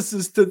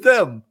businesses to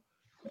them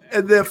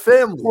and their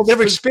families. Well, they've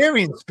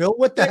experienced, Bill.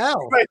 What the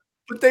hell? Right.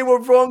 But they were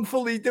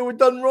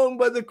done wrong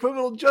by the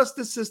criminal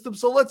justice system.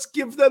 So let's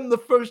give them the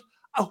first.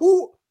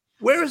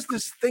 Where is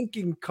this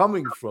thinking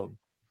coming from?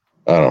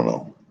 I don't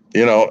know.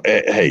 You know,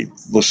 hey,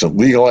 listen,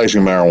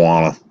 legalizing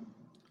marijuana,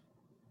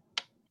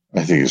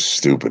 I think is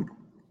stupid,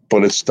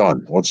 but it's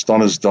done. What's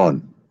done is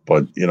done.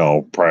 But, you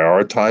know,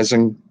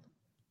 prioritizing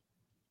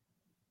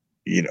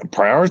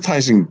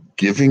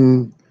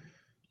giving,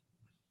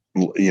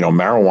 you know,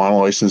 marijuana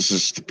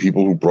licenses to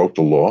people who broke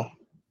the law,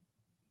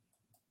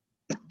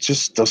 it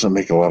just doesn't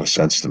make a lot of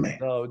sense to me.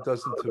 No, it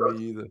doesn't to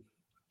me either.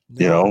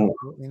 You know,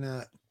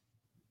 not.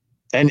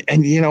 And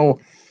you know,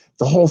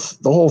 the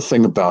whole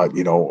thing about,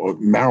 you know,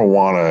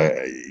 marijuana,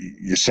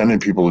 you're sending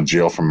people to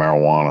jail for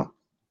marijuana.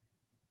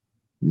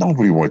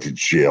 Nobody went to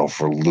jail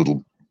for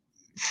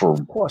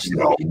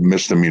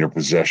misdemeanor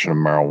possession of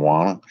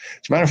marijuana.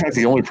 As a matter of fact,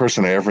 the only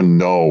person I ever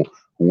know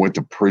who went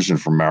to prison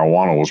for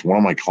marijuana was one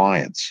of my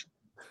clients.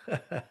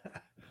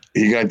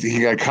 He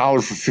got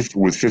collared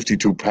with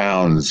 52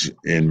 pounds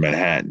in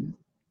Manhattan.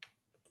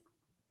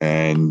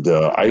 And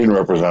I didn't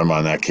represent him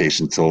on that case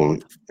until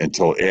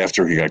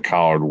after he got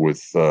collared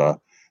with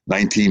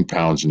 19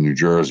 pounds in New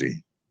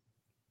Jersey.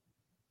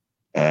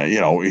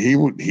 You know, he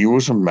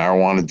was a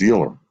marijuana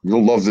dealer.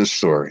 You'll love this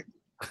story.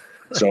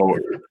 So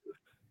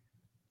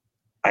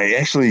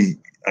I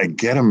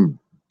get him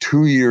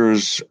 2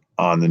 years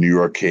on the New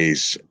York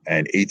case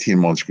and 18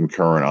 months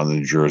concurrent on the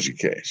New Jersey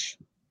case.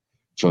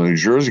 So the New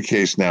Jersey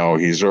case now,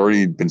 he's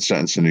already been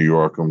sentenced in New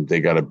York. They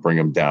got to bring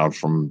him down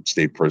from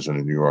state prison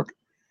in New York.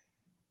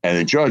 And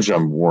the judge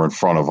we're in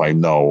front of, I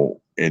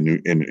know,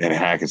 in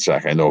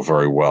Hackensack, I know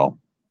very well.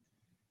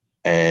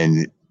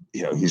 And,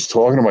 you know, he's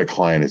talking to my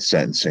client at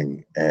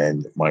sentencing,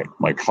 and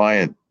my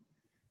client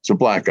is a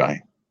black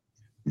guy,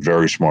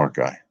 very smart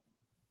guy,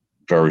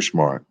 very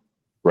smart,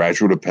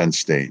 graduate of Penn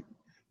State,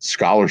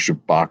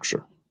 scholarship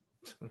boxer,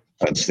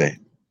 Penn State.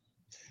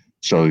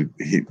 So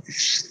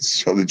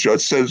the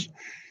judge says,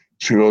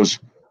 she goes,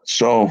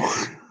 so,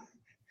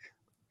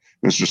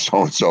 Mr.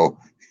 So-and-so,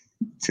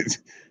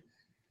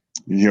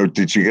 you know,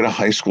 did you get a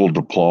high school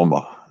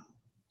diploma?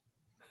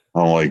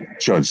 I'm like,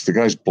 Judge, the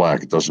guy's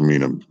black. It doesn't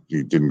mean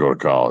he didn't go to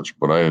college,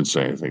 but I didn't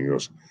say anything. He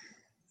goes,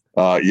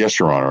 yes,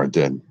 Your Honor, I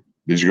did.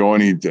 Did you go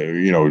any,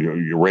 you know,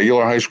 your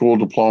regular high school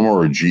diploma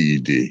or a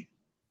GED?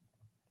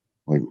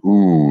 I'm like,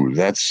 ooh,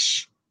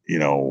 that's, you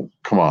know,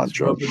 come on,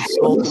 Judge.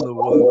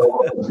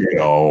 You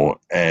know,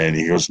 and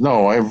he goes,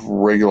 no, I have a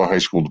regular high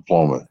school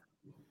diploma.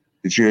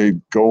 Did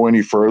you go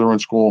any further in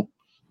school?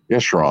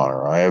 Yes, Your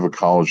Honor, I have a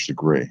college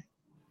degree.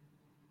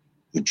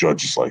 The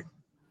judge is like,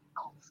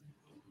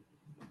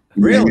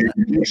 really?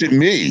 He looks at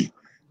me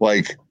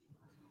like,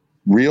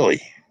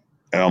 really?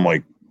 And I'm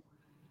like,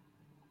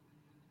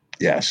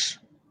 yes.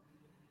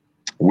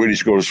 Where did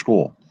you go to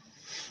school?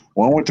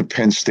 Well, I went to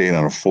Penn State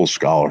on a full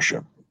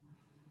scholarship.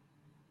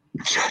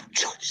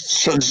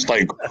 So it's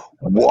like,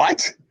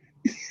 what?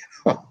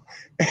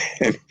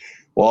 And,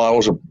 well, I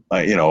was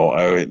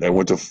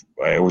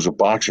I was a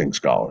boxing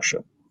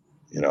scholarship,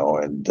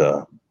 and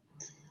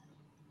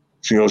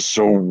she goes,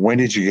 so when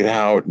did you get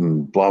out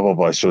and blah, blah,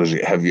 blah. So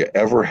have you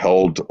ever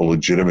held a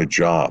legitimate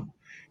job?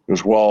 He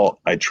goes, well,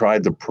 I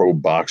tried the pro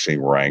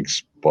boxing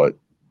ranks, but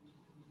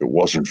it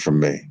wasn't for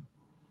me.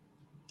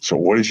 So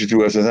what did you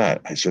do after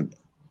that?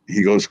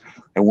 He goes,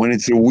 I went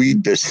into the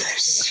weed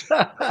business.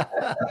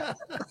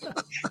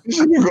 This is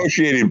a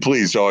negotiating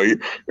plea. So,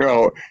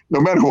 no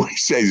matter what he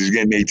says, he's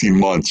getting 18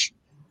 months.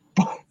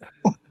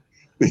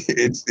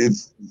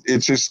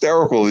 It's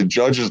hysterical. The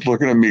judge is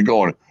looking at me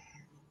going,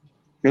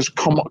 just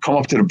come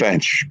up to the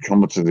bench.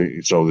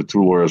 So the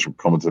two lawyers were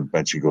coming to the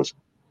bench. He goes,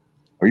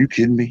 are you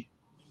kidding me?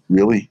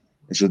 Really?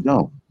 I said,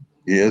 no.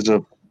 He has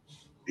a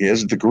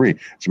degree.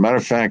 As a matter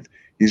of fact,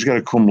 he's got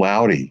a cum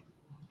laude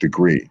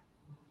degree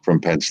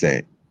from Penn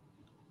State.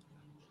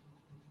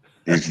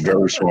 He's a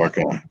very smart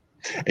guy.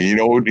 And you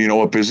know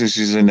what business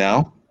he's in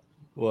now?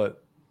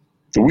 What?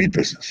 The weed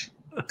business.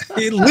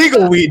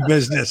 Legal weed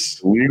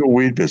business. Legal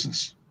weed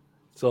business.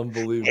 It's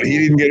unbelievable. But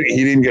he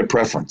didn't get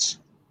preference.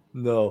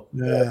 No.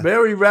 Yeah.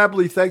 Mary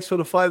Rabley, thanks for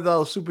the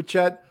 $5 super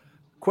chat.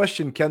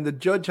 Question: can the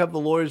judge have the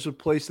lawyers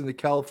replaced in the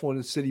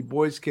California City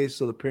Boys case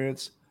so the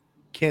parents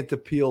can't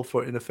appeal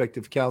for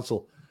ineffective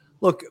counsel?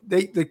 Look,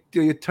 the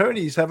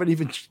attorneys haven't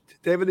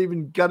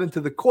even got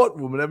into the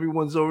courtroom, and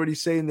everyone's already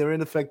saying they're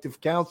ineffective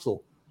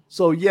counsel.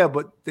 So yeah,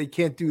 but they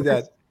can't do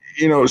that.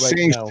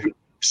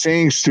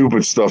 Saying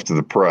stupid stuff to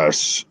the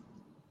press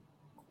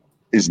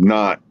is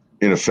not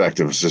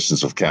ineffective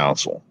assistance of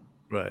counsel.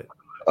 Right.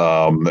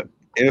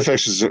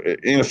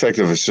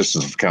 Ineffective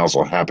assistance of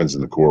counsel happens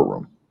in the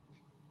courtroom.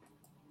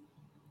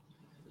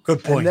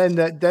 Good point. And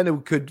then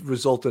it could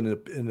result in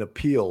an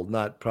appeal,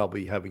 not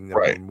probably having them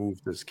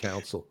removed as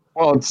counsel.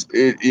 Well,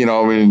 you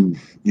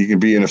can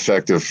be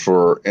ineffective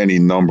for any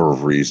number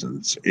of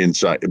reasons,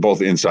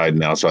 both inside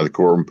and outside the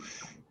courtroom.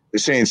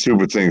 Saying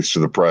stupid things to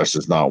the press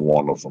is not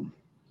one of them.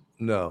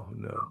 No.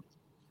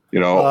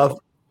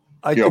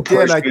 I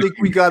think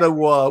we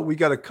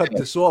gotta cut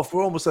this off.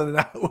 We're almost at an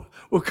hour.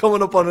 We're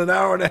coming up on an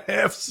hour and a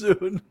half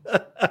soon.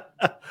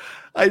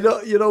 I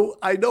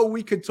know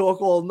we could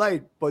talk all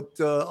night, but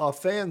our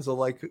fans are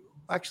like,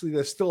 actually,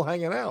 they're still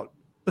hanging out.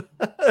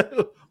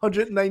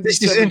 197.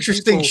 This is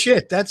interesting people.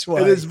 shit. That's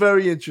why it is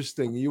very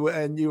interesting. You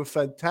were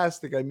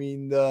fantastic. I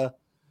mean,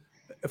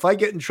 if I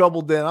get in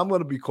trouble, Dan, I'm going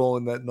to be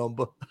calling that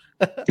number.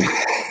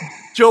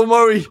 Joe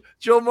Murray.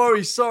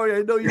 Sorry,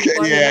 I know you.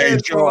 Yeah,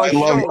 Joe.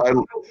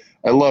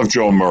 I love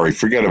Joe Murray.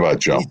 Forget about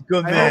Joe. He's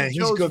good man.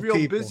 Joe's good real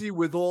people. busy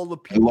with all the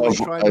people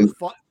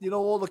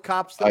all the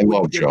cops that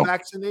wouldn't get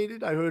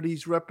vaccinated. I heard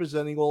he's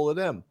representing all of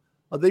them.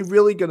 Are they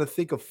really going to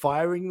think of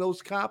firing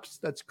those cops?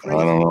 That's crazy.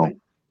 I don't know. Right?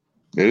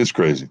 It is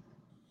crazy,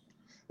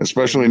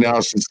 especially now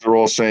since they're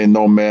all saying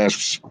no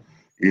masks.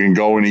 You can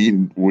go and eat.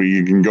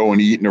 You can go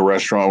and eat in a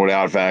restaurant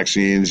without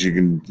vaccines. You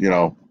can,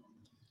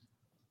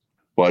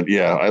 But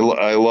yeah,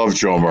 I love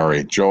Joe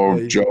Murray. Joe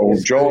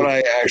and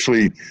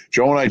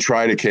I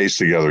tried a case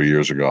together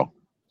years ago.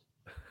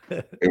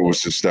 It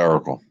was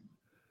hysterical.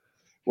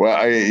 Well,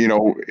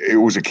 it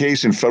was a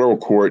case in federal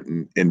court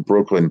in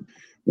Brooklyn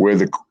where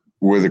the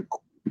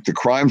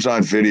crime's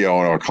on video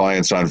and our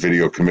client's on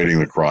video committing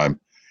the crime,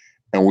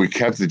 and we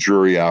kept the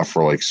jury out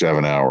for like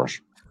 7 hours.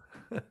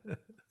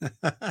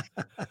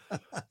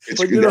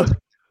 That's cool.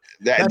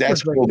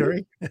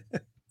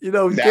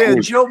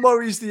 Dan, Joe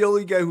Murray's the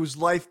only guy whose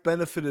life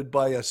benefited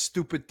by a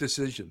stupid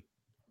decision.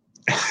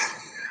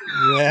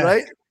 Yeah.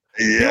 Right?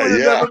 Yeah, he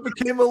would have never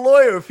became a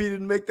lawyer if he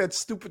didn't make that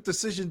stupid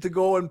decision to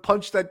go and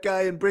punch that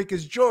guy and break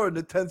his jaw in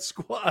the 10th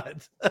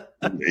squad.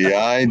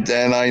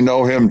 And I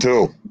know him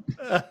too.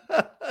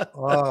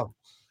 Wow.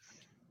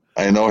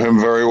 I know him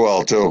very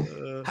well too.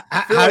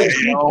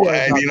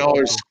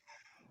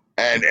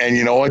 And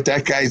you know what?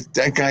 That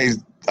guy,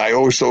 I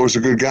always thought was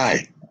a good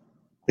guy.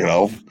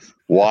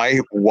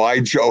 Why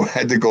Joe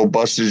had to go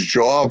bust his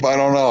jaw up, I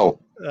don't know.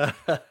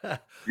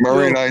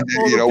 Murray and I,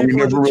 we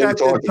never really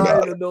talked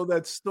about it. To know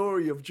that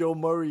story of Joe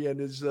Murray and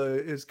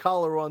his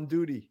collar on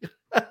duty.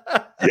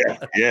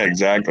 Yeah,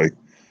 exactly.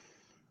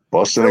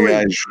 Busting the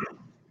guy.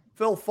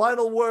 Phil,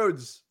 final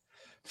words.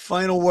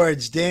 Final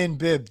words, Dan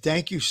Bibb,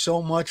 thank you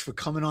so much for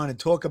coming on and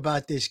talk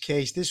about this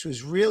case. This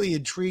was really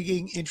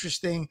intriguing,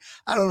 interesting.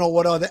 I don't know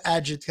what other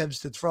adjectives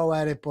to throw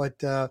at it,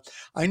 but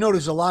I know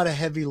there's a lot of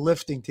heavy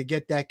lifting to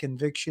get that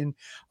conviction.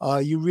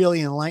 You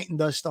really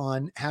enlightened us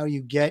on how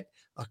you get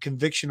a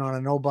conviction on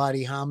a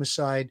no-body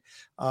homicide.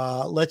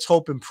 Let's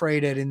hope and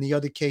pray that in the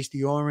other case,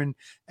 the Orrin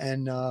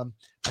and I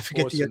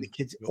forget the other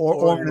kids,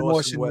 Orrin and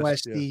Orson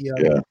West,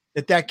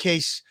 that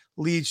case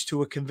leads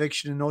to a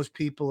conviction and those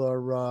people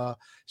are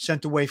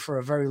sent away for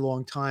a very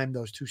long time,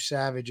 those two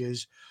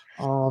savages.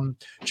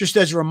 Just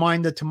as a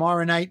reminder,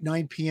 tomorrow night,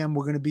 9 p.m.,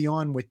 we're going to be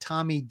on with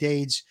Tommy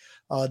Dades,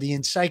 the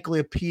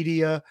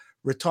encyclopedia,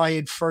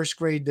 retired first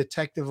grade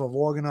detective of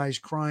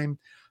organized crime.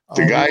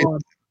 The guy,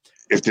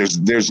 if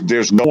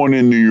there's no one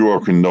in New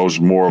York who knows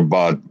more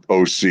about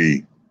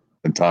OC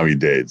than Tommy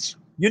Dades.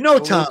 You know,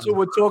 Tom. So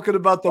we're talking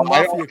about the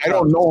I mafia.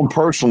 don't know him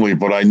personally,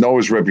 but I know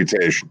his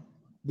reputation.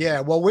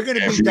 Yeah, well, we're going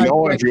to be.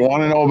 If you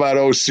want to know about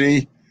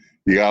OC,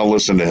 you got to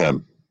listen to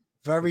him.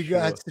 Very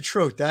good. That's the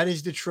truth. That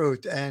is the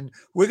truth. And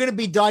we're going to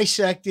be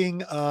dissecting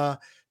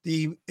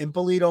the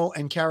Ippolito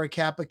and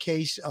Caracappa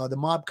case. The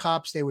mob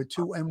cops, they were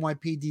two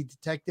NYPD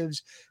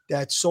detectives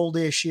that sold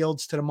their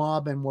shields to the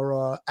mob and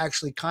were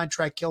actually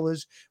contract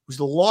killers. It was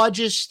the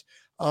largest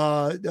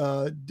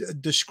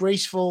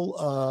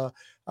disgraceful,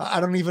 I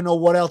don't even know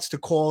what else to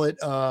call it,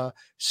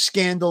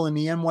 scandal in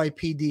the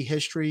NYPD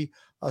history.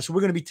 So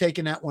we're going to be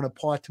taking that one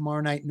apart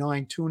tomorrow night,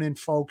 9. Tune in,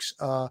 folks.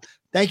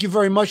 Thank you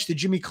very much to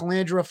Jimmy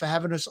Calandra for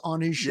having us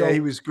on his show. Yeah, he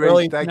was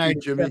great. Thank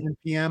you, Jimmy. 7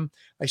 p.m.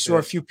 I saw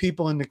a few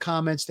people in the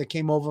comments that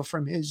came over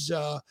from his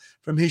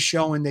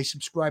show and they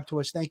subscribed to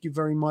us. Thank you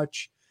very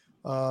much.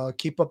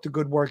 Keep up the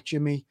good work,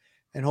 Jimmy,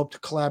 and hope to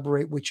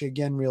collaborate with you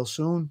again real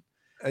soon.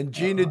 And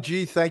Gina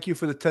G, thank you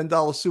for the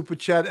 $10 super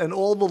chat and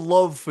all the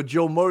love for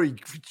Joe Murray.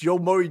 Joe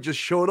Murray just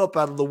showed up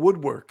out of the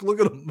woodwork. Look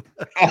at him.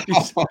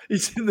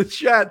 he's in the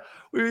chat.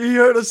 He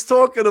heard us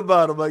talking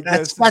about him, I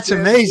guess. That's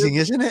amazing,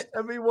 isn't it?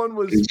 Everyone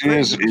was His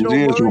ears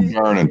were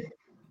burning.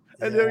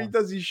 And there he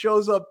does. He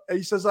shows up and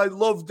he says, I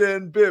love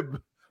Dan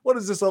Bibb. What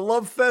is this, a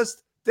love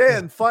fest?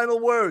 Dan, final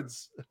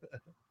words.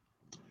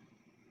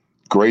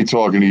 Great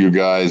talking to you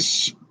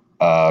guys.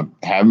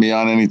 Have me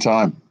on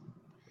anytime.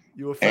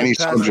 You were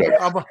fantastic. Any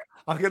subject.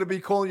 I'm going to be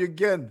calling you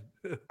again.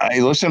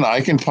 Hey, listen, I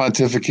can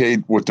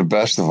pontificate with the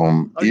best of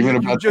them,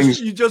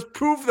 things. You just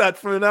proved that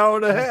for an hour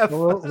and a half.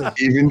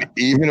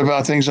 even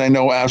about things I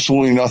know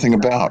absolutely nothing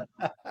about.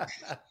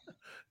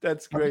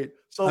 That's great.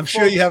 So I'm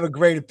sure you have a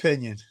great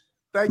opinion.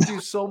 Thank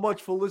you so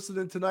much for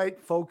listening tonight,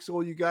 folks.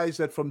 All you guys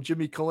that from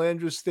Jimmy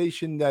Calandra's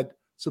station that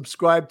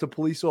subscribe to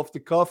Police Off the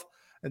Cuff,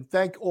 and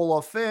thank all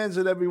our fans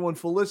and everyone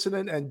for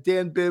listening. And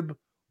Dan Bibb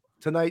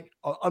tonight,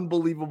 an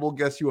unbelievable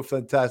guest. You were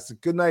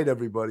fantastic. Good night,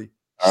 everybody.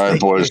 All right,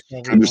 boys.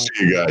 Good to see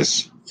you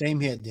guys.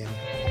 Same here, Dan.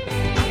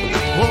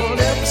 One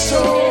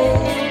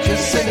episode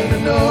just ain't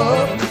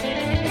enough.